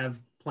likely to have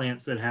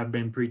plants that have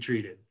been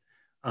pre-treated.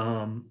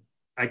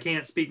 I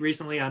can't speak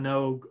recently. I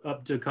know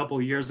up to a couple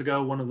of years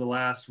ago, one of the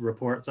last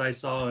reports I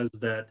saw is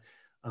that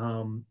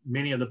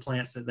many of the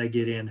plants that they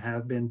get in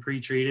have been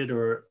pre-treated,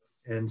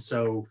 and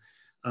so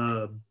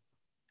the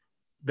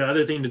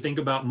other thing to think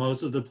about,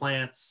 most of the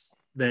plants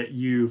that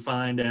you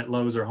find at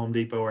Lowe's or Home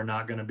Depot are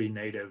not going to be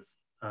native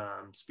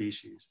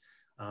species.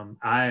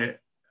 I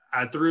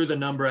threw the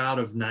number out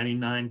of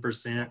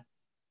 99%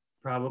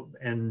 probably,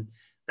 and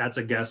that's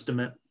a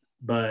guesstimate,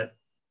 but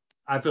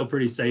I feel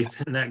pretty safe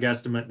in that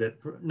guesstimate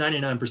that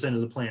 99%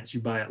 of the plants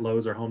you buy at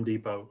Lowe's or Home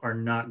Depot are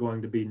not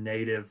going to be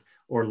native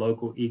or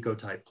local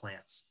eco-type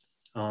plants.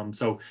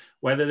 So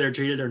whether they're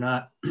treated or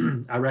not,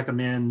 I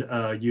recommend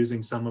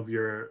using some of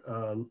your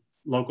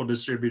local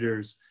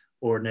distributors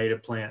or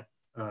native plant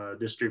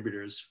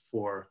distributors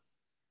for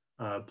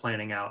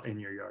planting out in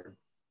your yard.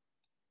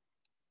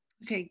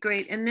 Okay,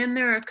 great. And then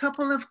there are a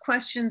couple of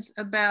questions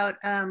about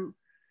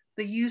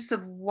the use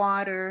of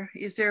water.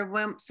 Is there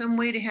some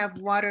way to have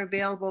water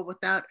available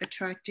without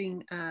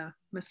attracting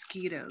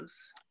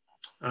mosquitoes?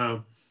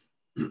 You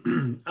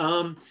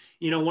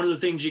know, one of the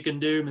things you can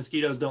do,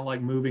 mosquitoes don't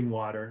like moving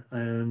water.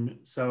 And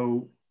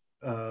so,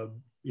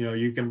 you know,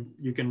 you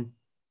can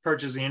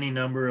purchase any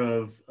number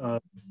of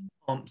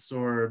pumps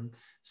or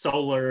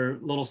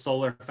little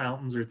solar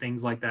fountains or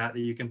things like that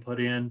you can put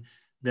in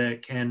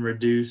that can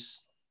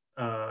reduce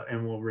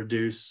and will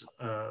reduce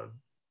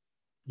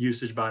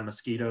usage by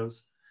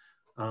mosquitoes.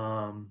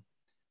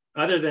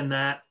 Other than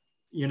that,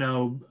 you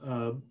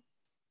know,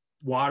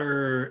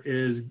 water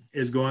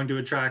is going to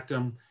attract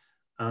them.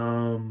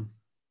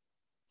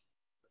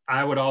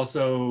 I would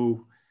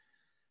also,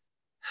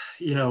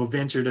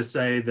 venture to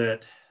say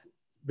that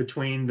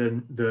between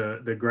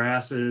the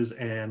grasses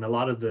and a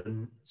lot of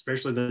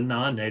especially the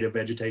non-native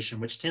vegetation,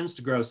 which tends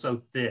to grow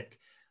so thick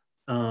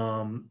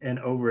and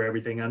over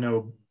everything. I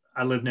know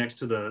I live next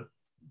to the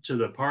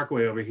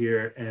parkway over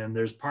here, and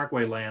there's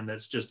parkway land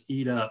that's just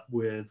eat up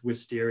with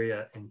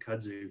wisteria and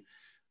kudzu.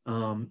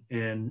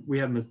 And we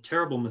have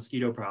terrible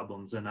mosquito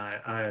problems, and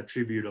I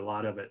attribute a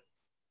lot of it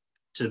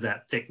to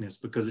that thickness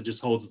because it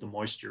just holds the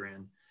moisture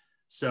in.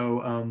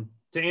 So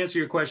to answer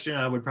your question,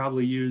 I would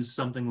probably use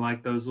something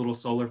like those little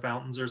solar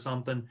fountains or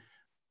something.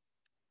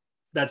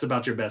 That's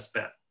about your best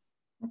bet.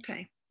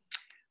 Okay.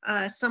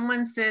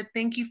 Someone said,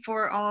 thank you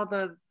for all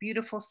the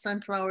beautiful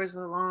sunflowers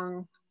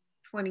along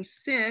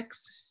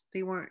 26.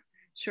 They weren't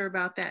sure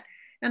about that.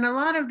 And a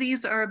lot of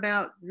these are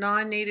about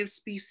non-native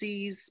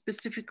species,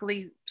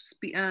 specifically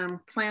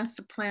plants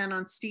to plant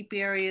on steep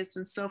areas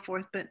and so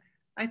forth. But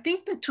I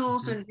think the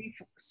tools and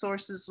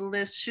resources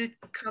list should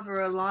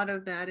cover a lot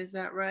of that. Is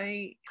that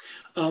right?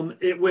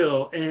 It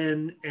will.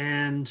 And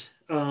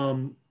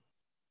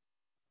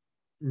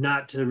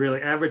not to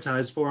really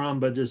advertise for them,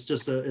 but it's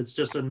just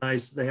a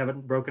nice, they have it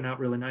broken out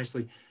really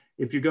nicely.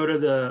 If you go to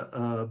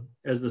the,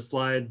 as the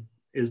slide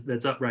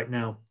that's up right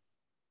now,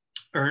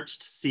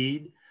 Ernst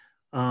Seed,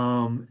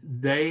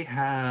 they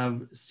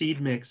have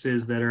seed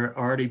mixes that are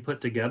already put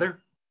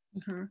together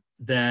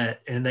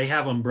and they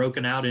have them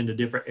broken out into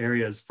different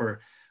areas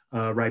for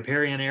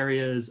riparian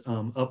areas,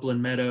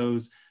 upland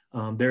meadows.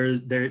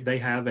 They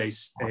have a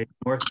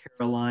North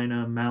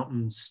Carolina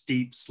mountain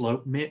steep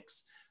slope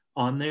mix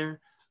on there.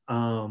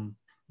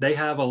 They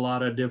have a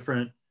lot of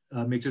different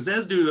mixes,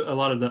 as do a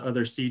lot of the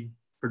other seed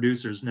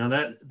producers. Now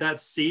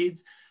that's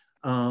seeds.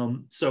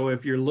 So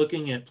if you're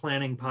looking at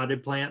planting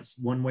potted plants,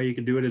 one way you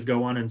can do it is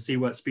go on and see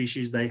what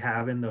species they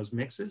have in those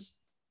mixes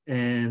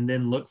and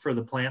then look for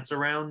the plants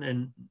around.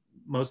 And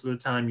most of the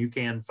time you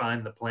can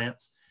find the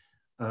plants.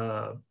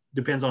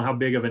 Depends on how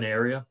big of an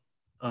area,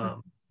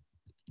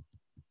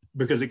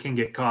 because it can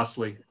get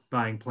costly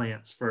buying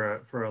plants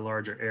for a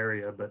larger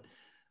area. But,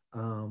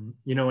 and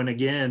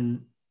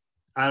again,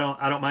 I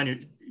don't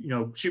mind,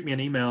 shoot me an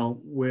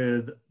email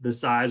with the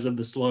size of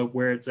the slope,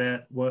 where it's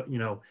at, what,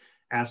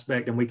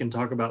 aspect, and we can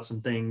talk about some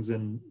things,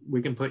 and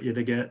we can put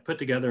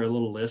together a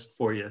little list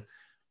for you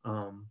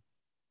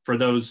for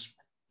those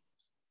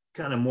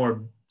kind of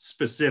more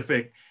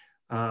specific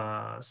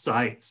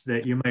sites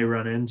that you may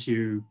run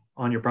into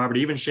on your property,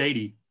 even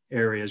shady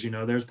areas.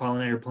 There's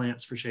pollinator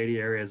plants for shady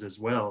areas as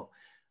well.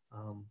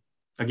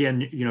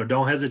 Again,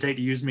 don't hesitate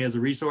to use me as a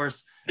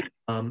resource.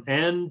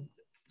 And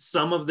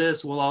some of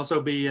this will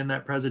also be in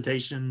that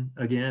presentation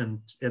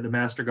again at the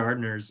Master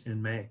Gardeners in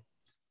May.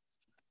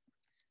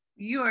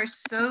 You are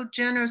so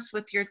generous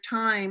with your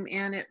time,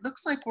 and it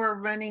looks like we're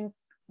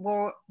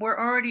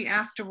already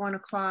after 1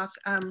 o'clock.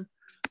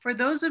 For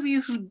those of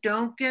you who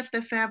don't get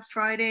the Fab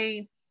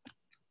Friday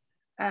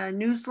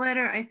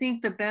newsletter, I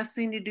think the best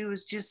thing to do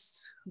is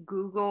just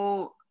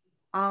Google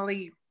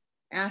OLLI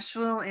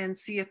Asheville and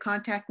see a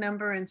contact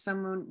number, and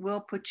someone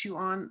will put you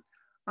on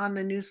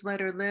the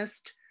newsletter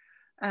list.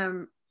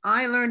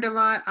 I learned a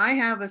lot. I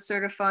have a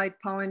certified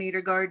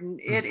pollinator garden.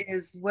 It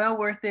is well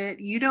worth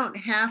it. You don't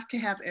have to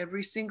have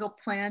every single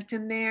plant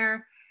in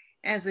there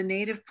as a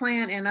native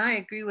plant. And I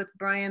agree with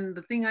Bryan.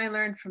 The thing I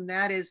learned from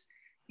that is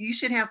you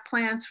should have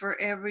plants for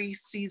every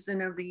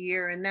season of the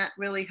year. And that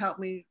really helped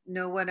me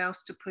know what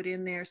else to put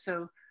in there.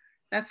 So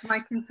that's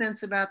my 2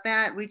 cents about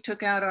that. We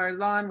took out our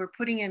lawn. We're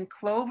putting in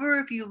clover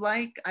if you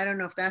like. I don't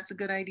know if that's a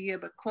good idea,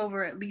 but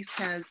clover at least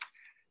has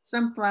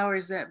some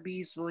flowers that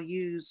bees will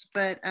use.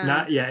 But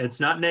it's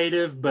not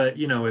native, but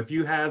if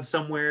you have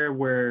somewhere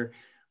where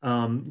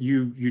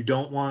you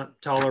don't want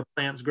taller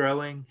plants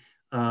growing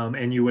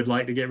and you would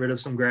like to get rid of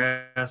some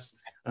grass,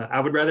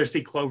 I would rather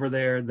see clover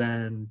there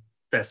than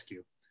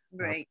fescue.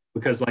 Right.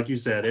 Because like you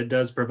said, it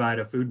does provide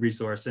a food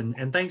resource.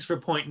 And thanks for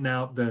pointing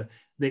out the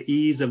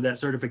ease of that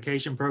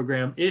certification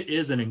program. It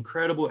is an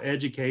incredible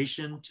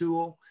education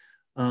tool.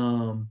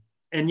 And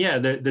yeah,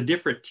 the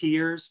different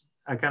tiers,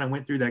 I kind of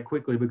went through that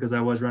quickly because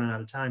I was running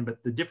out of time,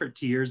 but the different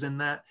tiers in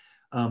that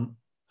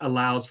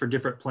allows for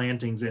different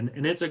plantings.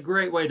 And it's a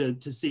great way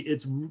to see,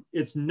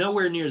 it's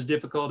nowhere near as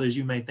difficult as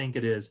you may think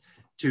it is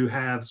to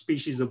have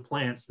species of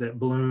plants that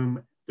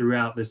bloom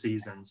throughout the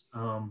seasons.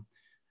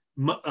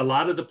 A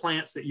lot of the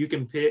plants that you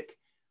can pick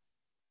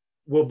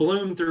will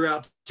bloom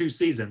throughout 2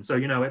 seasons. So,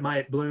 it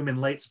might bloom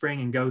in late spring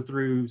and go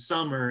through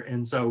summer.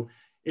 And so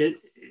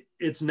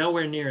it's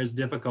nowhere near as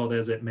difficult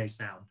as it may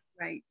sound.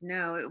 Right.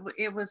 No,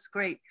 it was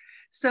great.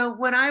 So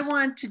what I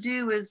want to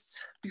do is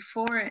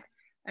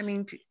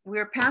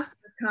we're past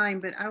the time,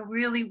 but I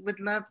really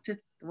would love to,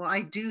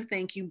 I do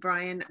thank you,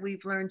 Bryan.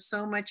 We've learned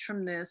so much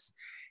from this.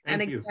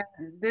 Thank you.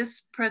 Again,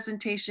 this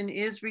presentation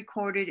is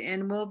recorded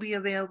and will be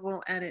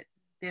available at a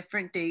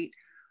different date.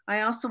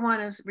 I also want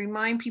to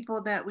remind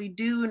people that we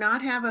do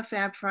not have a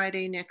Fab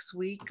Friday next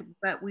week,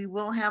 but we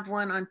will have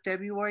one on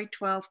February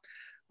 12th,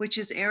 which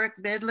is Eric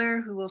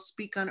Bedler, who will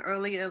speak on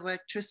early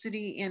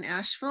electricity in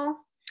Asheville.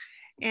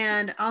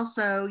 And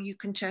also you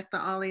can check the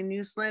OLLI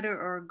newsletter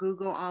or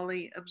Google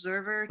OLLI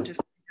Observer to find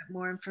out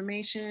more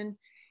information.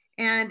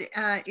 And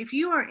if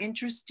you are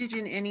interested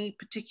in any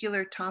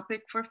particular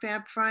topic for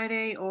Fab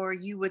Friday, or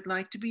you would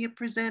like to be a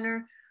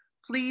presenter,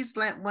 please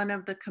let one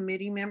of the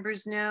committee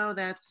members know.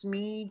 That's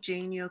me,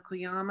 Jane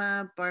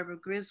Yokoyama, Barbara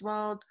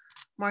Griswold,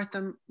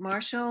 Martha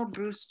Marshall,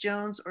 Bruce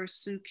Jones, or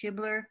Sue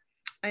Kibler.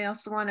 I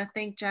also want to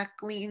thank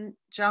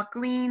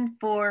Jacqueline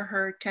for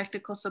her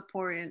technical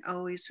support and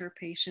always her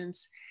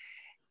patience.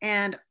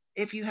 And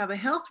if you have a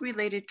health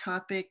related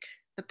topic,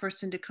 the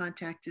person to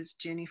contact is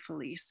Jenny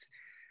Felice.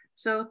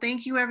 So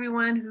thank you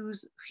everyone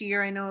who's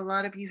here. I know a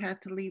lot of you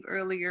had to leave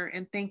earlier,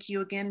 and thank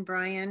you again,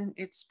 Bryan.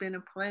 It's been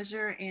a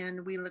pleasure,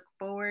 and we look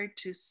forward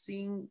to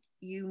seeing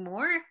you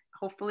more,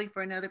 hopefully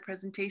for another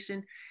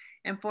presentation.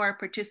 And for our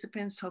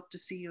participants, hope to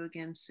see you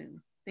again soon.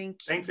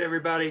 Thank you. Thanks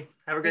everybody.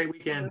 Have a great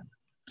weekend.